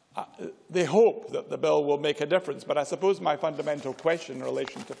 they hope that the bill will make a difference. But I suppose my fundamental question in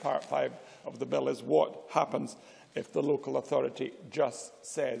relation to Part 5 of the bill is what happens if the local authority just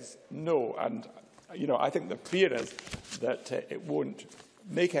says no. And I think the fear is that it won't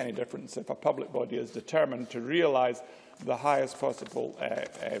make any difference if a public body is determined to realise the highest possible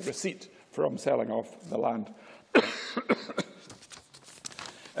receipt from selling off the land.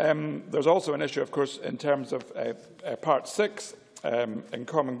 There's also an issue, of course, in terms of Part 6 in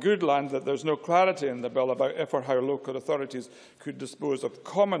common good land, that there's no clarity in the bill about if or how local authorities could dispose of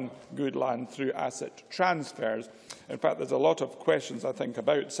common good land through asset transfers. In fact, there's a lot of questions, I think,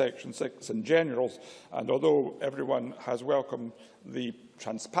 about Section 6 in general, and although everyone has welcomed the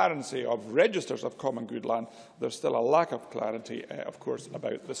transparency of registers of common good land, there's still a lack of clarity, of course,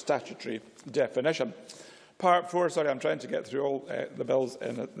 about the statutory definition. Part 4, sorry, I'm trying to get through all the bills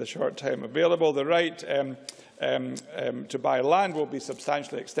in the short time available. The right to buy land will be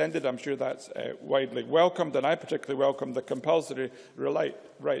substantially extended. I'm sure that's widely welcomed, and I particularly welcome the compulsory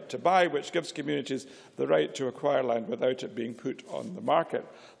right to buy, which gives communities the right to acquire land without it being put on the market.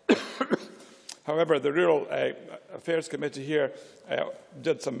 However, the Rural Affairs Committee here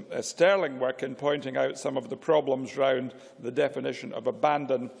did some sterling work in pointing out some of the problems around the definition of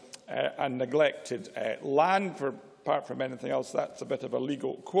abandoned and neglected land. Apart from anything else, that's a bit of a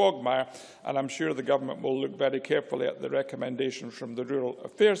legal quagmire, and I'm sure the Government will look very carefully at the recommendation from the Rural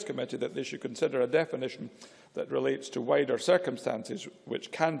Affairs Committee that they should consider a definition that relates to wider circumstances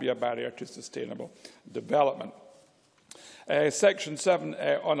which can be a barrier to sustainable development. Section 7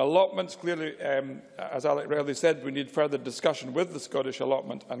 on allotments. Clearly, as Alec Rowley said, we need further discussion with the Scottish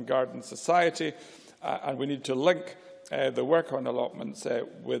Allotment and Garden Society, and we need to link the work on allotments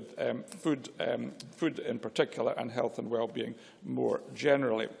with food in particular, and health and well-being more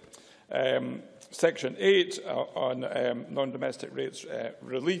generally. Section 8 on non-domestic rates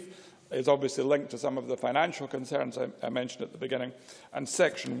relief is obviously linked to some of the financial concerns I mentioned at the beginning. And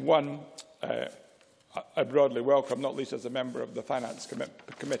Section 1 I broadly welcome, not least as a member of the Finance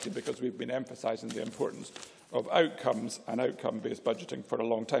Committee, because we've been emphasising the importance of outcomes and outcome-based budgeting for a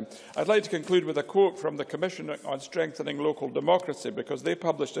long time. I'd like to conclude with a quote from the Commission on Strengthening Local Democracy, because they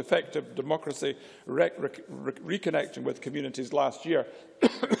published Effective Democracy Reconnecting with Communities last year.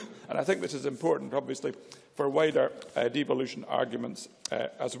 And I think this is important, obviously, for wider devolution arguments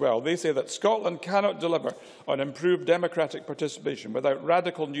as well. They say that Scotland cannot deliver on improved democratic participation without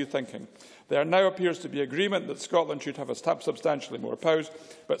radical new thinking. There now appears to be agreement that Scotland should have substantially more powers,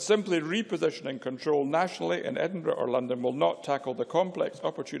 but simply repositioning control nationally in Edinburgh or London will not tackle the complex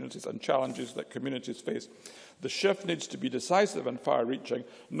opportunities and challenges that communities face. The shift needs to be decisive and far-reaching,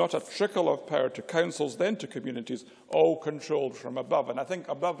 not a trickle of power to councils, then to communities, all controlled from above. And I think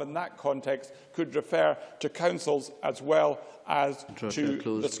above in that context could refer to councils as well as to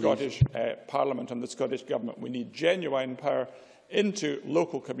the Scottish Parliament and the Scottish Government. We need genuine power into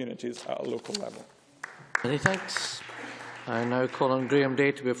local communities at a local level. Many thanks. I now call on Graham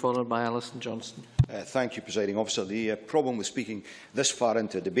Day to be followed by Alison Johnson. Thank you, Presiding Officer. The problem with speaking this far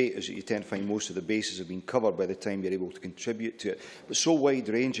into a debate is that you tend to find most of the bases have been covered by the time you're able to contribute to it. But so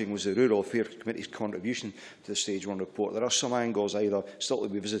wide-ranging was the Rural Affairs Committee's contribution to the Stage 1 report. There are some angles either still to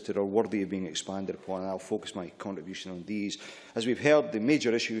be visited or worthy of being expanded upon, and I'll focus my contribution on these. As we've heard, the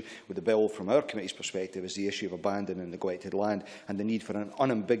major issue with the bill from our committee's perspective is the issue of abandoned and neglected land and the need for an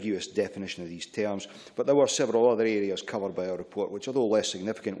unambiguous definition of these terms. But there were several other areas covered by our report which, although less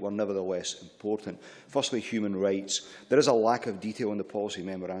significant, were nevertheless important. Firstly, human rights. There is a lack of detail in the policy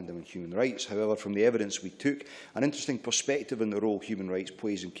memorandum on human rights. However, from the evidence we took, an interesting perspective on the role human rights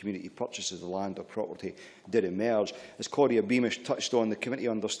plays in community purchases of land or property did emerge. As Claudia Beamish touched on, the committee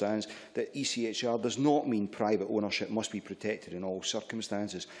understands that ECHR does not mean private ownership must be protected in all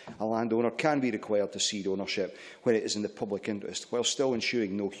circumstances. A landowner can be required to cede ownership when it is in the public interest, while still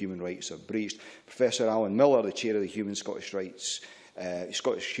ensuring no human rights are breached. Professor Alan Miller, the chair of the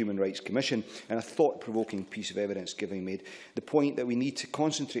Scottish Human Rights Commission, and a thought-provoking piece of evidence giving made the point that we need to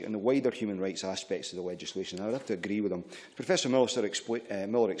concentrate on the wider human rights aspects of the legislation. I would have to agree with him. Professor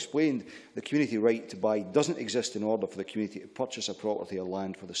Miller explained the community right to buy doesn't exist in order for the community to purchase a property or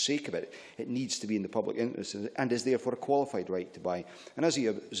land for the sake of it. It needs to be in the public interest and is therefore a qualified right to buy. And as he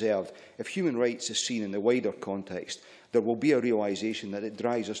observed, if human rights is seen in the wider context, there will be a realisation that it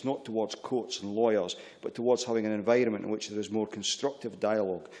drives us not towards courts and lawyers, but towards having an environment in which there is more constructive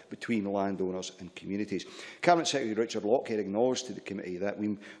dialogue between landowners and communities. Cabinet Secretary Richard Lockhead acknowledged to the committee that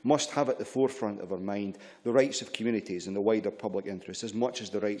we must have at the forefront of our mind the rights of communities and the wider public interest as much as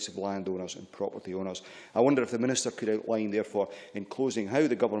the rights of landowners and property owners. I wonder if the Minister could outline, therefore, in closing, how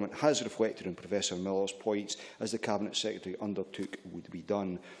the Government has reflected on Professor Miller's points as the Cabinet Secretary undertook would be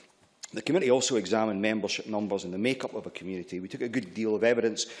done. The committee also examined membership numbers and the make-up of a community. We took a good deal of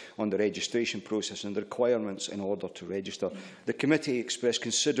evidence on the registration process and the requirements in order to register. The committee expressed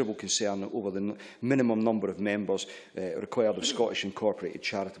considerable concern over the minimum number of members required of Scottish incorporated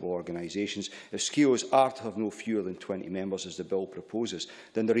charitable organisations. If SCIOs are to have no fewer than 20 members, as the bill proposes,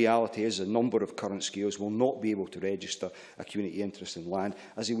 then the reality is a number of current SCIOs will not be able to register a community interest in land,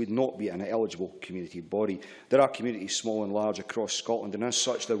 as they would not be an eligible community body. There are communities small and large across Scotland, and as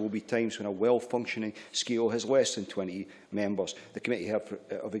such there will be times when a well-functioning SCIO has less than 20 members. The committee heard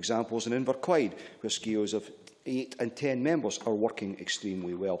of examples in Inverclyde, where SCIOs of 8 and 10 members are working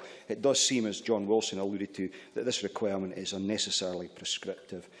extremely well. It does seem, as John Wilson alluded to, that this requirement is unnecessarily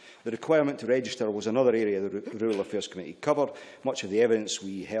prescriptive. The requirement to register was another area the Rural Affairs Committee covered. Much of the evidence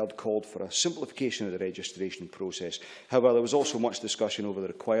we heard called for a simplification of the registration process. However, there was also much discussion over the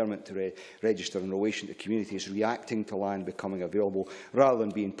requirement to register in relation to communities reacting to land becoming available, rather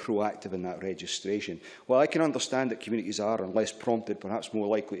than being proactive in that registration. While I can understand that communities are, unless prompted, perhaps more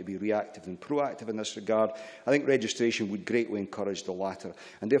likely to be reactive than proactive in this regard, I think registration would greatly encourage the latter,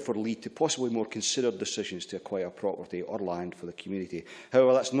 and therefore lead to possibly more considered decisions to acquire property or land for the community.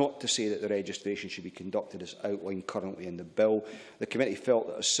 However, that's not to say that the registration should be conducted as outlined currently in the bill. The committee felt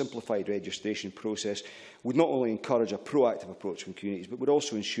that a simplified registration process would not only encourage a proactive approach from communities, but would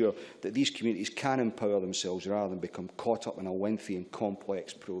also ensure that these communities can empower themselves rather than become caught up in a lengthy and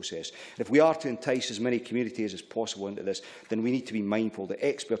complex process. If we are to entice as many communities as possible into this, then we need to be mindful that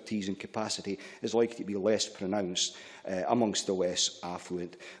expertise and capacity is likely to be less pronounced amongst the less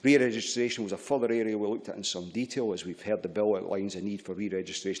affluent. Re-registration was a further area we looked at in some detail. As we've heard, the bill outlines a need for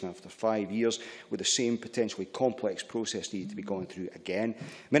re-registration after 5 years, with the same potentially complex process needed to be gone through again.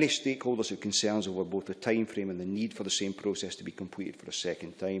 Many stakeholders have concerns over both the timeframe and the need for the same process to be completed for a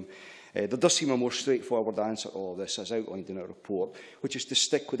second time. There does seem a more straightforward answer to all of this, as outlined in our report, which is to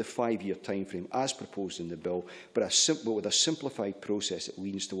stick with the 5-year timeframe as proposed in the bill, but with a simplified process that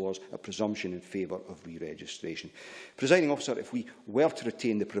leans towards a presumption in favour of re-registration. Presiding Officer, if we were to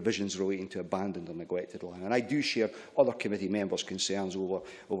retain the provisions relating to abandoned or neglected land, and I do share other committee members' concerns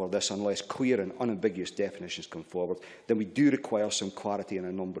over this unless clear and unambiguous definitions come forward, then we do require some clarity in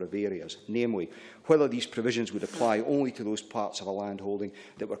a number of areas, namely whether these provisions would apply only to those parts of a landholding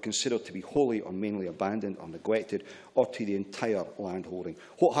that were considered to be wholly or mainly abandoned or neglected, or to the entire landholding.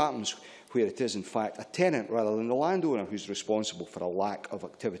 What happens where it is, in fact, a tenant rather than the landowner who is responsible for a lack of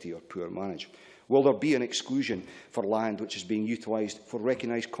activity or poor management? Will there be an exclusion for land which is being utilised for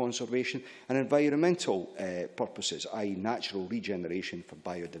recognised conservation and environmental purposes, i.e. natural regeneration for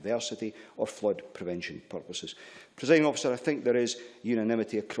biodiversity or flood prevention purposes? Presiding Officer, I think there is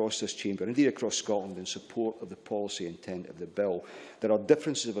unanimity across this chamber, indeed across Scotland, in support of the policy intent of the bill. There are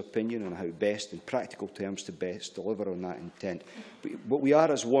differences of opinion on how best, in practical terms, to best deliver on that intent. But we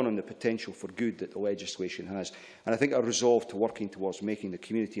are as one on the potential for good that the legislation has. And I think our resolve to working towards making the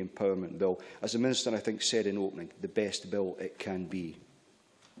Community Empowerment Bill, as the Minister, I think, said in opening, the best bill it can be.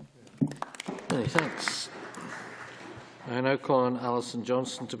 Many thanks. I now call on Alison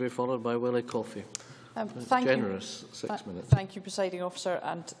Johnson to be followed by Willie Coffey. Generous 6 minutes. Thank you, Presiding Officer,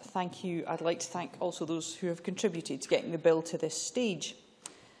 and thank you. I'd like to thank also those who have contributed to getting the bill to this stage.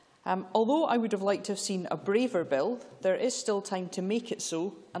 Although I would have liked to have seen a braver bill, there is still time to make it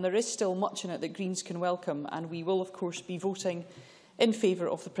so, and there is still much in it that Greens can welcome, and we will, of course, be voting in favour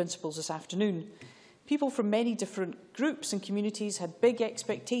of the principles this afternoon. People from many different groups and communities had big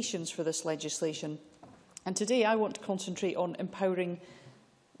expectations for this legislation, and today I want to concentrate on empowering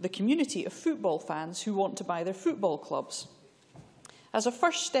the community of football fans who want to buy their football clubs. As a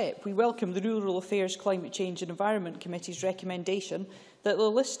first step, we welcome the Rural Affairs, Climate Change and Environment Committee's recommendation that the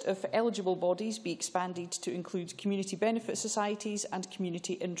list of eligible bodies be expanded to include community benefit societies and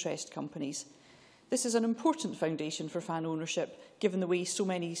community interest companies. This is an important foundation for fan ownership, given the way so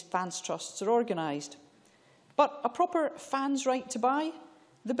many fans' trusts are organised. But a proper fans' right to buy?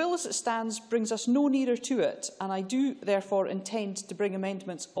 The bill as it stands brings us no nearer to it, and I do therefore intend to bring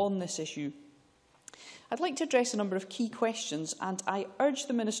amendments on this issue. I'd like to address a number of key questions, and I urge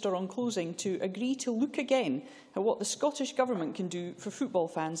the Minister on closing to agree to look again at what the Scottish Government can do for football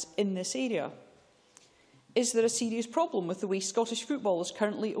fans in this area. Is there a serious problem with the way Scottish football is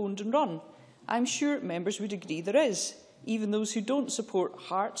currently owned and run? I'm sure members would agree there is, even those who don't support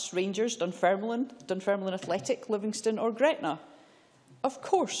Hearts, Rangers, Dunfermline Athletic, Livingston or Gretna. Of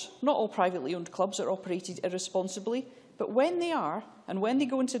course, not all privately owned clubs are operated irresponsibly, but when they are, and when they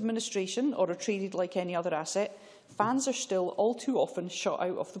go into administration or are traded like any other asset, fans are still all too often shut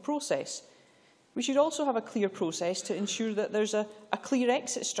out of the process. We should also have a clear process to ensure that there's a clear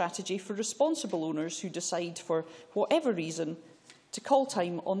exit strategy for responsible owners who decide, for whatever reason, to call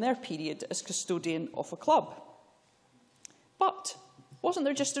time on their period as custodian of a club. But wasn't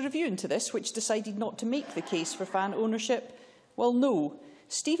there just a review into this which decided not to make the case for fan ownership? Well, no.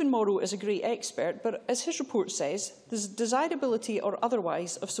 Stephen Morrow is a great expert, but as his report says, the desirability or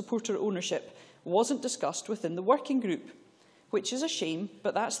otherwise of supporter ownership wasn't discussed within the working group, which is a shame,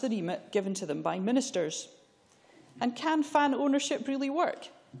 but that's the remit given to them by ministers. And can fan ownership really work?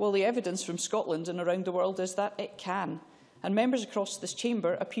 Well, the evidence from Scotland and around the world is that it can, and members across this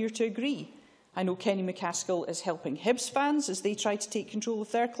chamber appear to agree. I know Kenny McCaskill is helping Hibs fans as they try to take control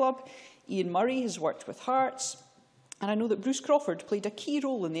of their club. Ian Murray has worked with Hearts. And I know that Bruce Crawford played a key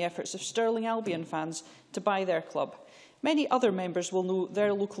role in the efforts of Stirling Albion fans to buy their club. Many other members will know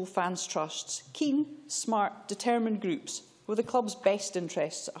their local fans' trusts, keen, smart, determined groups with the club's best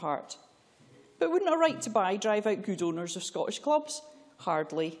interests at heart. But wouldn't a right to buy drive out good owners of Scottish clubs?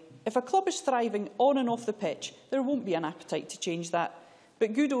 Hardly. If a club is thriving on and off the pitch, there won't be an appetite to change that.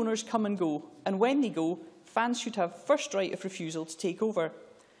 But good owners come and go, and when they go, fans should have first right of refusal to take over.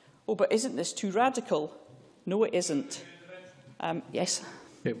 Oh, but isn't this too radical? No, it isn't. Yes.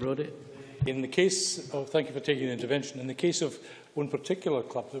 Okay, Brodie. In the case of, thank you for taking the intervention. In the case of one particular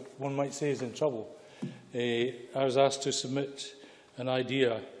club that one might say is in trouble, I was asked to submit an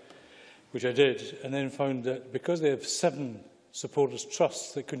idea, which I did, and then found that because they have 7 supporters'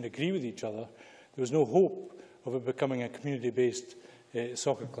 trusts that couldn't agree with each other, there was no hope of it becoming a community-based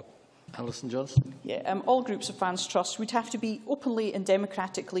soccer club. Alison Johnson. Yeah, all groups of fans' trusts would have to be openly and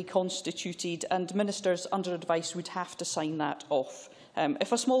democratically constituted, and ministers under advice would have to sign that off.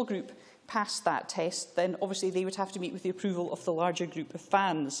 If a small group passed that test, then obviously they would have to meet with the approval of the larger group of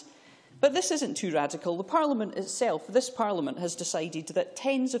fans. But this isn't too radical. The Parliament itself, this Parliament, has decided that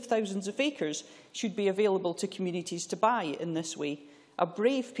tens of thousands of acres should be available to communities to buy in this way. A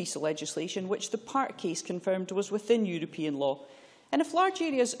brave piece of legislation which the Park case confirmed was within European law. And if large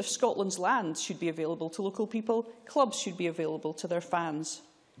areas of Scotland's land should be available to local people, clubs should be available to their fans.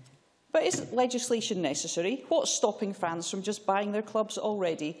 But is legislation necessary? What's stopping fans from just buying their clubs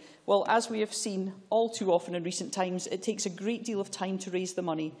already? Well, as we have seen all too often in recent times, it takes a great deal of time to raise the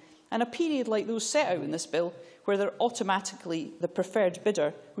money. And a period like those set out in this bill, where they're automatically the preferred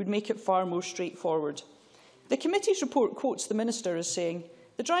bidder, would make it far more straightforward. The committee's report quotes the Minister as saying,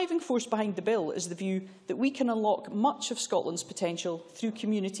 "The driving force behind the bill is the view that we can unlock much of Scotland's potential through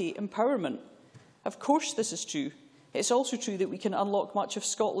community empowerment." Of course this is true. It's also true that we can unlock much of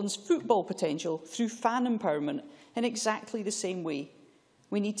Scotland's football potential through fan empowerment in exactly the same way.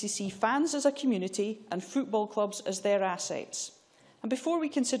 We need to see fans as a community and football clubs as their assets. And before we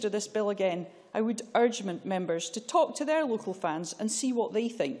consider this bill again, I would urge members to talk to their local fans and see what they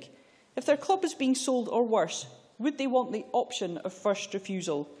think. If their club is being sold or worse, would they want the option of first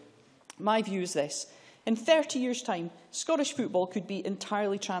refusal? My view is this. In 30 years' time, Scottish football could be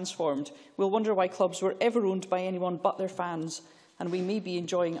entirely transformed. We'll wonder why clubs were ever owned by anyone but their fans, and we may be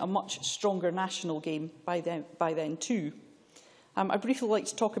enjoying a much stronger national game by then too. I'd briefly like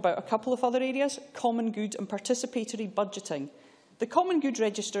to talk about a couple of other areas: common good and participatory budgeting. The common good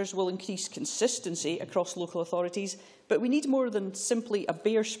registers will increase consistency across local authorities, but we need more than simply a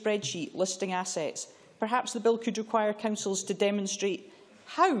bare spreadsheet listing assets. Perhaps the bill could require councils to demonstrate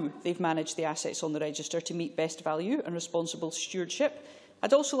how they've managed the assets on the register to meet best value and responsible stewardship.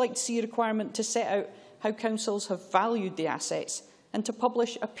 I'd also like to see a requirement to set out how councils have valued the assets and to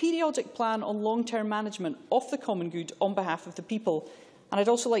publish a periodic plan on long-term management of the common good on behalf of the people. And I'd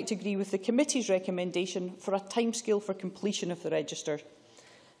also like to agree with the committee's recommendation for a timescale for completion of the register.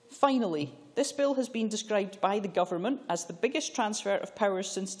 Finally, this bill has been described by the government as the biggest transfer of powers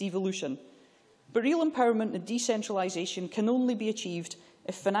since devolution. But real empowerment and decentralisation can only be achieved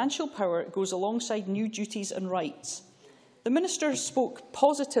if financial power goes alongside new duties and rights. The Minister spoke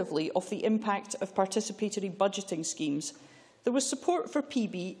positively of the impact of participatory budgeting schemes. There was support for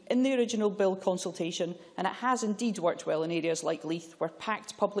PB in the original bill consultation, and it has indeed worked well in areas like Leith, where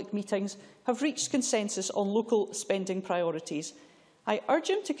packed public meetings have reached consensus on local spending priorities. I urge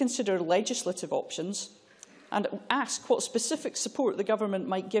him to consider legislative options and ask what specific support the government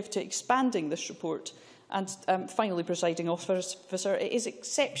might give to expanding this report. And finally, Presiding Officer, it is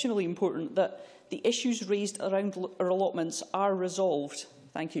exceptionally important that the issues raised around allotments are resolved.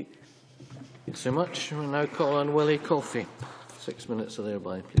 Thank you. Thanks very much. We now call on Willie Coffey. 6 minutes are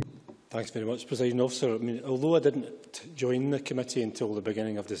thereby, please. Thanks very much, Presiding Officer. I mean, although I didn't join the committee until the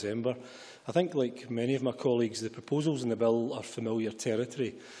beginning of December, I think, like many of my colleagues, the proposals in the bill are familiar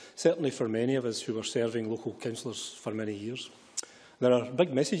territory, certainly for many of us who were serving local councillors for many years. There are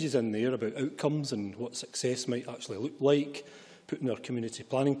big messages in there about outcomes and what success might actually look like, putting our community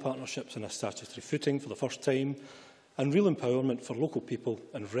planning partnerships on a statutory footing for the first time, and real empowerment for local people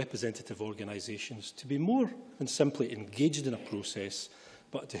and representative organisations to be more than simply engaged in a process,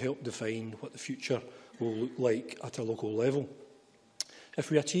 but to help define what the future will look like at a local level. If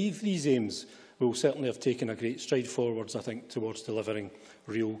we achieve these aims, we will certainly have taken a great stride forwards, I think, towards delivering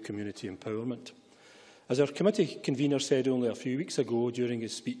real community empowerment. As our committee convener said only a few weeks ago during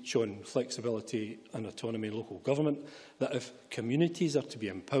his speech on flexibility and autonomy in local government, that if communities are to be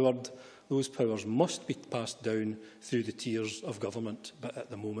empowered, those powers must be passed down through the tiers of government, but at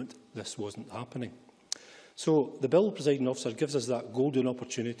the moment this wasn't happening. So the bill, Presiding Officer, gives us that golden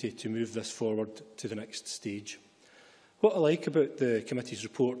opportunity to move this forward to the next stage. What I like about the committee's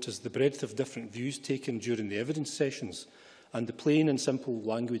report is the breadth of different views taken during the evidence sessions and the plain and simple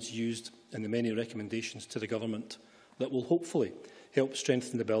language used in the many recommendations to the government that will hopefully help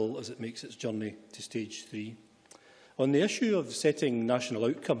strengthen the bill as it makes its journey to stage 3. On the issue of setting national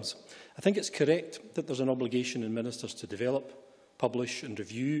outcomes, I think it's correct that there's an obligation in ministers to develop, publish and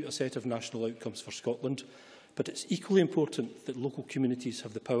review a set of national outcomes for Scotland, but it's equally important that local communities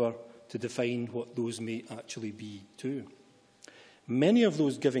have the power to define what those may actually be too. Many of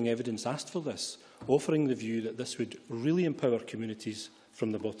those giving evidence asked for this, offering the view that this would really empower communities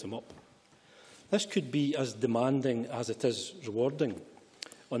from the bottom up. This could be as demanding as it is rewarding.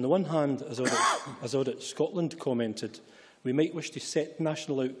 On the one hand, as Audit Scotland commented, we might wish to set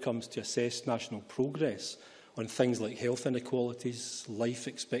national outcomes to assess national progress on things like health inequalities, life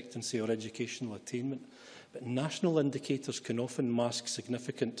expectancy or educational attainment. But national indicators can often mask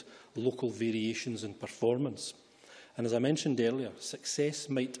significant local variations in performance. And as I mentioned earlier, success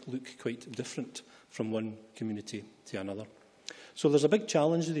might look quite different from one community to another. So there's a big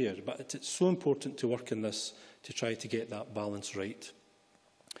challenge there, but it's so important to work in this to try to get that balance right.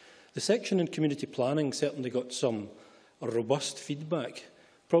 The section in community planning certainly got some robust feedback,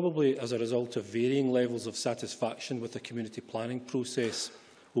 probably as a result of varying levels of satisfaction with the community planning process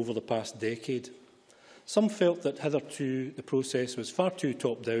over the past decade. Some felt that hitherto the process was far too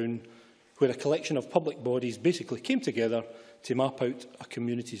top-down, where a collection of public bodies basically came together to map out a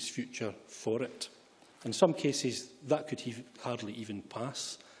community's future for it. In some cases, that could hardly even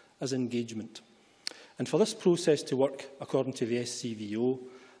pass as engagement. And for this process to work according to the SCVO,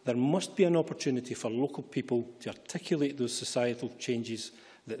 there must be an opportunity for local people to articulate those societal changes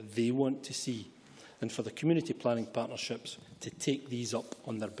that they want to see, and for the community planning partnerships to take these up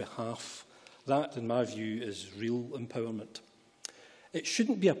on their behalf. That, in my view, is real empowerment. It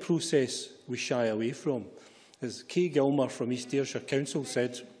shouldn't be a process we shy away from. As Kay Gilmer from East Ayrshire Council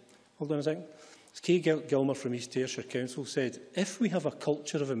said, hold on a second, as Kay Gilmer from East Ayrshire Council said, if we have a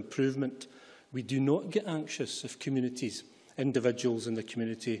culture of improvement, we do not get anxious if communities, individuals in the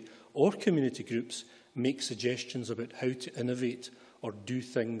community or community groups make suggestions about how to innovate or do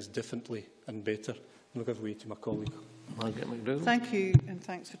things differently and better. I'll give way to my colleague. Thank you, and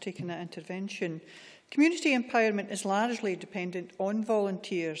thanks for taking that intervention. Community empowerment is largely dependent on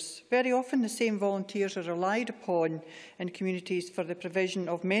volunteers. Very often the same volunteers are relied upon in communities for the provision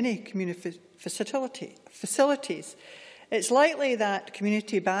of many community facilities. It's likely that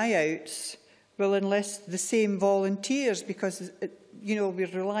community buyouts will enlist the same volunteers because we're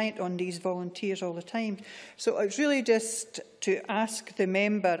reliant on these volunteers all the time. So it's really just to ask the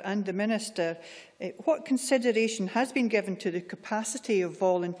member and the Minister what consideration has been given to the capacity of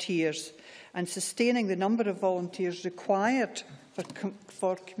volunteers and sustaining the number of volunteers required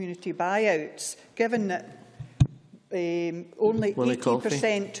for community buyouts, given that only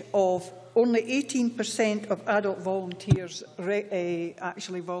 18% of adult volunteers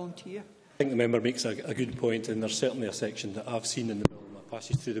actually volunteer. I think the member makes a good point, and there's certainly a section that I've seen in the bill, that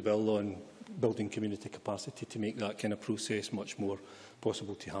passes through the bill on building community capacity to make that kind of process much more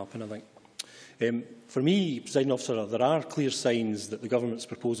possible to happen, I think. For me, Presiding Officer, there are clear signs that the Government's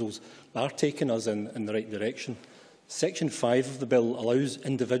proposals are taking us in the right direction. Section 5 of the bill allows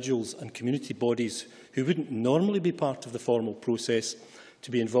individuals and community bodies who wouldn't normally be part of the formal process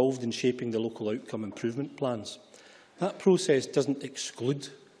to be involved in shaping the local outcome improvement plans. That process doesn't exclude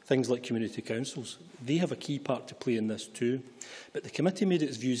things like community councils. They have a key part to play in this too. But the committee made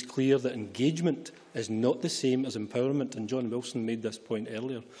its views clear that engagement is not the same as empowerment, and John Wilson made this point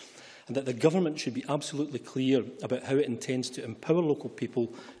earlier. I and that the Government should be absolutely clear about how it intends to empower local people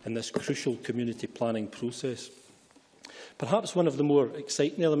in this crucial community planning process. Perhaps one of the more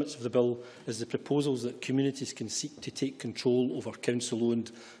exciting elements of the bill is the proposals that communities can seek to take control over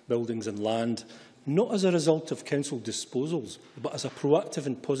council-owned buildings and land, not as a result of council disposals, but as a proactive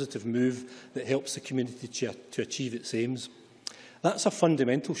and positive move that helps the community to achieve its aims. That's a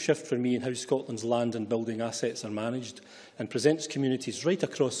fundamental shift for me in how Scotland's land and building assets are managed, and presents communities right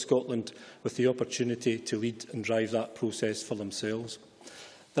across Scotland with the opportunity to lead and drive that process for themselves.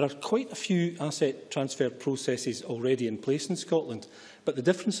 There are quite a few asset transfer processes already in place in Scotland, but the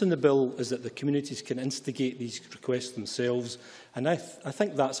difference in the bill is that the communities can instigate these requests themselves, and I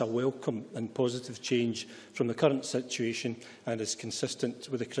think that's a welcome and positive change from the current situation and is consistent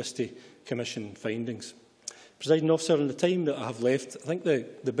with the Christie Commission findings. Presiding Officer, in the time that I have left, I think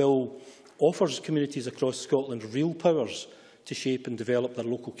the bill offers communities across Scotland real powers to shape and develop their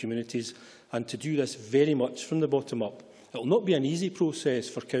local communities, and to do this very much from the bottom up. It will not be an easy process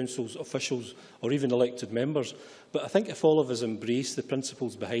for councils, officials or even elected members, but I think if all of us embrace the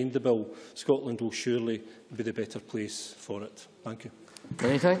principles behind the bill, Scotland will surely be the better place for it. Thank you.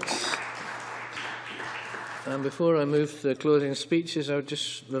 Many thanks. And before I move to the closing speeches,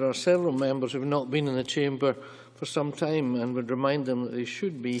 there are several members who have not been in the chamber for some time, and would remind them that they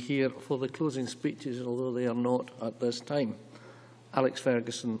should be here for the closing speeches, although they are not at this time. Alex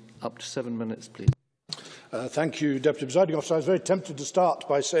Ferguson, up to 7 minutes, please. Thank you, Deputy Presiding Officer. I was very tempted to start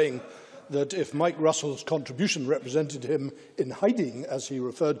by saying that if Mike Russell's contribution represented him in hiding, as he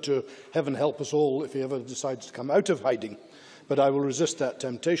referred to, heaven help us all if he ever decides to come out of hiding. But I will resist that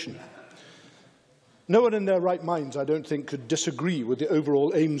temptation. No one in their right minds, I don't think, could disagree with the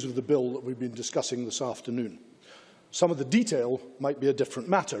overall aims of the bill that we've been discussing this afternoon. Some of the detail might be a different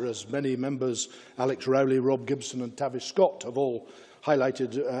matter, as many members, Alex Rowley, Rob Gibson and Tavish Scott, have all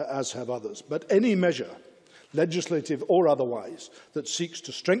highlighted, as have others. But any measure, legislative or otherwise, that seeks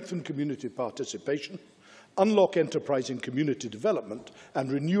to strengthen community participation, unlock enterprising community development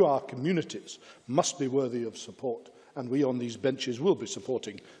and renew our communities must be worthy of support, and we on these benches will be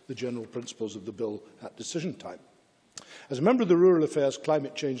supporting the general principles of the bill at decision time. As a member of the Rural Affairs,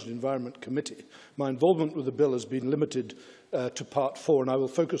 Climate Change and Environment Committee, my involvement with the bill has been limited to Part 4, and I will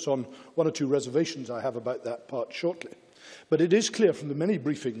focus on one or two reservations I have about that part shortly. But it is clear from the many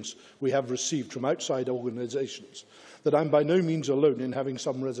briefings we have received from outside organisations that I am by no means alone in having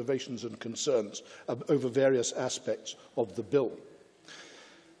some reservations and concerns over various aspects of the bill.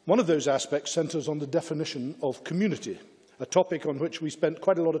 One of those aspects centres on the definition of community, a topic on which we spent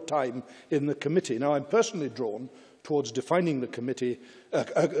quite a lot of time in the committee. Now, I'm personally drawn towards defining a community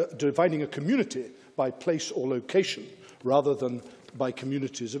by place or location, rather than by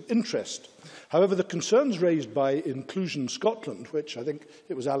communities of interest. However, the concerns raised by Inclusion Scotland, which I think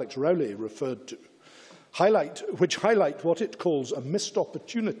it was Alex Rowley referred to, highlight what it calls a missed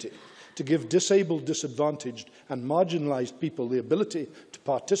opportunity to give disabled, disadvantaged and marginalised people the ability to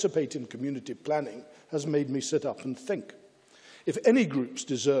participate in community planning, has made me sit up and think. If any groups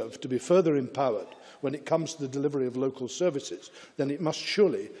deserve to be further empowered when it comes to the delivery of local services, then it must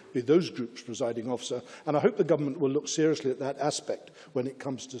surely be those groups, Presiding Officer, and I hope the Government will look seriously at that aspect when it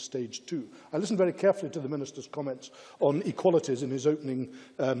comes to stage 2. I listened very carefully to the Minister's comments on equalities in his opening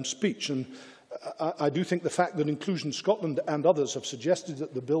speech, and I do think the fact that Inclusion Scotland and others have suggested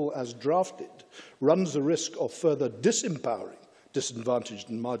that the bill as drafted runs the risk of further disempowering disadvantaged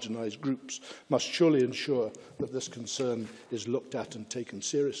and marginalised groups must surely ensure that this concern is looked at and taken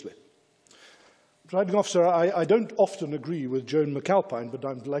seriously. Presiding Officer, I don't often agree with Joan McAlpine, but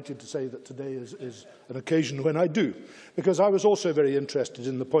I'm delighted to say that today is an occasion when I do, because I was also very interested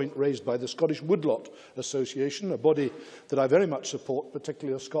in the point raised by the Scottish Woodlot Association, a body that I very much support,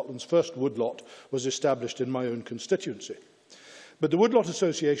 particularly as Scotland's first woodlot was established in my own constituency. But the Woodlot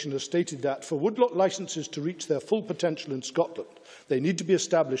Association has stated that for woodlot licences to reach their full potential in Scotland, they need to be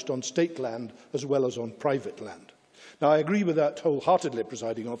established on state land as well as on private land. Now, I agree with that wholeheartedly,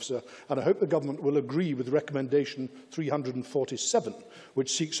 Presiding Officer, and I hope the Government will agree with Recommendation 347,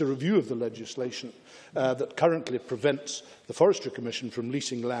 which seeks a review of the legislation that currently prevents the Forestry Commission from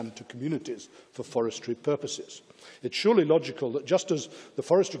leasing land to communities for forestry purposes. It's surely logical that just as the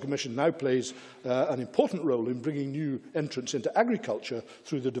Forestry Commission now plays an important role in bringing new entrants into agriculture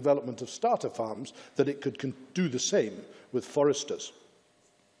through the development of starter farms, that it could do the same with foresters.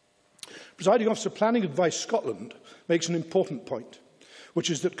 Presiding Officer, Planning Advice Scotland makes an important point, which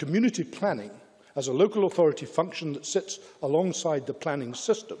is that community planning, as a local authority function that sits alongside the planning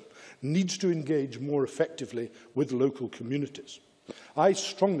system, needs to engage more effectively with local communities. I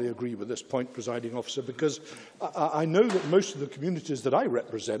strongly agree with this point, Presiding Officer, because I know that most of the communities that I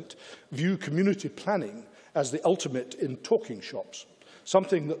represent view community planning as the ultimate in talking shops,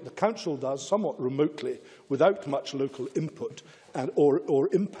 something that the Council does somewhat remotely without much local input or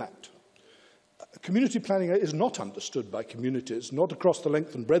impact. Community planning is not understood by communities, not across the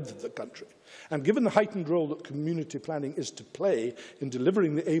length and breadth of the country. And given the heightened role that community planning is to play in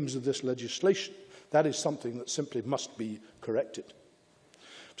delivering the aims of this legislation, that is something that simply must be corrected.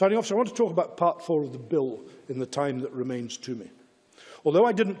 Presiding Officer, I want to talk about Part 4 of the bill in the time that remains to me. Although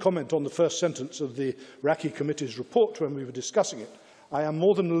I didn't comment on the first sentence of the Raki Committee's report when we were discussing it, I am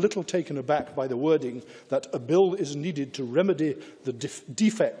more than a little taken aback by the wording that a bill is needed to remedy the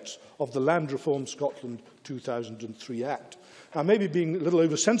defects of the Land Reform Scotland 2003 Act. I may be being a little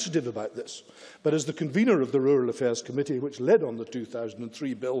oversensitive about this, but as the convener of the Rural Affairs Committee, which led on the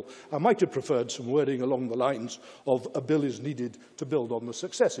 2003 bill, I might have preferred some wording along the lines of a bill is needed to build on the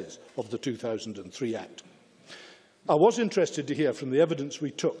successes of the 2003 Act. I was interested to hear from the evidence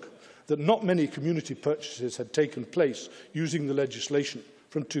we took that not many community purchases had taken place using the legislation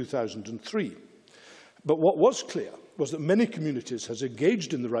from 2003. But what was clear was that many communities have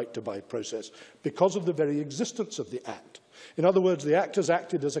engaged in the right to buy process because of the very existence of the Act. In other words, the Act has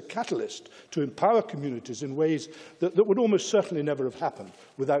acted as a catalyst to empower communities in ways that would almost certainly never have happened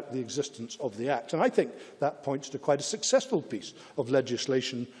without the existence of the Act. And I think that points to quite a successful piece of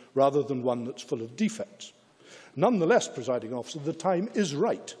legislation rather than one that's full of defects. Nonetheless, Presiding Officer, the time is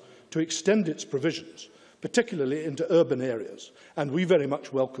right to extend its provisions, particularly into urban areas, and we very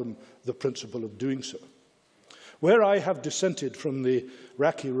much welcome the principle of doing so. Where I have dissented from the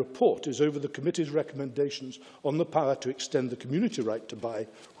Raki report is over the committee's recommendations on the power to extend the community right to buy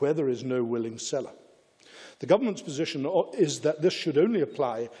where there is no willing seller. The government's position is that this should only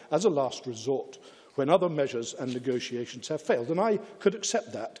apply as a last resort when other measures and negotiations have failed, and I could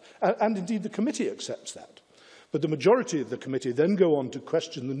accept that, and indeed the committee accepts that. But the majority of the committee then go on to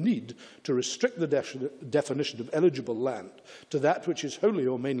question the need to restrict the definition of eligible land to that which is wholly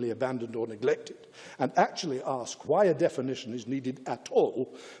or mainly abandoned or neglected, and actually ask why a definition is needed at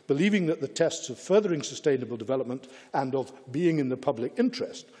all, believing that the tests of furthering sustainable development and of being in the public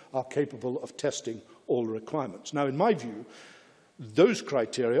interest are capable of testing all requirements. Now, in my view, those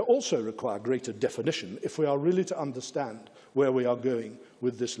criteria also require greater definition if we are really to understand where we are going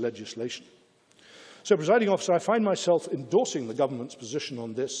with this legislation. So, Presiding Officer, I find myself endorsing the government's position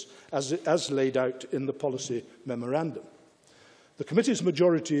on this as laid out in the policy memorandum. The committee's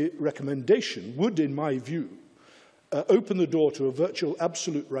majority recommendation would, in my view, open the door to a virtual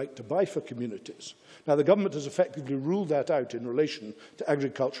absolute right to buy for communities. Now, the government has effectively ruled that out in relation to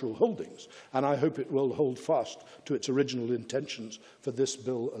agricultural holdings, and I hope it will hold fast to its original intentions for this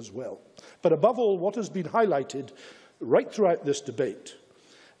bill as well. But above all, what has been highlighted right throughout this debate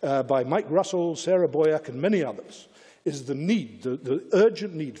by Mike Russell, Sarah Boyack and many others, is the need, the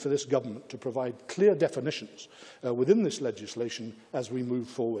urgent need for this government to provide clear definitions within this legislation as we move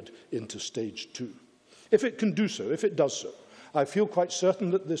forward into stage 2. If it can do so, if it does so, I feel quite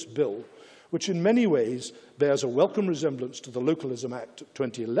certain that this bill, which in many ways bears a welcome resemblance to the Localism Act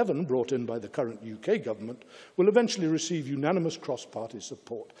 2011 brought in by the current UK government, will eventually receive unanimous cross-party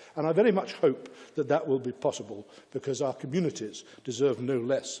support. And I very much hope that that will be possible, because our communities deserve no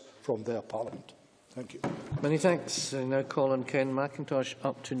less from their Parliament. Thank you. Many thanks. I now call on Ken McIntosh,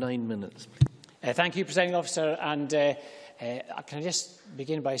 up to 9 minutes. Thank you, Presiding Officer. And can I just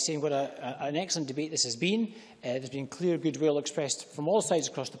begin by saying what an excellent debate this has been. There's been clear goodwill expressed from all sides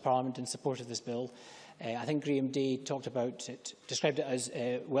across the Parliament in support of this bill. I think Graham Day talked about it, described it as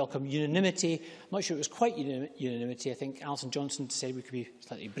welcome unanimity. I'm not sure it was quite unanimity. I think Alison Johnson said we could be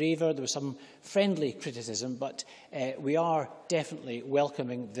slightly braver. There was some friendly criticism, but we are definitely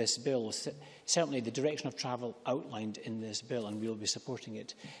welcoming this bill. Certainly the direction of travel outlined in this bill, and we will be supporting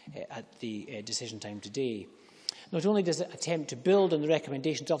it at the decision time today. Not only does it attempt to build on the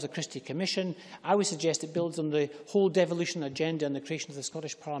recommendations of the Christie Commission, I would suggest it builds on the whole devolution agenda and the creation of the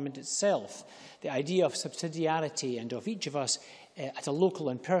Scottish Parliament itself. The idea of subsidiarity and of each of us at a local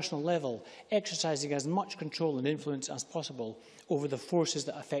and personal level exercising as much control and influence as possible over the forces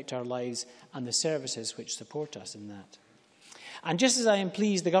that affect our lives and the services which support us in that. And just as I am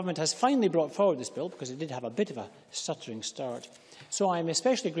pleased the government has finally brought forward this bill, because it did have a bit of a stuttering start, so I am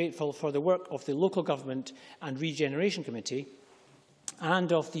especially grateful for the work of the Local Government and Regeneration Committee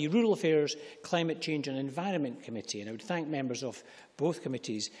and of the Rural Affairs, Climate Change and Environment Committee. And I would thank members of both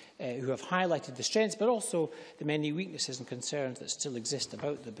committees who have highlighted the strengths but also the many weaknesses and concerns that still exist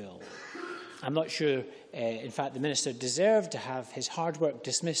about the bill. I'm not sure, in fact, the Minister deserved to have his hard work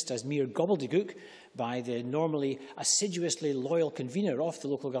dismissed as mere gobbledygook by the normally assiduously loyal convener of the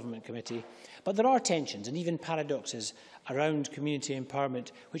Local Government Committee, but there are tensions and even paradoxes around community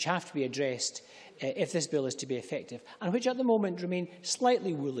empowerment which have to be addressed if this bill is to be effective, and which at the moment remain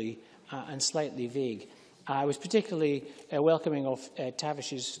slightly woolly and slightly vague. I was particularly welcoming of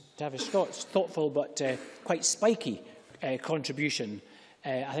Tavish Scott's thoughtful but quite spiky contribution.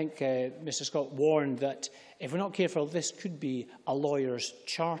 I think Mr Scott warned that if we're not careful, this could be a lawyer's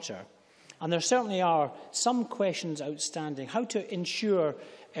charter. And there certainly are some questions outstanding. How to ensure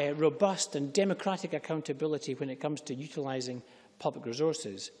robust and democratic accountability when it comes to utilising public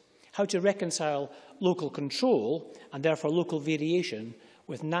resources. How to reconcile local control and therefore local variation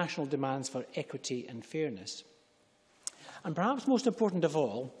with national demands for equity and fairness. And perhaps most important of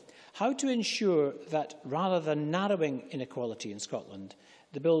all, how to ensure that rather than narrowing inequality in Scotland,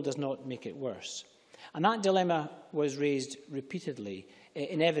 the bill does not make it worse. And that dilemma was raised repeatedly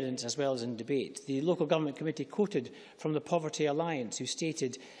in evidence as well as in debate. The Local Government Committee quoted from the Poverty Alliance, who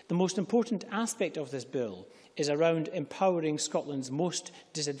stated, "The most important aspect of this bill is around empowering Scotland's most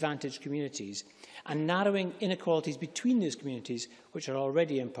disadvantaged communities and narrowing inequalities between those communities which are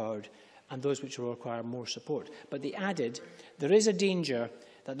already empowered and those which will require more support." But they added, "There is a danger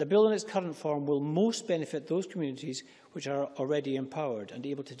that the bill in its current form will most benefit those communities which are already empowered and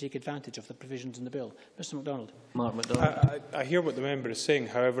able to take advantage of the provisions in the bill." Mr MacDonald. Mark MacDonald. I hear what the member is saying.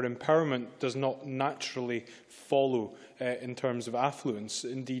 However, empowerment does not naturally follow in terms of affluence.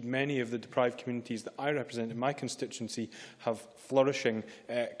 Indeed, many of the deprived communities that I represent in my constituency have flourishing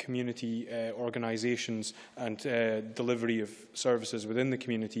community organisations and delivery of services within the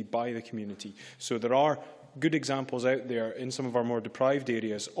community by the community. So there are good examples out there in some of our more deprived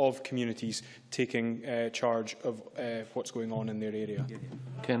areas of communities taking charge of what's going on in their area.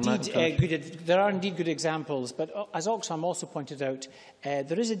 There are indeed good examples, but as Oxfam also pointed out,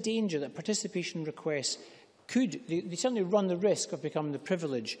 there is a danger that participation requests they certainly run the risk of becoming the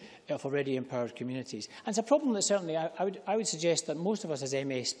privilege of already empowered communities. And it's a problem that certainly I would suggest that most of us as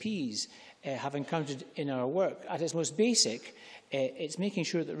MSPs have encountered in our work. At its most basic, it's making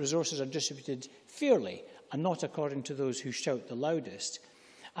sure that resources are distributed fairly and not according to those who shout the loudest.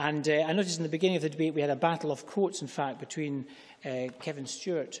 And I noticed in the beginning of the debate we had a battle of quotes, in fact, between Kevin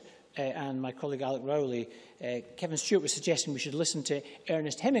Stewart and my colleague Alec Rowley. Kevin Stewart was suggesting we should listen to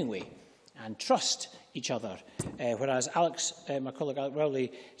Ernest Hemingway and trust each other, whereas my colleague Alec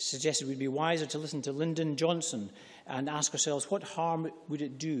Rowley suggested we'd be wiser to listen to Lyndon Johnson and ask ourselves what harm would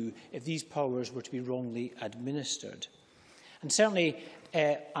it do if these powers were to be wrongly administered. And certainly,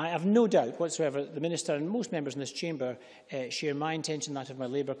 I have no doubt whatsoever that the Minister and most members in this chamber share my intention, that of my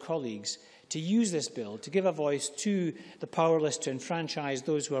Labour colleagues, to use this bill to give a voice to the powerless, to enfranchise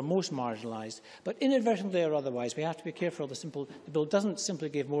those who are most marginalised. But inadvertently or otherwise, we have to be careful the bill doesn't simply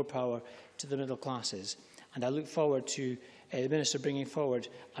give more power to the middle classes. And I look forward to the Minister bringing forward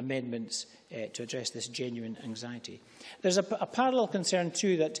amendments to address this genuine anxiety. There's a parallel concern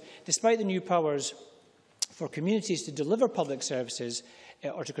too that despite the new powers for communities to deliver public services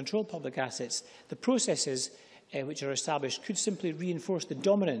or to control public assets, the processes which are established could simply reinforce the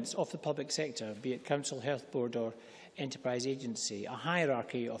dominance of the public sector, be it council, health board or enterprise agency, a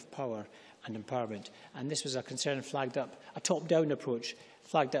hierarchy of power and empowerment. And this was a concern flagged up, a top-down approach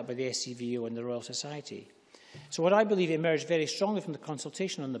flagged up by the SCVO and the Royal Society. So what I believe emerged very strongly from the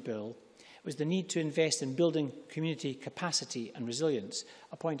consultation on the bill was the need to invest in building community capacity and resilience,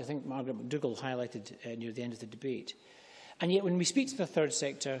 a point I think Margaret McDougall highlighted near the end of the debate. And yet when we speak to the third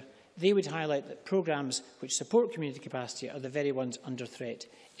sector, they would highlight that programmes which support community capacity are the very ones under threat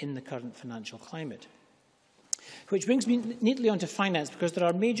in the current financial climate. Which brings me neatly onto finance, because there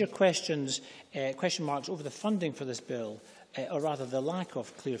are major question marks over the funding for this bill, or rather the lack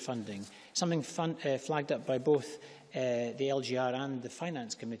of clear funding, something flagged up by both the LGR and the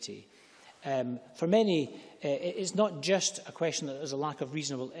Finance Committee. For many, it's not just a question that there's a lack of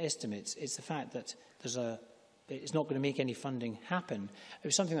reasonable estimates, it's the fact that it's not going to make any funding happen. It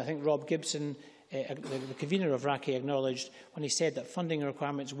was something I think Rob Gibson, the convener of RACE, acknowledged when he said that funding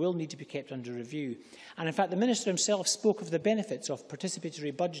requirements will need to be kept under review. And in fact, the Minister himself spoke of the benefits of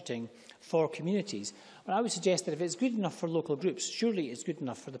participatory budgeting for communities. Well, I would suggest that if it's good enough for local groups, surely it's good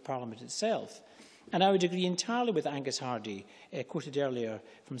enough for the Parliament itself. And I would agree entirely with Angus Hardy, quoted earlier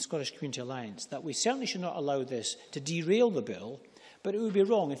from the Scottish Community Alliance, that we certainly should not allow this to derail the bill, but it would be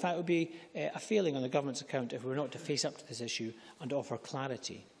wrong. In fact, it would be a failing on the government's account if we were not to face up to this issue and offer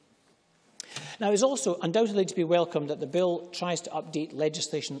clarity. Now, it is also undoubtedly to be welcomed that the bill tries to update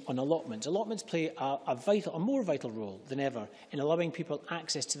legislation on allotments. Allotments play a more vital role than ever in allowing people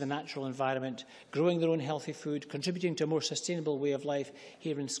access to the natural environment, growing their own healthy food, contributing to a more sustainable way of life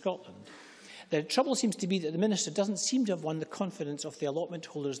here in Scotland. The trouble seems to be that the Minister doesn't seem to have won the confidence of the allotment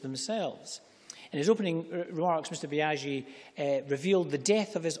holders themselves. In his opening remarks, Mr Biaggi revealed the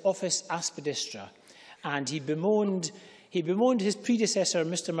death of his office aspidistra, and he bemoaned his predecessor,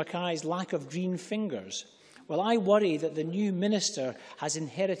 Mr Mackay's lack of green fingers. Well, I worry that the new Minister has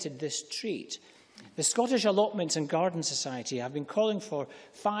inherited this trait. The Scottish Allotments and Garden Society have been calling for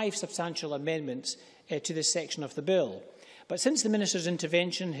 5 substantial amendments to this section of the bill. But since the Minister's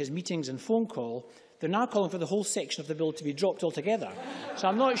intervention, his meetings and phone call, they're now calling for the whole section of the bill to be dropped altogether. So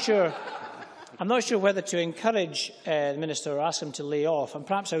I'm not sure whether to encourage the Minister or ask him to lay off. And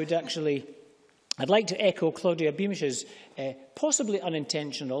perhaps I'd like to echo Claudia Beamish's possibly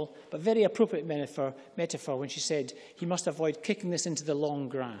unintentional but very appropriate metaphor when she said he must avoid kicking this into the long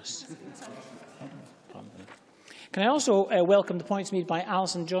grass. Can I also welcome the points made by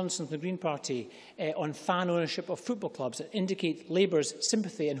Alison Johnson from the Green Party on fan ownership of football clubs that indicate Labour's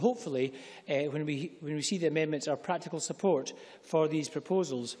sympathy and hopefully, when we see the amendments, our practical support for these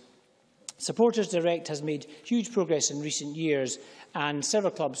proposals. Supporters Direct has made huge progress in recent years, and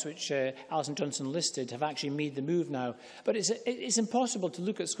several clubs which Alison Johnson listed have actually made the move now. But it's impossible to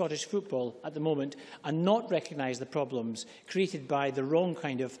look at Scottish football at the moment and not recognise the problems created by the wrong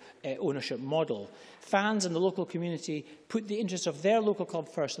kind of ownership model. Fans and the local community put the interests of their local club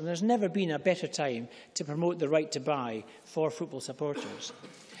first, and there's never been a better time to promote the right to buy for football supporters.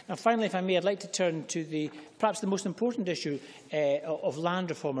 Now, finally, if I may, I'd like to turn to perhaps the most important issue of land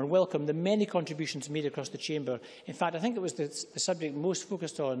reform and welcome the many contributions made across the Chamber. In fact, I think it was the subject most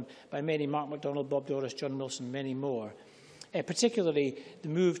focused on by many, Mark MacDonald, Bob Doris, John Wilson, many more. Particularly the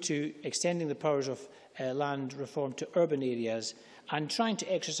move to extending the powers of land reform to urban areas and trying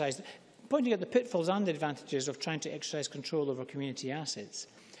to pointing out the pitfalls and the advantages of trying to exercise control over community assets.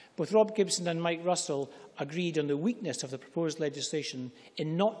 Both Rob Gibson and Mike Russell agreed on the weakness of the proposed legislation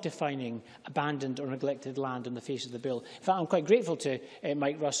in not defining abandoned or neglected land on the face of the bill. In fact, I'm quite grateful to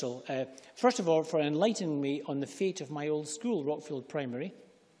Mike Russell, first of all, for enlightening me on the fate of my old school, Rockfield Primary,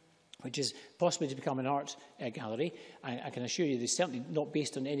 which is possibly to become an art gallery. I can assure you it's certainly not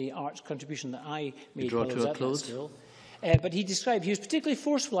based on any art contribution that I made while I was at that school. But he was particularly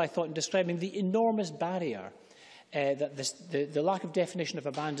forceful, I thought, in describing the enormous barrier that the lack of definition of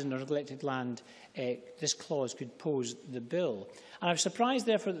abandoned or neglected land, this clause could pose the bill. And I was surprised,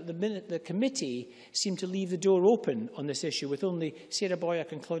 therefore, that the committee seemed to leave the door open on this issue, with only Sarah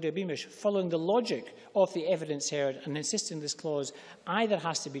Boyack and Claudia Beamish following the logic of the evidence heard and insisting this clause either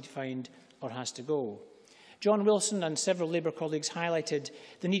has to be defined or has to go. John Wilson and several Labour colleagues highlighted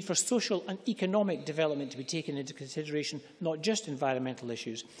the need for social and economic development to be taken into consideration, not just environmental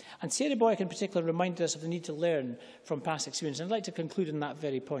issues. And Sarah Boyack in particular reminded us of the need to learn from past experience. And I'd like to conclude on that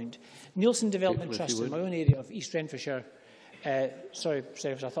very point. Nielsen Development Trust in my own area of East Renfrewshire, sorry,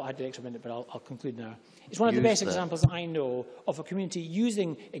 I thought I had the extra minute, but I'll conclude now. It's one of the best examples I know of a community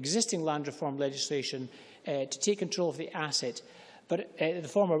using existing land reform legislation to take control of the asset, but the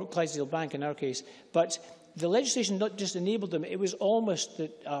former Clydesdale Bank in our case, but the legislation not just enabled them, it was almost the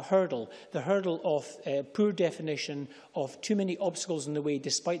hurdle of poor definition, of too many obstacles in the way,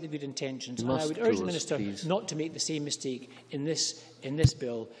 despite the good intentions. And I would urge the Minister not to make the same mistake in this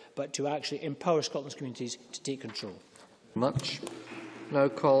bill, but to actually empower Scotland's communities to take control. Much. Now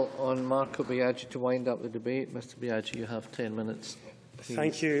call on Marco Biaggi to wind up the debate. Mr Biaggi, you have 10 minutes. Please.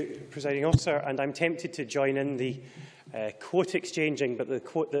 Thank you, Presiding Officer. And I'm tempted to join in the quote exchanging, but the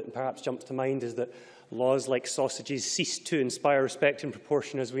quote that perhaps jumps to mind is that laws like sausages cease to inspire respect in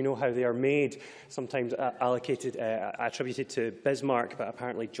proportion as we know how they are made, sometimes attributed to Bismarck, but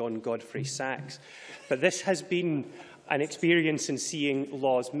apparently John Godfrey Sachs. But this has been an experience in seeing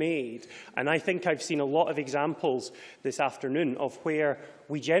laws made, and I think I've seen a lot of examples this afternoon of where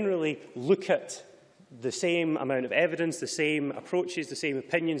we generally look at the same amount of evidence, the same approaches, the same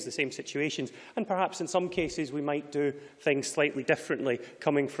opinions, the same situations, and perhaps in some cases we might do things slightly differently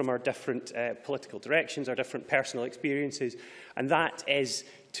coming from our different political directions, our different personal experiences, and that is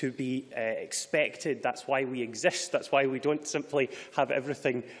to be expected. That's why we exist. That's why we don't simply have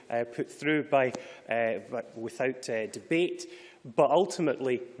everything put through without debate. But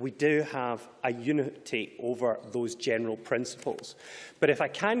ultimately, we do have a unity over those general principles. But if I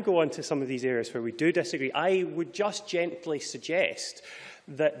can go on to some of these areas where we do disagree, I would just gently suggest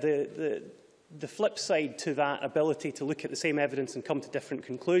that the flip side to that ability to look at the same evidence and come to different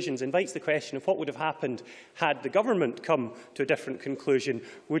conclusions invites the question of what would have happened had the government come to a different conclusion.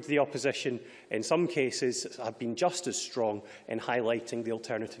 Would the opposition, in some cases, have been just as strong in highlighting the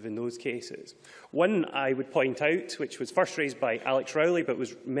alternative in those cases? One I would point out, which was first raised by Alex Rowley but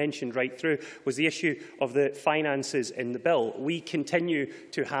was mentioned right through, was the issue of the finances in the bill. We continue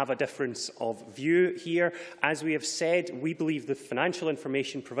to have a difference of view here. As we have said, we believe the financial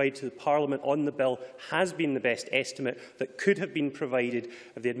information provided to the Parliament on the bill has been the best estimate that could have been provided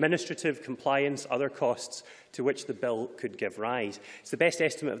of the administrative, compliance, other costs to which the bill could give rise. It's the best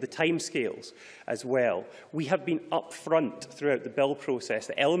estimate of the timescales as well. We have been upfront throughout the bill process.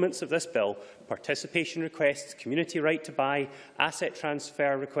 The elements of this bill, participation requests, community right to buy, asset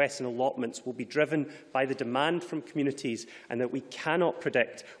transfer requests and allotments, will be driven by the demand from communities, and that we cannot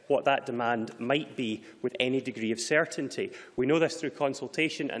predict what that demand might be with any degree of certainty. We know this through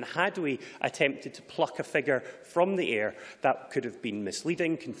consultation, and had we attempted to pluck a figure from the air, that could have been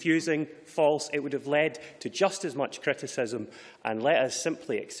misleading, confusing, false. It would have led to just as much criticism, and let us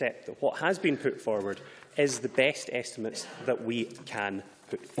simply accept that what has been put forward is the best estimates that we can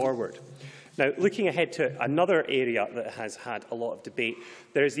put forward. Now, looking ahead to another area that has had a lot of debate,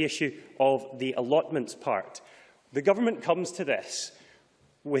 there is the issue of the allotments part. The government comes to this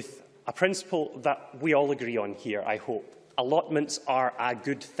with a principle that we all agree on here, I hope. Allotments are a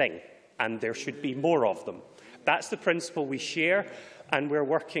good thing, and there should be more of them. That's the principle we share and we're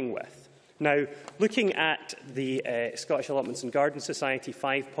working with. Now, looking at the Scottish Allotments and Garden Society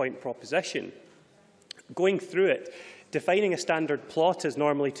 5-point proposition, going through it, defining a standard plot as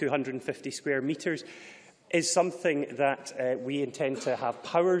normally 250 square metres is something that we intend to have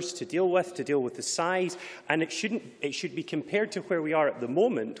powers to deal with the size, and it should be compared to where we are at the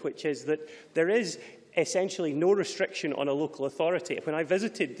moment, which is that there is essentially no restriction on a local authority. When I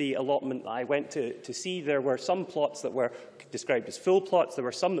visited the allotment I went to see, there were some plots that were described as full plots, there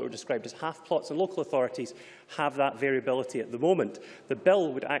were some that were described as half plots, and local authorities have that variability at the moment. The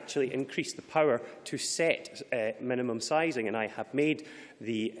bill would actually increase the power to set minimum sizing, and I have made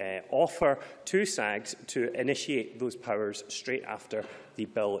the offer to SAGs to initiate those powers straight after the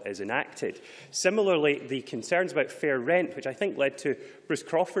bill is enacted. Similarly, the concerns about fair rent, which I think led to Bruce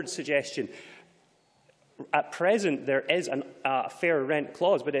Crawford's suggestion, at present, there is a fair rent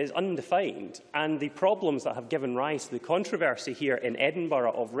clause, but it is undefined, and the problems that have given rise to the controversy here in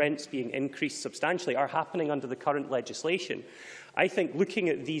Edinburgh of rents being increased substantially are happening under the current legislation. I think looking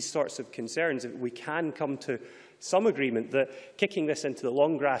at these sorts of concerns, we can come to some agreement that kicking this into the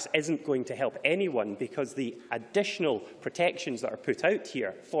long grass isn't going to help anyone, because the additional protections that are put out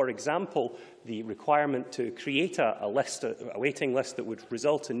here, for example, the requirement to create a waiting list that would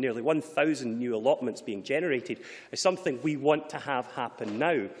result in nearly 1,000 new allotments being generated, is something we want to have happen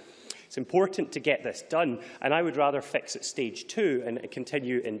now. It's important to get this done, and I would rather fix at stage 2 and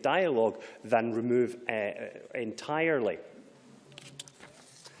continue in dialogue than remove entirely.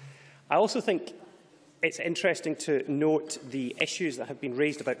 I also think it's interesting to note the issues that have been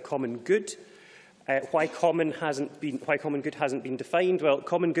raised about common good. Why common good hasn't been defined? Well,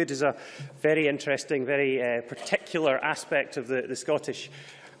 common good is a very interesting, very particular aspect of the Scottish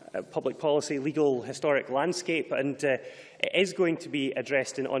public policy, legal, historic landscape, and it is going to be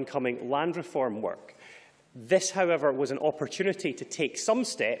addressed in oncoming land reform work. This, however, was an opportunity to take some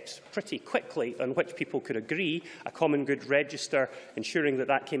steps pretty quickly on which people could agree, a common good register, ensuring that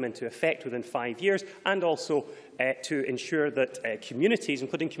that came into effect within 5 years, and also to ensure that communities,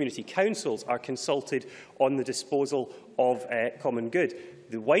 including community councils, are consulted on the disposal of common good.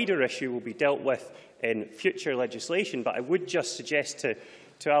 The wider issue will be dealt with in future legislation, but I would just suggest to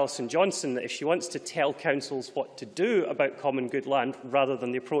Alison Johnson that if she wants to tell councils what to do about common good land rather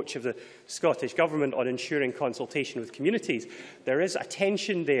than the approach of the Scottish Government on ensuring consultation with communities, there is a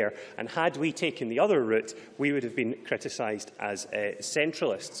tension there, and had we taken the other route, we would have been criticised as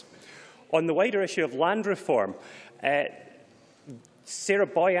centralists. On the wider issue of land reform, Sarah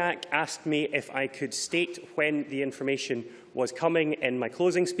Boyack asked me if I could state when the information was coming in my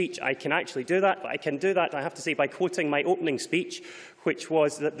closing speech. I can actually do that, but I can do that, I have to say, by quoting my opening speech, which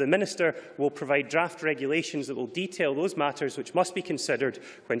was that the Minister will provide draft regulations that will detail those matters which must be considered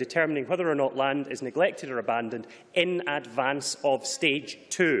when determining whether or not land is neglected or abandoned in advance of stage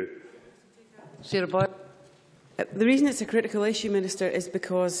 2. The reason it's a critical issue, Minister, is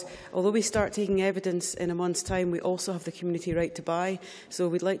because although we start taking evidence in a month's time, we also have the community right to buy. So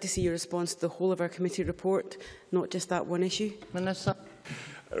we'd like to see your response to the whole of our committee report, not just that one issue. Minister.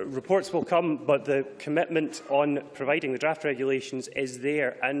 Reports will come, but the commitment on providing the draft regulations is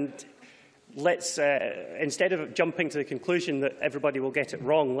there. And let's, instead of jumping to the conclusion that everybody will get it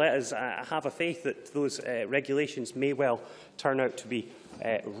wrong, let us have a faith that those regulations may well turn out to be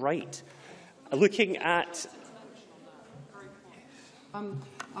right. Looking at...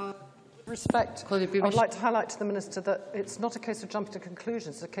 Respect. I would like to highlight to the Minister that it's not a case of jumping to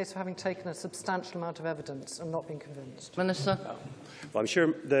conclusions, it's a case of having taken a substantial amount of evidence and not being convinced. Minister. Well, I'm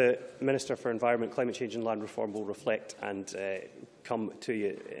sure the Minister for Environment, Climate Change and Land Reform will reflect and come to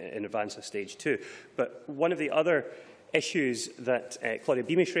you in advance of stage 2. But one of the other issues that Claudia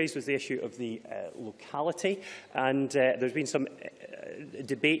Beamish raised was the issue of the locality, and there's been some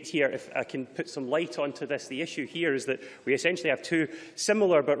debate here. If I can put some light onto this, the issue here is that we essentially have two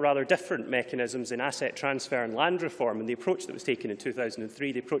similar but rather different mechanisms in asset transfer and land reform, and the approach that was taken in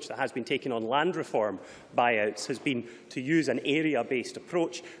 2003, the approach that has been taken on land reform buyouts, has been to use an area-based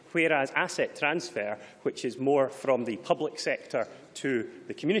approach, whereas asset transfer, which is more from the public sector to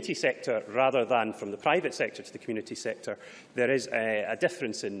the community sector rather than from the private sector to the community sector, there is a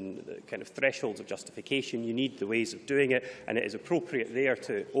difference in the kind of thresholds of justification. You need the ways of doing it, and it is appropriate there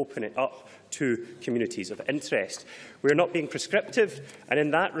to open it up to communities of interest. We're not being prescriptive, and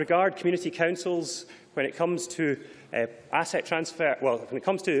in that regard, community councils, when it comes to asset transfer, well, when it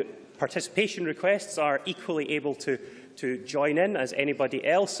comes to participation requests, are equally able to join in as anybody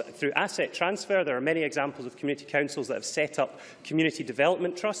else. Through asset transfer, there are many examples of community councils that have set up community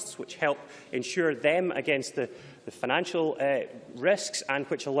development trusts, which help ensure them against the financial risks and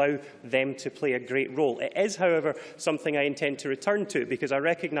which allow them to play a great role. It is, however, something I intend to return to, because I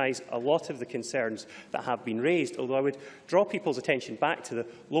recognise a lot of the concerns that have been raised, although I would draw people's attention back to the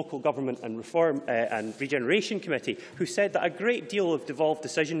Local Government and Reform and Regeneration Committee, who said that a great deal of devolved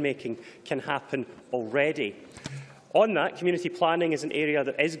decision-making can happen already. On that, community planning is an area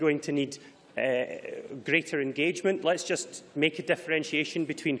that is going to need greater engagement. Let's just make a differentiation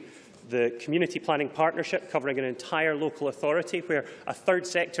between the community planning partnership covering an entire local authority, where a third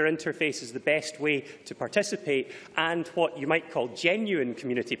sector interface is the best way to participate, and what you might call genuine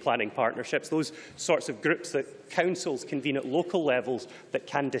community planning partnerships, those sorts of groups that councils convene at local levels, that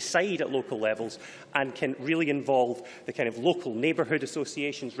can decide at local levels and can really involve the kind of local neighbourhood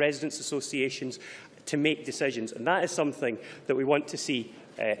associations, residents associations, to make decisions. And that is something that we want to see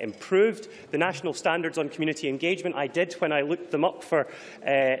improved. The national standards on community engagement, I did, when I looked them up for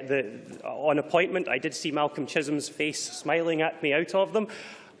on appointment, I did see Malcolm Chisholm's face smiling at me out of them.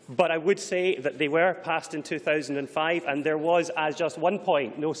 But I would say that they were passed in 2005, and there was, as just one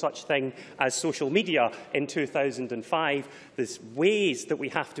point, no such thing as social media in 2005. There's ways that we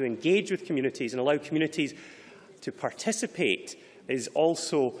have to engage with communities and allow communities to participate is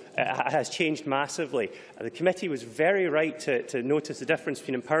also has changed massively. The committee was very right to notice the difference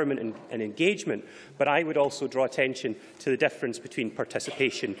between empowerment and engagement, but I would also draw attention to the difference between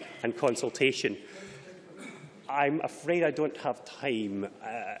participation and consultation. I'm afraid I don't have time.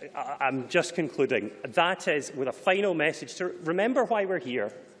 I'm just concluding. That is with a final message to remember why we're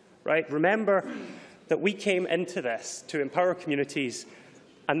here, right? Remember that we came into this to empower communities,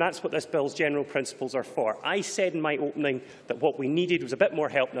 and that's what this bill's general principles are for. I said in my opening that what we needed was a bit more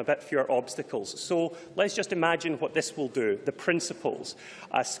help and a bit fewer obstacles. So let's just imagine what this will do, the principles.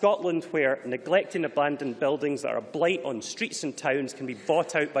 Scotland, where neglected and abandoned buildings that are a blight on streets and towns can be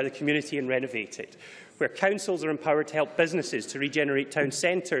bought out by the community and renovated. Where councils are empowered to help businesses to regenerate town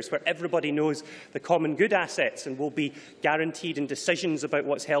centres, where everybody knows the common good assets and will be guaranteed in decisions about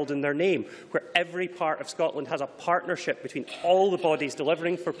what's held in their name, where every part of Scotland has a partnership between all the bodies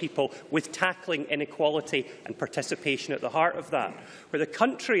delivering for people, with tackling inequality and participation at the heart of that, where the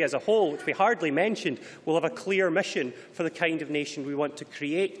country as a whole, which we hardly mentioned, will have a clear mission for the kind of nation we want to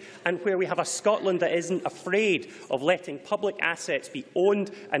create, and where we have a Scotland that isn't afraid of letting public assets be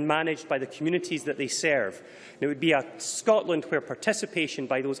owned and managed by the communities that they serve. And it would be a Scotland where participation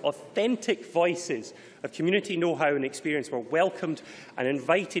by those authentic voices of community know-how and experience were welcomed and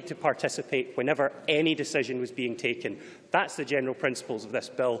invited to participate whenever any decision was being taken. That's the general principles of this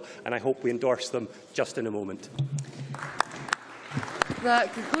bill, and I hope we endorse them just in a moment.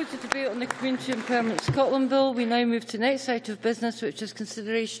 That concludes the debate on the Community and Permanent Scotland Bill. We now move to the next item of business, which is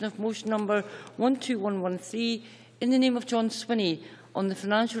consideration of motion number 12113 in the name of John Swinney on the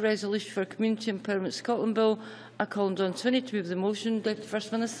financial resolution for Community and Permanent Scotland Bill. I call on John Swinney to move the motion. Deputy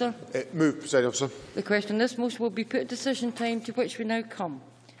First Minister. Move, Presiding Officer. The question on this motion will be put at decision time, to which we now come.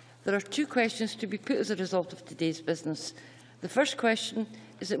 There are two questions to be put as a result of today's business. The first question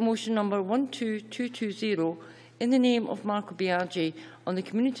is that motion number 12220 in the name of Marco Biaggi on the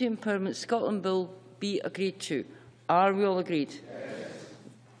Community and Permanent Scotland Bill be agreed to. Are we all agreed?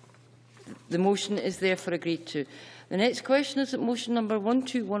 Yes. The motion is therefore agreed to. The next question is that motion number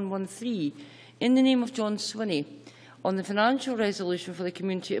 12113, in the name of John Swinney, on the financial resolution for the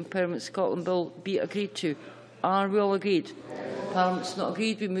Community Empowerment Scotland Bill be agreed to. Are we all agreed? Parliament is not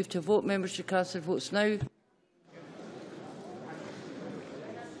agreed. We move to a vote. Members should cast their votes now.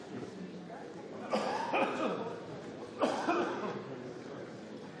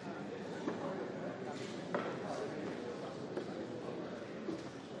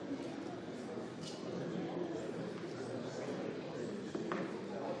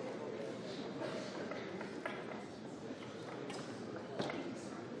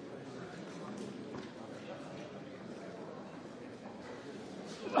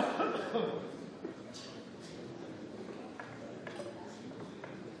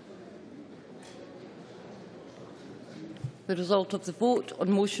 The result of the vote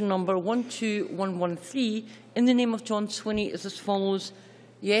on motion number 12113 in the name of John Swinney is as follows.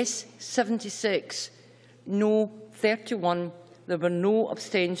 Yes, 76. No, 31. There were no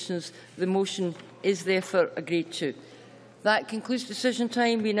abstentions. The motion is therefore agreed to. That concludes decision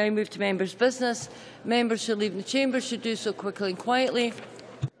time. We now move to members' business. Members who leave the chamber should do so quickly and quietly.